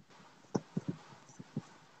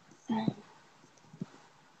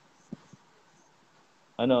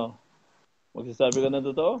 Ano? Magsasabi ka ng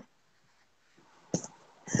totoo?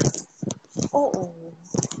 Oo.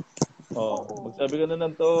 Oh, magsabi ka na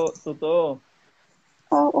ng totoo.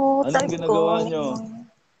 Oo, Anong type ko. ginagawa nyo?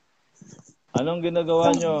 Anong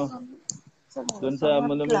ginagawa nyo doon sa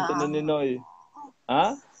Sumusunod monumento ni lang. Ninoy?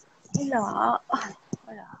 Ha? Wala.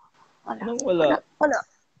 Anong wala?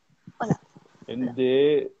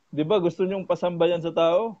 Hindi. Di ba gusto nyong pasambayan sa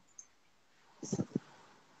tao?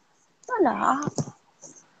 Wala.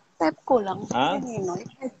 Type ko lang. Ha? Si Ninoy.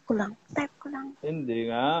 Type ko lang.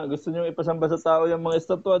 Hindi nga. Gusto nyong ipasamba sa tao yung mga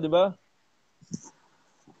estatwa, di ba?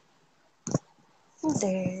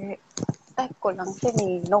 Hindi. Type ko lang si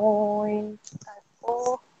Ninoy. Type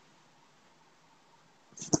ko.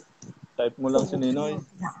 Type mo lang si Ninoy.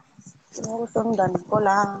 Sinusundan ko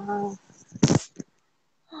lang.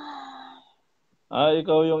 Ah,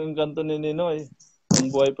 ikaw yung engkanto ni Ninoy.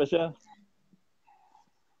 Nung buhay pa siya.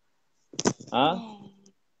 Ha?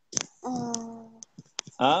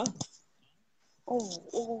 Ha?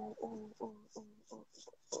 Oo.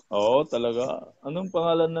 Oo, talaga. Anong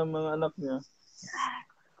pangalan ng mga anak niya?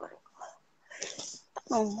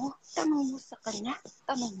 Tanong mo sa kanya.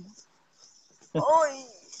 Tanong mo. Oy!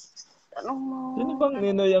 Tanong mo. Sino bang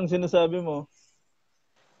Ninoy ang sinasabi mo?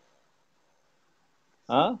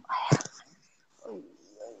 Ha?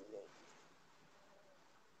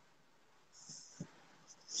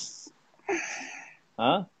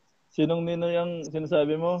 Ha? Sinong Ninoy ang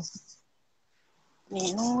sinasabi mo?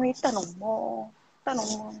 Ninoy, tanong mo.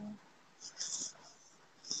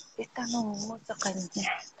 Itanong mo sa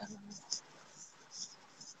kanya.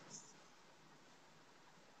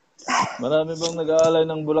 Marami bang nag-aalay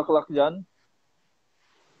ng bulaklak dyan?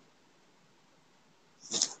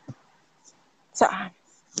 Saan?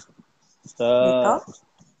 Sa... Dito?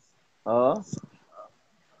 Oo?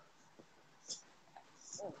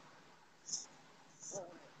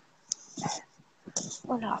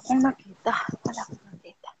 Wala akong nakita.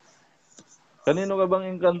 Kanino ka bang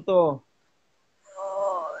engkanto?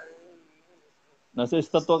 Nasa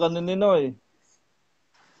estatwa ka ni Ninoy.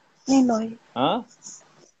 Ninoy. Ha?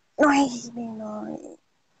 Ninoy.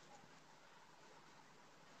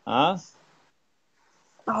 Ha?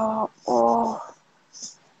 Oo.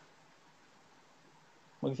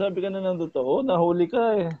 Magsabi ka na ng totoo, nahuli ka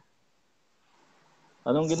eh.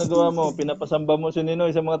 Anong ginagawa mo? Pinapasamba mo si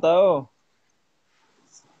Ninoy sa mga tao?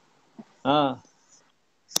 Ha?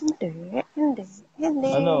 Hindi.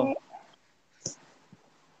 Ano?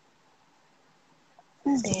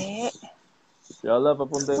 Hindi. Yala,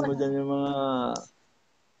 papuntahin mo dyan yung mga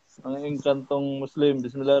engkantong Muslim.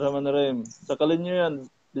 Bismillahirrahmanirrahim. Sakalin nyo yan.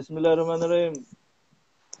 Bismillahirrahmanirrahim.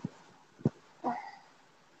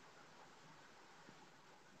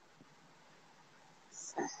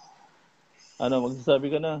 Ano,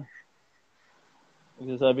 magsasabi ka na?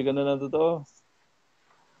 Magsasabi ka na ng totoo?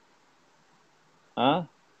 Ha?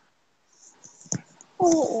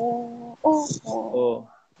 Oo. Oo. Oo.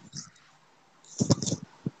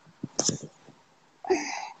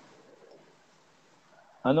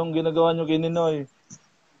 Anong ginagawa nyo kay Ninoy?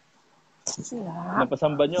 Wala.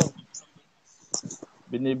 Napasamba nyo?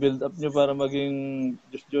 Binibuild up nyo para maging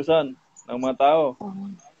Diyos-Diyosan ng mga tao?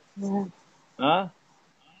 Mm. Ha?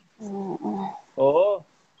 Mm. Oo.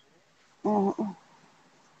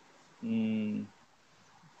 Mm.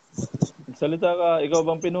 Magsalita ka. Ikaw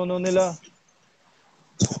bang pinuno nila?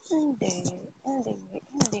 Hindi. Hindi.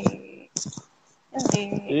 Hindi.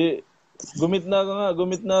 Hindi. Gumit na ka nga.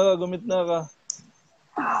 Gumit na ka. Gumit na ka.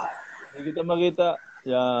 Hindi kita makita.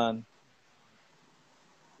 Yan.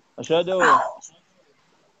 Asyado.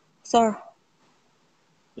 Sir.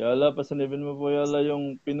 Yala, pasanibin mo po yala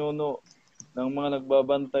yung pinuno ng mga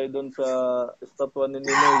nagbabantay doon sa estatwa ni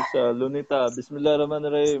Ninoy sa Lunita.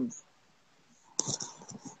 Bismillahirrahmanirrahim.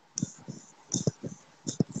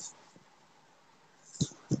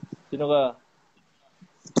 Sino ka?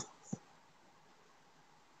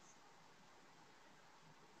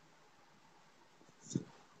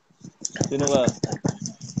 Sino ka?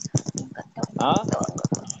 Ha?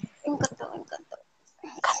 Engkanto.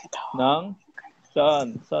 Nang? Saan?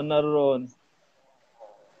 Saan naroon?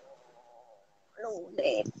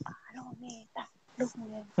 Luneta. Luneta.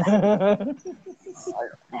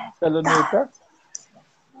 Sa Lunita?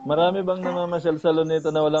 Marami bang namamasyal sa Lunita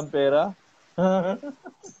na walang pera?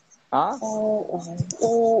 Ha? Oo.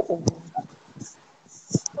 Oo.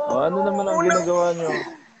 O ano naman ang ginagawa nyo?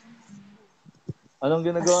 Anong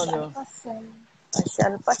ginagawa nyo?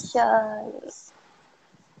 Pasyal.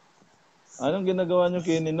 Anong ginagawa nyo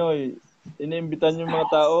kay Ninoy? Iniimbitan nyo yung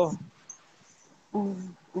mga tao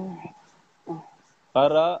Mm.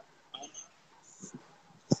 para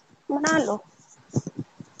Manalo.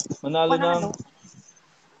 manalo ng Manalo.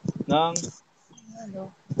 ng Manalo.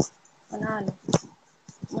 Manalo.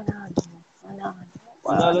 Manalo. Manalo.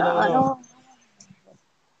 manalo ng ano? Manalo.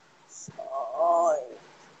 Ay.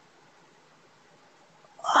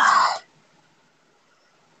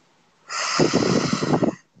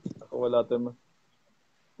 Ako wala tayo.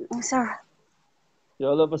 Sir. Ya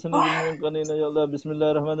Allah, pasanibin mo yung kanina. Ya Allah,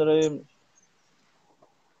 Bismillahirrahmanirrahim.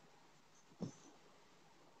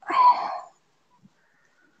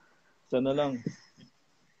 Sana lang.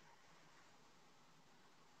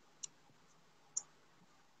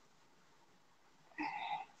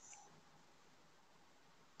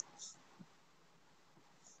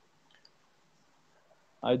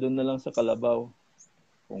 Ay, doon na lang sa Kalabaw.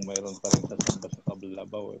 Kung mayroon pa rin sasamba sa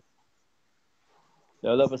Kalabaw eh.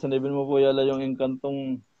 Ya Allah, pasanibin mo po ya Allah yung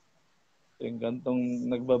engkantong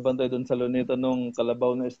nagbabantay doon sa luneta nung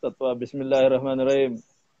Kalabaw na estatwa. Bismillahirrahmanirrahim.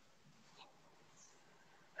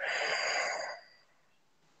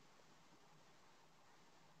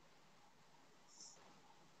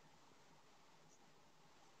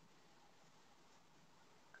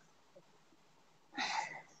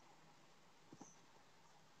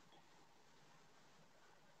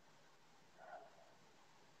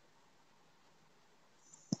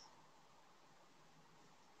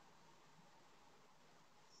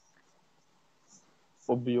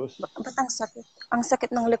 Obvious. Ba't ang sakit? Ang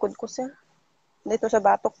sakit ng likod ko, sir. Dito sa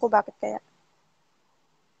batok ko, bakit kaya?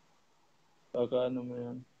 Kakaano mo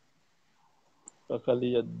yan?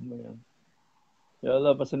 Kakaliyad mo yan. Ya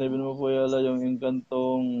Allah, pasanibin mo po ya Allah yung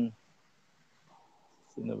engkantong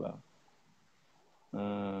sino ba?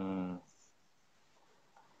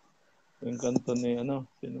 Engkanto ni ano?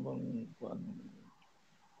 Sino bang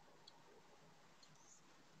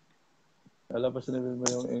Ya Allah, pasanibin mo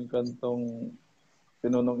yung engkantong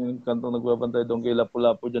pinunong engkantong nagbabantay doon kay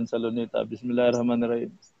Lapu-Lapu dyan sa Lunita. Bismillahirrahmanirrahim.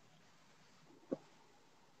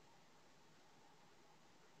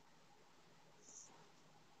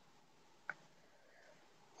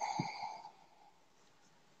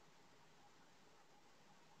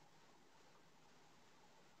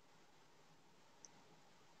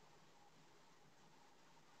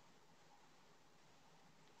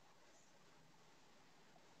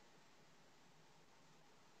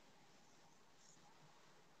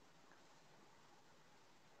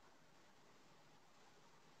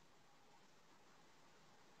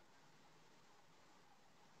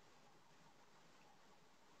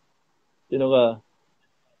 Sino ka?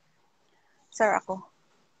 Sir, ako.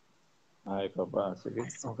 Ikaw ba? Sige,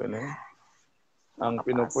 Pasok okay na na. yun. Ang Makapasok.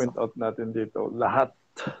 pinopoint out natin dito, lahat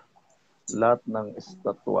ng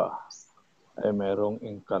estatwa ay merong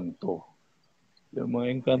engkanto. Yung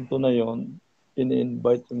mga engkanto na yon,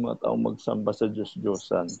 ini-invite yung mga taong magsamba sa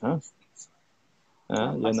Diyos-Diyosan. Ha?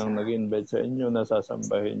 Yan ang nag-invite sa inyo na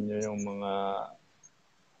sasambahin nyo yung mga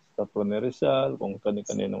estatwa ni Rizal, kung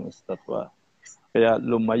kani-kaninong estatwa. Kaya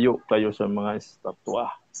lumayo kayo sa mga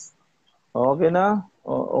estatwa. Okay na?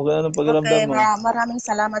 Okay na ng pakiramdam mo? Maraming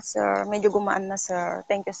salamat, sir. Medyo gumaan na, sir.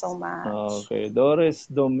 Thank you so much. Okay. Doris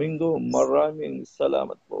Domingo, maraming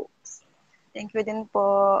salamat po. Thank you din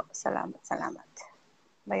po. Salamat.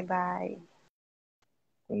 Bye-bye.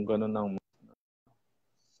 Kung gano'n ang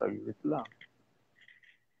saglit lang.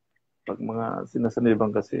 Pag mga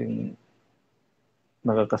sinasanibang kasing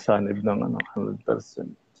nakakasanib ng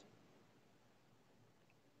 100%.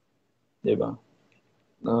 Diba?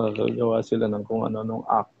 Nakakagawa sila ng kung ano-anong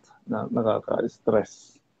act na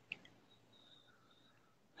nakaka-stress.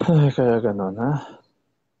 Kaya gano'n, ha?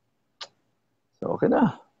 So, okay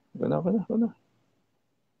na.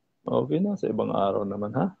 Okay na. Sa ibang araw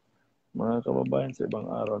naman, ha? Mga kababayan, sa ibang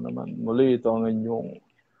araw naman. Muli, ito ang inyong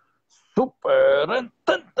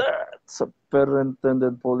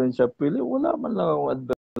Superintendent Paul I. Pili. Wala man lang akong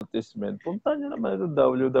advertisement. Punta nyo naman ito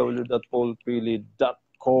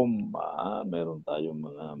www.paulpili.com. Meron tayong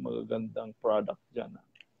mga magagandang product dyan.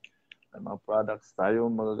 May mga products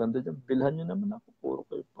tayo magaganda dyan. Bilhan nyo naman ako. Puro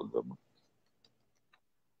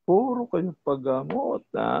kayo paggamot.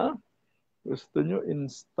 Gusto nyo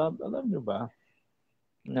instant. Alam nyo ba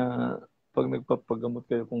na pag nagpapagamot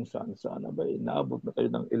kayo kung saan-saan, inaabot na kayo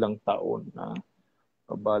ng ilang taon na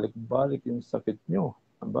pabalik-balik yung sakit nyo.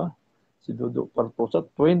 Si Dudu Partosa,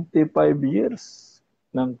 25 years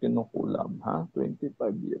nang kinukulam. 25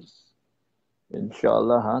 years.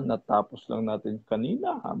 Inshallah, natapos lang natin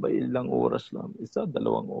kanina. Ilang oras lang. 1-2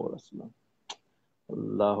 oras lang.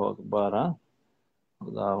 Allahu Akbar,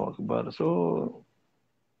 Allahu Akbar. So,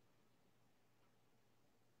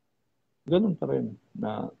 ganun pa rin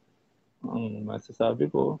na ang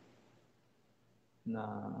masasabi ko na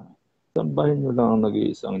sambahin nyo lang ang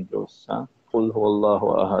nag-iisang Diyos. Qul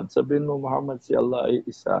huwallahu ahad. Sabihin mo, Muhammad, si Allah ay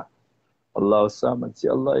isa. Allahu samad. Si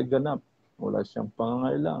Allah ay ganap. Wala siyang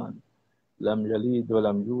pangangailangan. Lam yalid,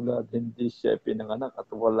 walam yulad. Hindi siya pinanganak at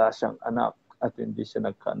wala siyang anak at hindi siya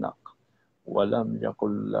nagkaanak. Walam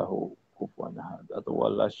yakullahu kufuwan ahad. At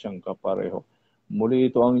wala siyang kapareho.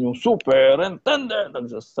 Muli ito ang inyong superintendent.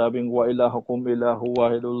 Nagsasabing wa ilahukum ilahu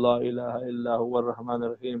wahidul la ilaha illahu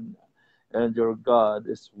warrahmanir rahim. And your God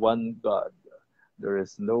is one God. There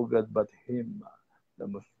is no God but Him, the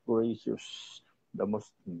most gracious, the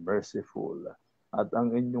most merciful. At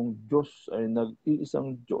ang inyong Diyos ay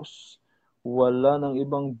nag-iisang Diyos. Wala ng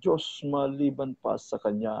ibang Diyos maliban pa sa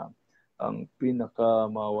Kanya. Ang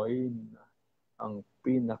pinakamawain, ang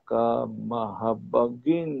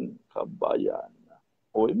pinakamahabaging kabayan.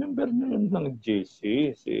 Member nyo yun ng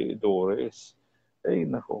JC, si Doris.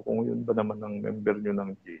 Nako, kung yun ba naman ang member nyo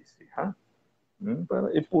ng JC, ha?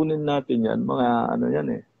 Para ipunin natin yan, mga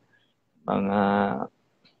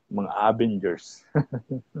mga Avengers.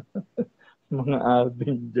 Mga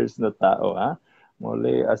Avengers na tao, ha?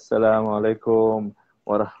 Muli, assalamualaikum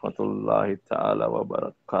warahmatullahi ta'ala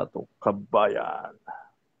wabarakatuh, kabayan.